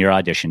building your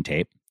audition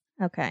tape.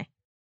 Okay.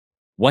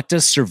 What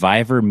does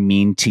Survivor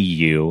mean to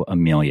you,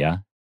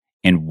 Amelia?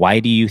 And why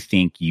do you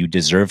think you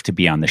deserve to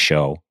be on the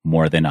show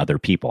more than other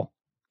people?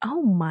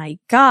 Oh my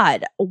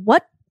God.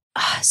 What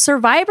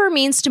Survivor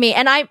means to me.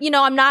 And I'm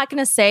not going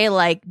to say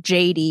like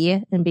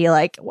JD and be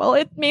like, well,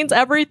 it means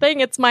everything.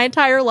 It's my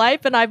entire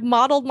life. And I've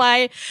modeled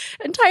my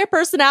entire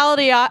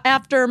personality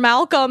after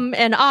Malcolm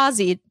and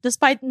Ozzy,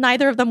 despite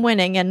neither of them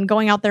winning and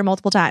going out there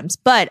multiple times.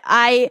 But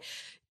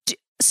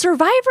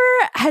Survivor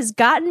has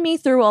gotten me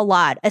through a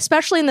lot,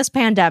 especially in this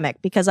pandemic,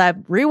 because I've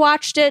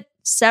rewatched it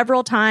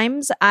several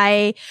times.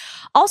 I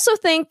also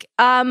think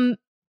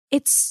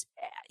it's,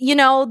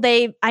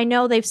 I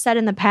know they've said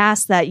in the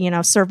past that,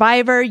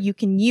 Survivor, you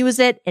can use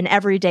it in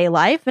everyday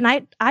life. And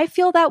I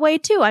feel that way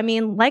too. I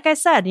mean, like I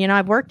said,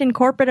 I've worked in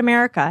corporate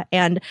America,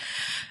 and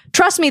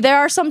trust me, there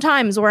are some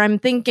times where I'm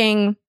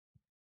thinking,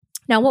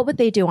 now, what would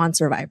they do on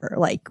Survivor?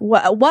 Like,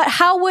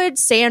 how would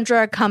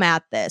Sandra come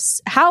at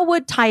this? How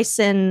would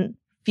Tyson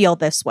feel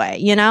this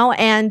way,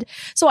 And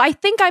so I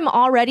think I'm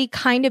already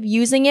kind of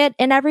using it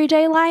in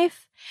everyday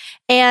life.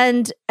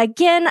 And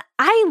again,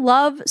 I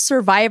love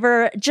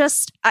Survivor.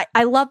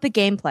 I love the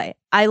gameplay.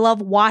 I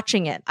love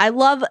watching it.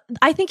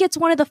 I think it's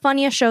one of the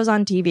funniest shows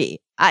on TV.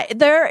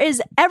 There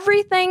is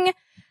everything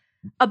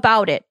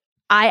about it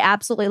I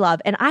absolutely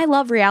love. And I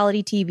love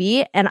reality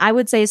TV. And I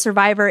would say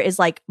Survivor is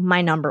like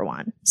my number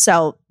one.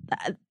 So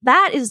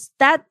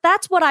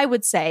that's what I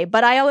would say.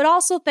 But I would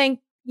also think,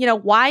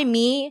 why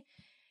me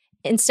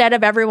instead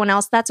of everyone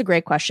else? That's a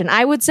great question.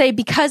 I would say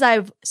because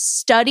I've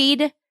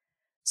studied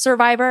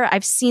Survivor,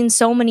 I've seen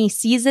so many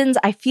seasons,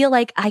 I feel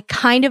like I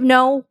kind of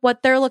know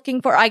what they're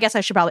looking for. I guess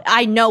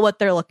I know what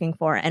they're looking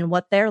for, and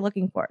what they're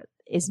looking for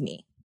is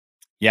me.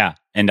 Yeah.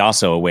 And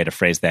also a way to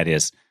phrase that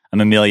is, I'm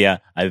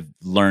Amelia. I've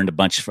learned a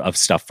bunch of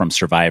stuff from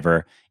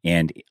Survivor,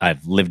 and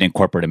I've lived in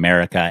corporate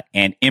America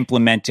and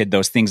implemented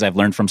those things I've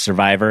learned from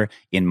Survivor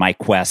in my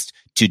quest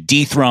to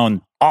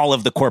dethrone all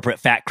of the corporate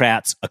fat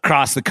crats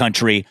across the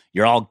country.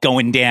 You're all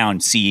going down,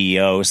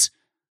 CEOs.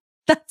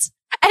 That's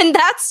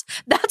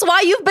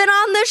why you've been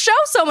on this show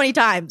so many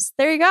times.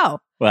 There you go.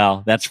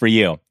 Well, that's for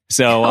you.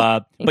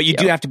 So, but you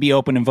do have to be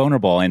open and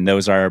vulnerable, and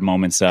those are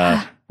moments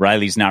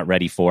Riley's not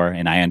ready for,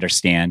 and I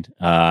understand.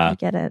 I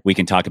get it. We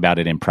can talk about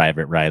it in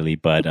private, Riley,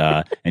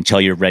 but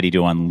until you're ready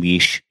to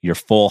unleash your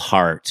full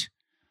heart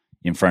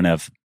in front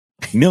of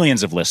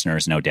millions of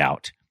listeners, no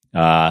doubt,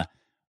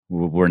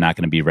 we're not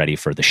going to be ready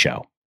for the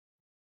show.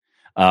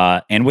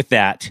 And with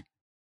that,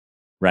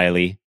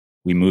 Riley,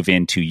 we move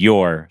into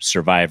your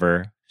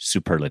Survivor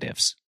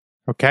superlatives.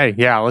 Okay,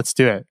 yeah, let's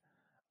do it.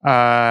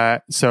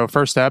 So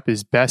first up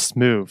is best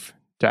move.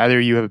 Do either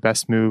of you have a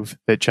best move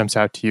that jumps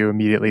out to you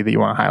immediately that you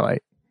want to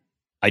highlight?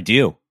 I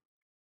do.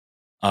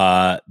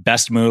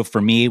 Best move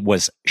for me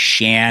was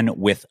Shan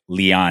with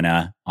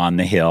Liana on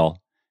the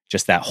hill.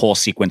 Just that whole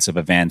sequence of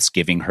events,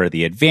 giving her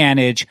the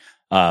advantage,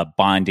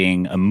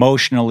 bonding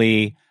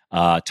emotionally,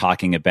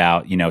 talking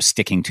about,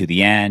 sticking to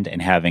the end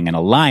and having an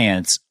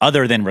alliance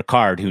other than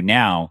Ricard, who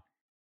now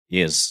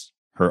is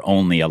her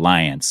only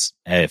alliance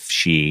if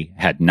she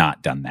had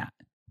not done that.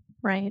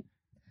 Right.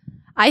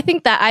 I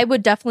think that I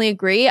would definitely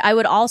agree. I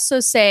would also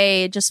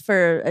say, just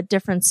for a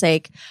different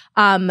sake,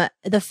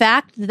 the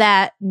fact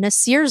that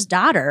Nasir's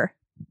daughter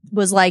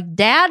was like,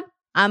 Dad,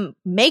 I'm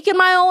making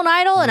my own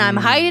idol and I'm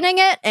hiding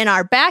it in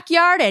our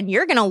backyard and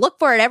you're going to look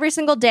for it every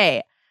single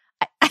day.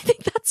 I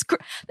think that's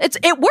great.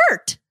 It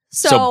worked.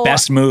 So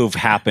best move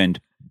happened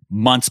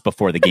months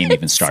before the game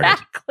even started.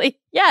 Exactly.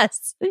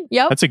 Yes.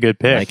 Yep. That's a good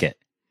pick. I like it.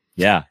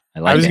 Yeah.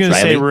 I was going to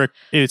say Riley?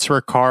 it's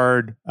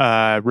Ricard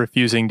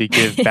refusing to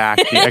give back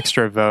the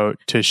extra vote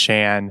to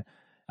Shan.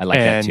 I like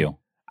that too.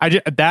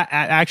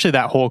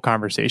 That whole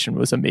conversation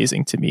was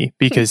amazing to me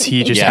because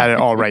he just had it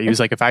all right. He was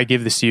like, if I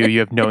give this to you, you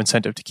have no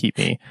incentive to keep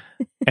me.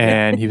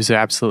 And he was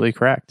absolutely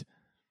correct.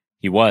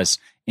 He was.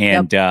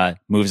 And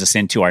moves us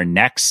into our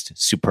next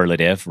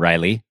superlative,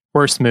 Riley.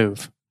 Worst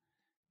move.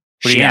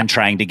 Shan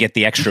trying to get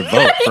the extra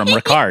vote from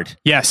Ricard.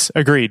 Yes,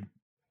 agreed.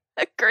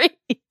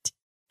 Agreed.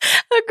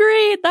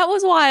 That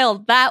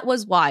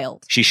was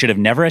wild. She should have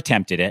never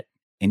attempted it.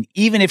 And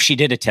even if she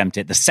did attempt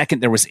it, the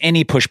second there was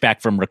any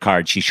pushback from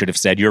Ricard, she should have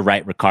said, "You're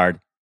right, Ricard.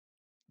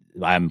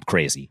 I'm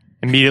crazy."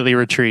 Immediately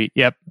retreat.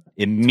 Yep.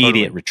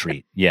 Immediate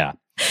retreat. Yeah.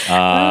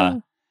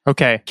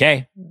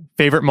 Okay.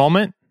 Favorite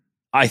moment?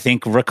 I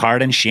think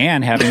Ricard and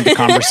Shan having the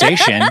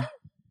conversation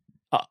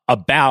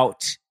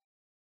about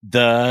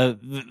the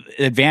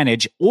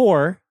advantage,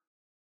 or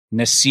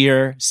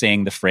Nasir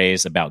saying the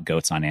phrase about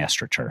goats on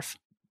AstroTurf.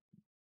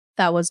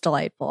 That was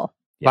delightful.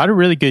 A lot of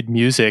really good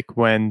music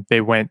when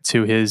they went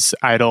to his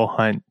idol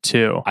hunt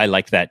too. I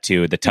liked that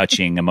too. The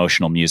touching,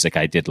 emotional music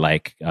I did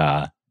like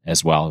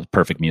as well.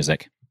 Perfect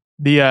music.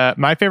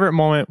 My favorite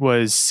moment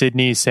was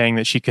Sydney saying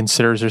that she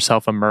considers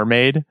herself a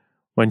mermaid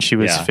when she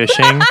was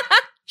fishing.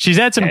 She's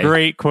had some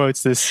great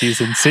quotes this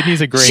season.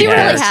 Sydney's a great She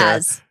character. really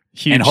has.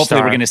 Huge and hopefully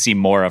star. we're going to see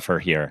more of her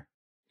here.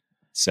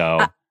 So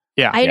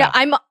I know.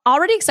 I'm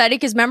already excited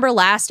because remember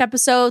last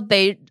episode,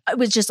 it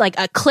was just like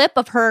a clip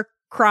of her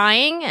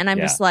crying, and I'm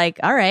just like,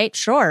 all right,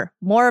 sure,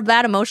 more of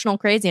that emotional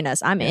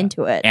craziness. I'm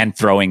into it. And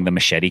throwing the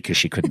machete because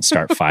she couldn't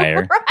start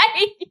fire.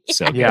 Right.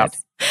 So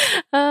Yes.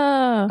 good.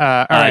 All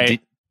right.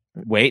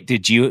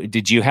 Did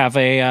you have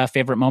a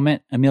favorite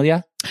moment,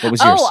 Amelia? What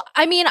was yours? Oh,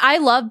 I mean, I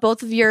love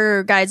both of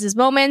your guys'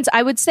 moments.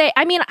 I would say,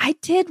 I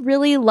did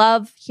really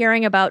love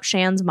hearing about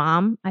Shan's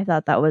mom. I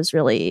thought that was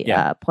really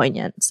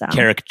poignant. So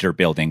Character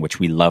building, which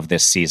we love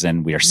this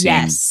season. We are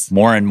seeing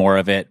more and more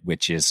of it,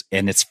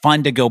 and it's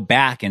fun to go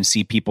back and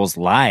see people's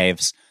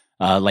lives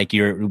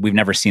we've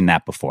never seen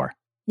that before.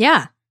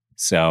 Yeah.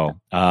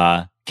 So,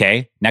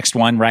 okay, next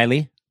one,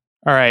 Riley.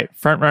 All right,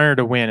 front runner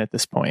to win at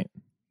this point.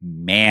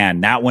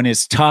 Man, that one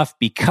is tough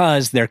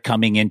because they're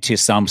coming into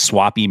some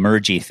swappy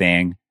mergy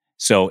thing.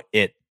 So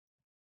it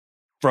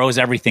throws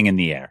everything in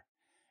the air.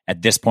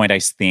 At this point, I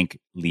think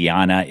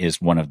Liana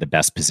is one of the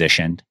best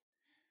positioned.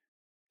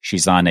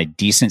 She's on a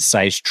decent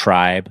sized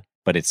tribe,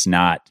 but it's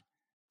not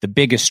the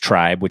biggest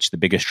tribe, which the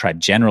biggest tribe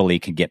generally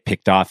can get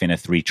picked off in a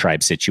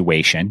 3-tribe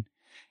situation.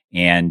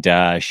 And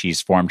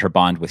she's formed her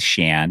bond with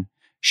Shan.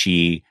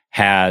 She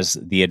has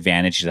the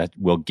advantage that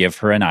will give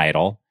her an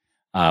idol.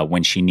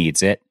 when she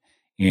needs it.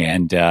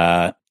 And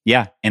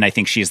and I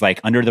think she's like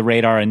under the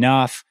radar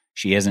enough.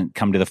 She hasn't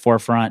come to the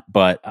forefront,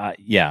 but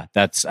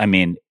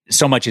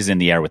so much is in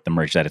the air with the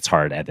merge that it's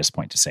hard at this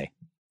point to say.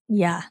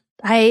 Yeah,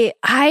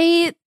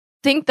 I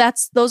think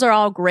those are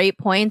all great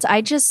points.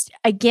 I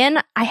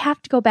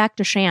have to go back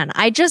to Shan.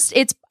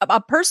 It's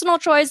a personal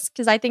choice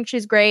because I think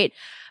she's great,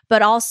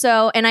 but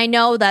also, and I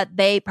know that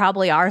they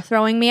probably are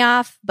throwing me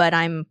off, but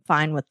I'm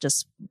fine with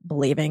just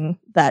believing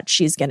that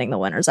she's getting the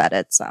winner's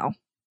edit. So.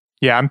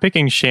 Yeah, I'm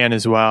picking Shan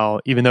as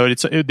well, even though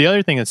the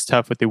other thing that's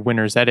tough with the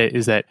winner's edit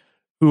is that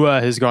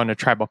Ua has gone to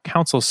tribal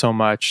council so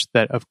much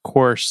that, of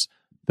course,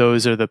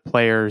 those are the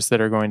players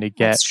that are going to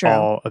get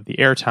all of the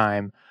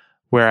airtime,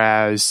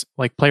 whereas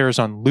like players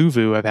on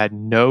Luvu have had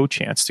no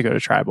chance to go to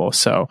tribal.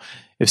 So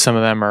if some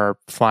of them are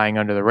flying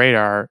under the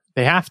radar,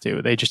 they have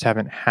to. They just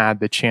haven't had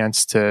the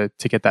chance to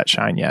get that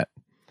shine yet.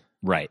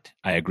 Right.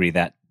 I agree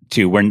that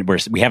too.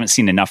 We haven't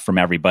seen enough from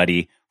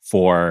everybody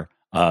for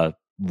a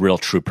real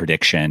true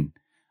prediction.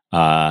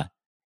 And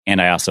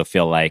I also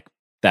feel like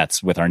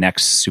that's with our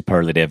next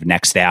superlative,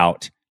 next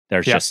out,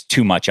 there's just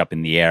too much up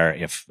in the air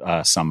if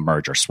some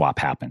merge or swap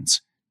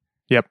happens.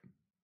 Yep.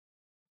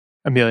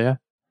 Amelia?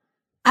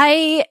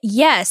 I'm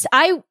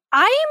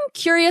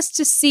curious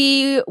to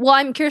see,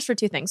 I'm curious for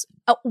two things.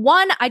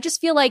 One, I just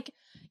feel like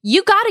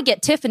you got to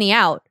get Tiffany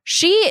out.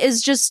 She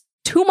is just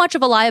too much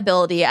of a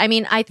liability. I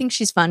mean, I think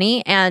she's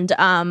funny, and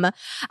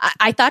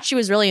I thought she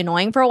was really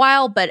annoying for a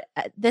while, but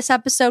this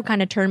episode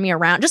kind of turned me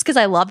around just because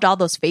I loved all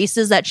those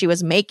faces that she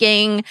was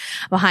making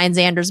behind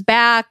Xander's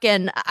back.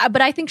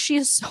 But I think she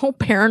is so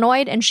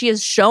paranoid, and she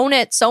has shown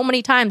it so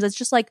many times. It's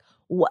just like,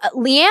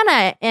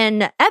 Leanna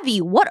and Evie,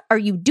 what are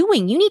you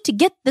doing? You need to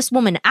get this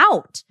woman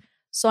out.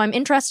 So I'm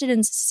interested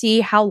in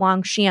see how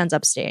long she ends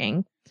up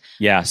staying.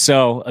 Yeah.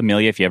 So,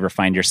 Amelia, if you ever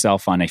find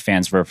yourself on a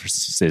fans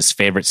versus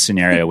favorite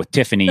scenario with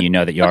Tiffany, you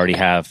know that you already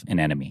have an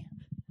enemy.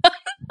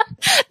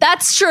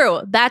 That's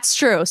true.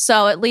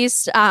 So at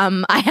least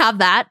I have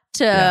that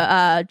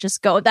to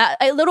just go. That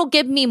it'll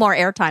give me more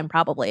airtime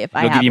probably if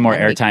I have. It'll give you more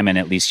airtime, and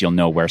at least you'll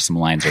know where some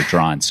lines are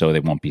drawn, so they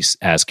won't be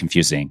as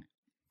confusing.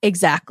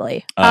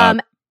 Exactly.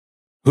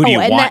 Who do you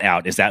want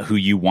out? Is that who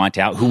you want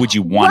out? Who would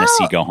you want to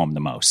see go home the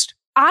most?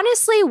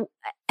 Honestly,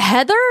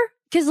 Heather.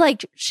 Because,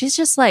 like, she's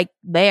just, like,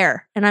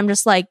 there. And I'm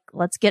just like,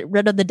 let's get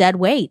rid of the dead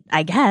weight,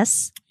 I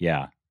guess.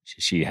 Yeah.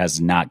 She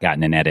has not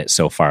gotten an edit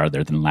so far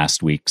other than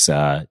last week's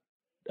moment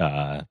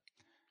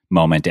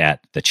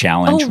at the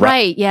challenge. Oh,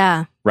 right.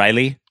 Yeah.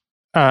 Riley?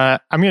 I'm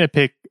going to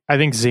pick, I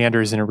think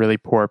Xander's in a really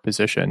poor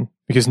position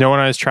because no one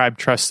on his tribe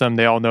trusts him.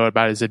 They all know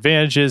about his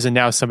advantages. And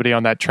now somebody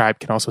on that tribe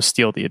can also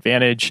steal the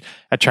advantage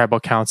at tribal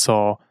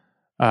council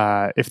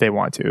if they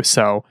want to.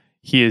 So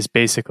he is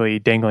basically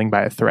dangling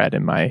by a thread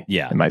in my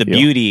view.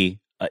 Beauty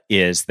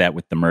is that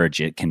with the merge,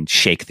 it can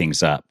shake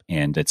things up,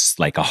 and it's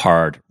like a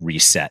hard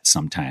reset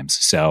sometimes.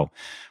 So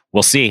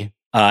we'll see.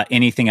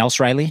 Anything else,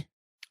 Riley?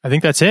 I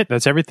think that's it.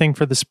 That's everything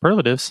for the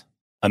superlatives.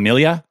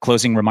 Amelia,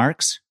 closing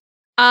remarks?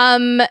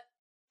 I'm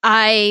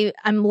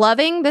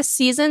loving this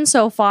season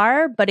so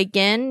far, but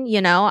again,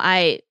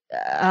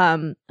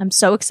 I'm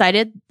so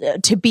excited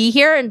to be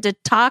here and to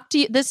talk to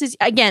you. This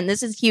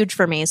is huge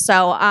for me.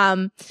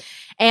 So,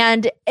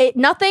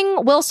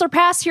 nothing will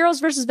surpass heroes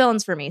versus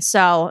villains for me.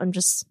 So I'm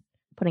just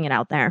putting it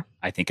out there.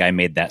 I think I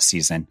made that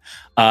season.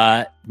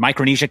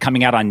 Micronesia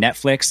coming out on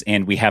Netflix,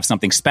 and we have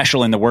something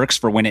special in the works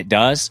for when it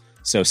does.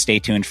 So stay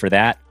tuned for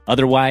that.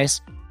 Otherwise,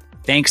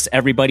 thanks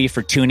everybody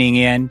for tuning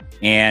in,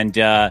 and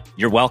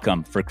you're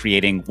welcome for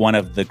creating one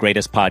of the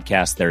greatest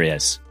podcasts there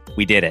is.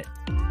 We did it.